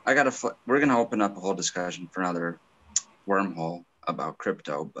going to open up a whole discussion for another wormhole about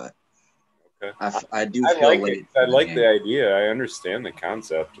crypto, but okay. I like the idea. I understand the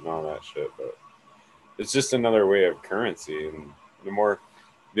concept and all that shit, but it's just another way of currency. And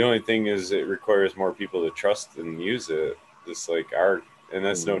the only thing is it requires more people to trust and use it, just like and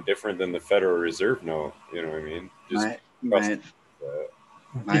that's no different than the Federal Reserve note. You know what I mean? Just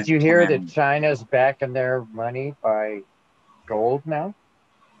Did you hear that China's backing their money by gold now?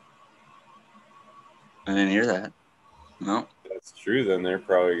 I didn't hear that. No. That's true. Then they're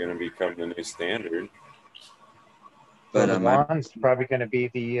probably going to become the new standard. But the yuan's probably going to be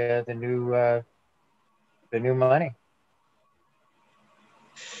the new money.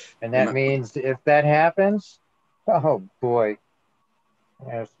 And that means if that happens, oh boy,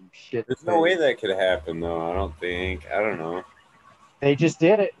 there's some shit. There's no way that could happen, though. I don't think. I don't know. They just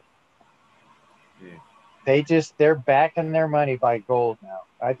did it. Yeah. They're backing their money by gold now.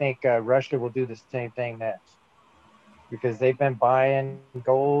 I think Russia will do the same thing next because they've been buying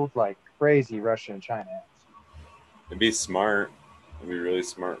gold like crazy. Russia and China. It'd be smart. It'd be really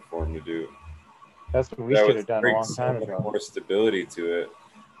smart for them to do. That's what we should have done a long time ago. More stability to it.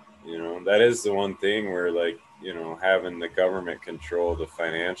 That is the one thing where, like, having the government control the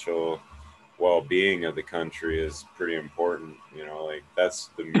financial well-being of the country is pretty important. Like that's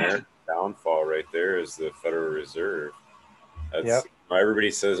the American downfall right there is the Federal Reserve. That's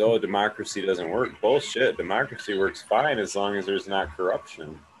everybody says, oh, democracy doesn't work. Bullshit. Democracy works fine as long as there's not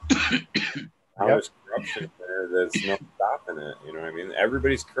corruption. How much corruption there that's no stopping it. You know what I mean?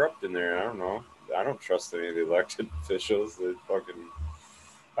 Everybody's corrupt in there. I don't know. I don't trust any of the elected officials. They fucking.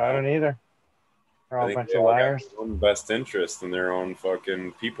 I don't either. They're all a bunch of liars. Their own best interest in their own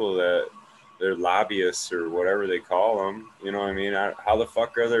fucking people that they're lobbyists or whatever they call them. You know what I mean? How the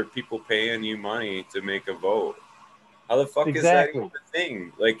fuck are there people paying you money to make a vote? How the fuck is that even a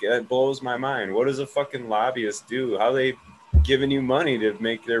thing? Like, that blows my mind. What does a fucking lobbyist do? How they giving you money to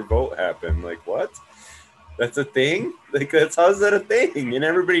make their vote happen. Like, what? That's a thing? Like, how's that a thing? And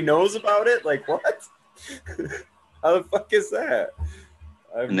everybody knows about it? Like, what? How the fuck is that?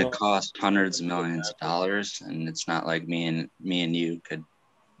 And it costs hundreds of millions of dollars, and it's not like me and you could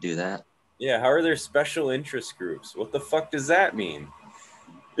do that. Yeah, how are there special interest groups? What the fuck does that mean?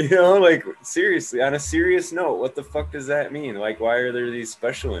 You know, like, seriously, on a serious note, what the fuck does that mean? Like, why are there these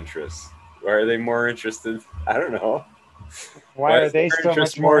special interests? Why are they more interested? I don't know. Why are they so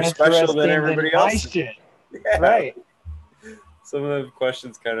much more special than everybody else? Yeah. Right. Some of the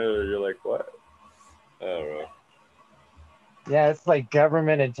questions kind of, you're like, what? I don't know. Yeah, it's like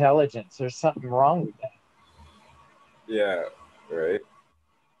government intelligence. There's something wrong with that. Yeah, right.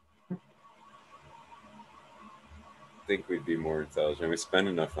 I think we'd be more intelligent. We spend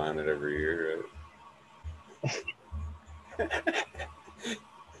enough on it every year, right?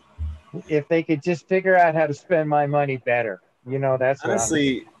 If they could just figure out how to spend my money better, you know, that's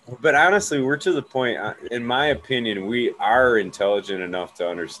honestly. But honestly, we're to the point. In my opinion, we are intelligent enough to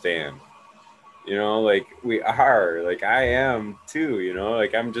understand. You know, like we are. Like I am too. You know,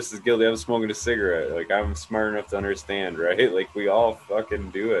 like I'm just as guilty. I'm smoking a cigarette. Like I'm smart enough to understand, right? Like we all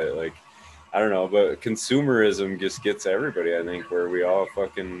fucking do it. Like I don't know, but consumerism just gets everybody. I think where we all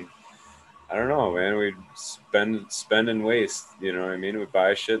fucking. I don't know, man. We spend and waste. You know what I mean? We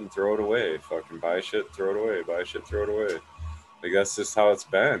buy shit and throw it away. Fucking buy shit, throw it away. Buy shit, throw it away. Like that's just how it's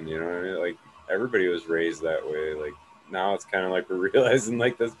been. You know what I mean? Like everybody was raised that way. Like now it's kind of like we're realizing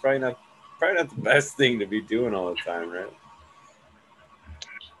like that's probably not the best thing to be doing all the time, right?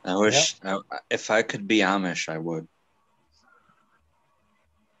 I wish if I could be Amish, I would.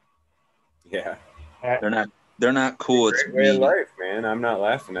 Yeah, they're not cool. It's a great way of life, man. I'm not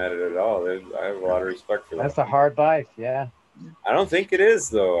laughing at it at all. I have a lot of respect for that. That's a hard life, yeah. I don't think it is,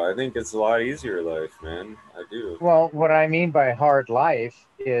 though. I think it's a lot easier life, man. I do. Well, what I mean by hard life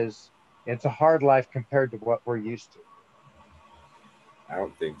is it's a hard life compared to what we're used to. I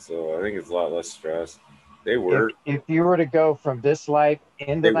don't think so. I think it's a lot less stress. They work. If you were to go from this life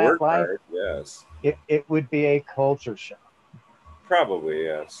into that life, hard, yes, it would be a culture shock. Probably,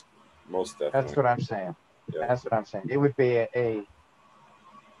 yes. Most definitely. That's what I'm saying. Yeah. That's what I'm saying. It would be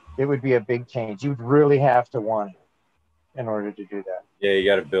a big change. You'd really have to want it in order to do that. Yeah, you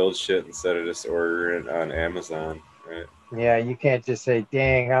got to build shit instead of just ordering it on Amazon, right? Yeah, you can't just say,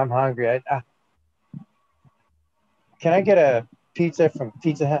 "Dang, I'm hungry. Can I get a pizza from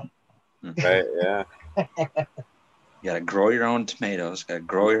Pizza Hut?" Right, yeah. You got to grow your own tomatoes. Got to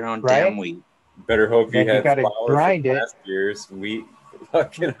grow your own damn wheat. Better hope you had flour grind from last year's wheat.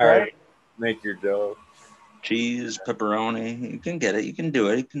 Fucking hard. Right. Make your dough. Cheese, pepperoni. You can get it. You can do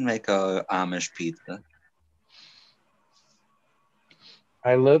it. You can make a Amish pizza.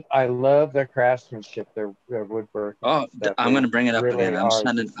 I love their craftsmanship, their woodwork. Oh, I'm going to bring it up really again. I'm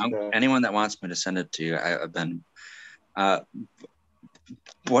sending anyone that wants me to send it to you. I've been.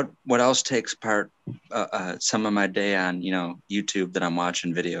 What else takes part some of my day on YouTube that I'm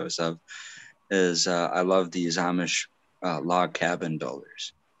watching videos of is I love these Amish log cabin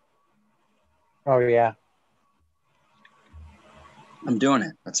builders. Oh yeah. I'm doing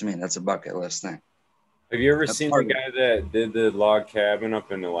it. That's a bucket list thing. Have you ever seen the guy that did the log cabin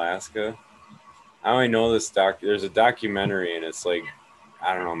up in Alaska? I only know this there's a documentary and it's like,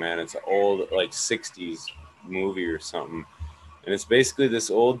 I don't know, man, it's an old like 60s movie or something. And it's basically this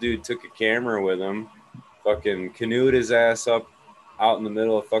old dude took a camera with him, fucking canoed his ass up out in the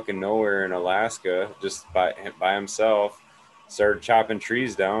middle of fucking nowhere in Alaska, just by himself, started chopping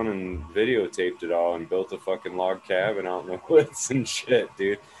trees down and videotaped it all and built a fucking log cabin out in the woods and shit,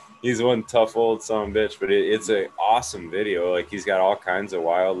 dude. He's one tough old son of a bitch, but it's an awesome video. Like he's got all kinds of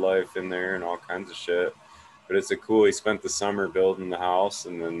wildlife in there and all kinds of shit. But it's he spent the summer building the house,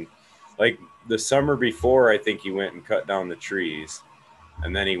 and then like the summer before, I think he went and cut down the trees,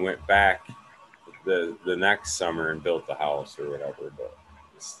 and then he went back the next summer and built the house or whatever. But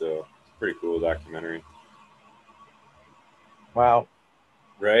it's still a pretty cool documentary. Wow.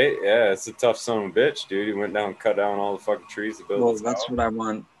 Right? Yeah, it's a tough son of a bitch, dude. He went down and cut down all the fucking trees to build his house. What I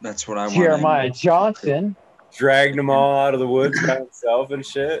want. That's what I want. Jeremiah Johnson. Dragged them all out of the woods by himself and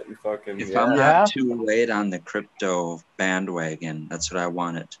shit. And fucking, if I'm not too late on the crypto bandwagon, that's what I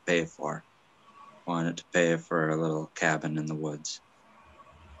want it to pay for. I want it to pay for a little cabin in the woods.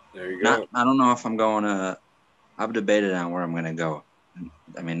 There you go. I don't know if I'm going to. I've debated on where I'm going to go.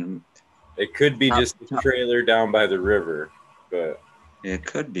 I mean, it could be just a trailer down by the river, but it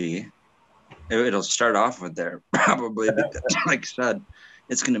could be. It'll start off with there probably because, like I said,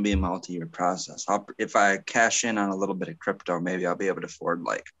 it's going to be a multi-year process. If I cash in on a little bit of crypto, maybe I'll be able to afford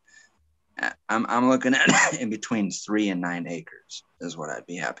like I'm looking at in between 3 and 9 acres is what I'd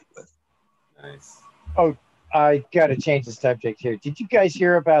be happy with. Nice. Oh, I got to change the subject here. Did you guys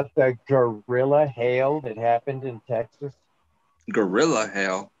hear about the gorilla hail that happened in Texas? Gorilla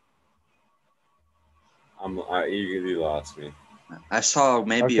hail? You lost me. I saw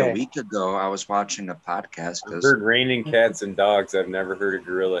maybe a week ago, I was watching a podcast. I've heard raining cats and dogs. I've never heard of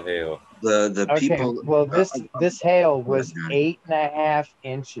gorilla hail. The people. Well, this hail was 8.5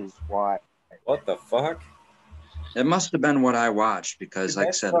 inches wide. What the fuck? It must have been what I watched because, like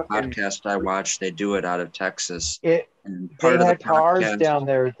I said, the podcast I watched, they do it out of Texas. They had cars down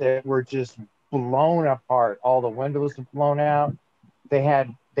there that were just blown apart. All the windows were blown out. They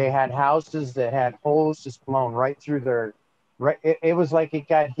had houses that had holes just blown right through their. Right, it was like it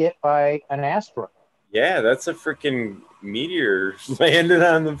got hit by an asteroid. Yeah, that's a freaking meteor landed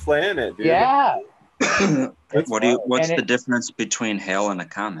on the planet, dude. Yeah. What's the difference between hail and a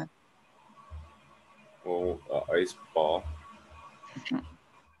comet? Well, ice ball.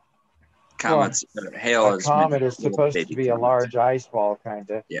 Comets, hail is. A comet is supposed to be a large ice ball, kind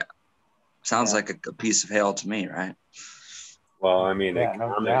of. Yeah. Sounds like a piece of hail to me, right? Well, I mean, a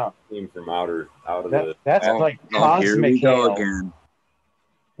comet came from out of the. That's like cosmic hail. Again.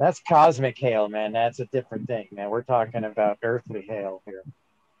 That's cosmic hail, man. That's a different thing, man. We're talking about earthly hail here.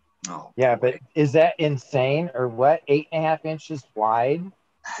 Oh. Yeah, but is that insane or what? 8.5 inches wide?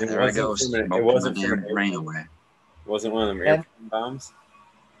 There I go. It wasn't from rain away. It wasn't one of them airplane bombs.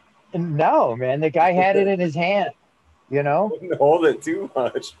 No, man. The guy had it in his hand. You know. Wouldn't hold it too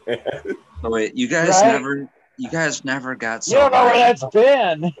much, man. Oh, wait, you guys never got so. You don't know where that's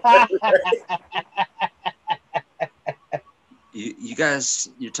been. You guys,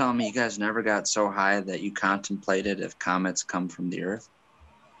 you're telling me you guys never got so high that you contemplated if comets come from the Earth?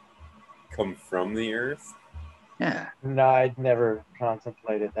 Come from the Earth? Yeah. No, I'd never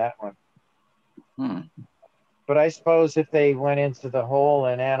contemplated that one. But I suppose if they went into the hole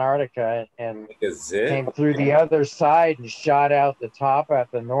in Antarctica and came through the other side and shot out the top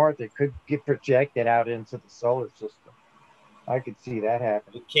at the north, it could get projected out into the solar system. I could see that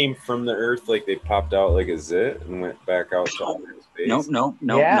happen. It came from the Earth, like they popped out like a zit and went back out to outer space. Nope.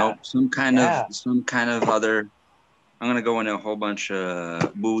 Some kind of other. I'm gonna go into a whole bunch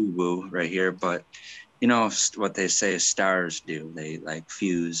of woo right here, but you know what they say stars do? They like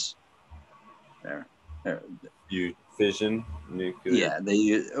fuse. Fission, nuclear. Yeah, they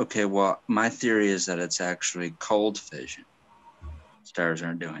use. Okay, well, my theory is that it's actually cold fission. Stars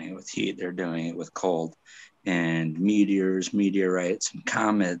aren't doing it with heat; they're doing it with cold. And meteors, meteorites, and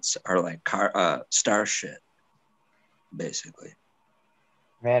comets are like star shit, basically.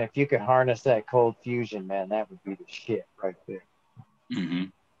 Man, if you could harness that cold fusion, man, that would be the shit right there. Mm-hmm.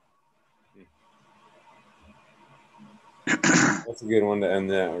 That's a good one to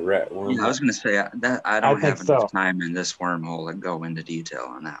end that wormhole. Yeah, I was going to say that I don't have enough time in this wormhole to go into detail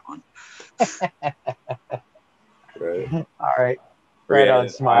on that one. Right. All right. Right on,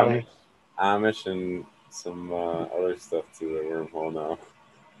 Smiley. Amish and some other stuff to the wormhole now.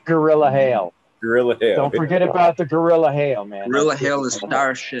 Gorilla hail. Gorilla hail. Don't forget about the gorilla hail, man. Gorilla hail is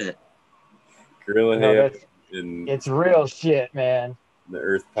star shit. Gorilla hail. It's real shit, man. The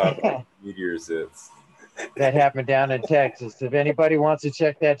Earth pop meteors. That happened down in Texas. If anybody wants to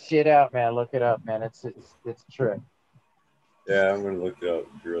check that shit out, man, look it up, man. It's a trip. Yeah, I'm gonna look it up.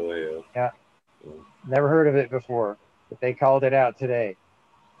 Gorilla hail. Yeah. Never heard of it before, but they called it out today.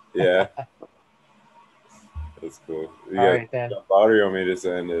 Yeah. That's cool. You all right, then. Or you want me to just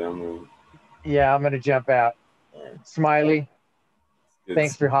end it? I'm gonna jump out. Right. Smiley,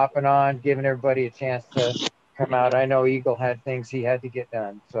 thanks for hopping on, giving everybody a chance to come out. I know Eagle had things he had to get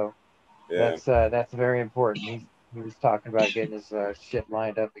done, so yeah. That's very important. He was talking about getting his shit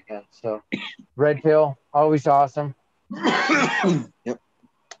lined up again. So, Red Pill, always awesome. Yep. Yeah,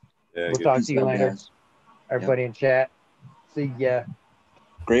 we'll talk to you later. Guys. Everybody in chat. See ya.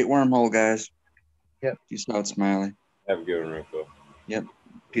 Great wormhole, guys. Yep. Peace out, Smiley. Have a good one, Red Pill. Yep.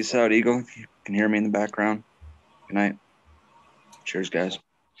 Peace out, Eagle. If you can hear me in the background. Good night. Cheers, guys.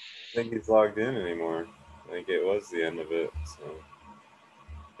 I think he's logged in anymore. I think it was the end of it. So,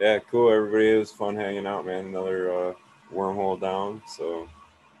 yeah, cool. Everybody, it was fun hanging out, man. Another wormhole down. So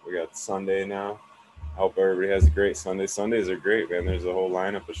we got Sunday now. I hope everybody has a great Sunday. Sundays are great, man. There's a whole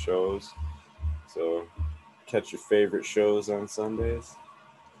lineup of shows. So catch your favorite shows on Sundays.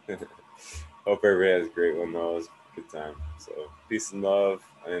 Hope everybody has a great one, though. It was a good time. So peace and love.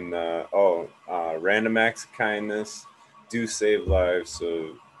 And, random acts of kindness do save lives.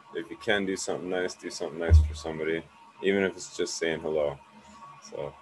 So if you can do something nice for somebody, even if it's just saying hello. So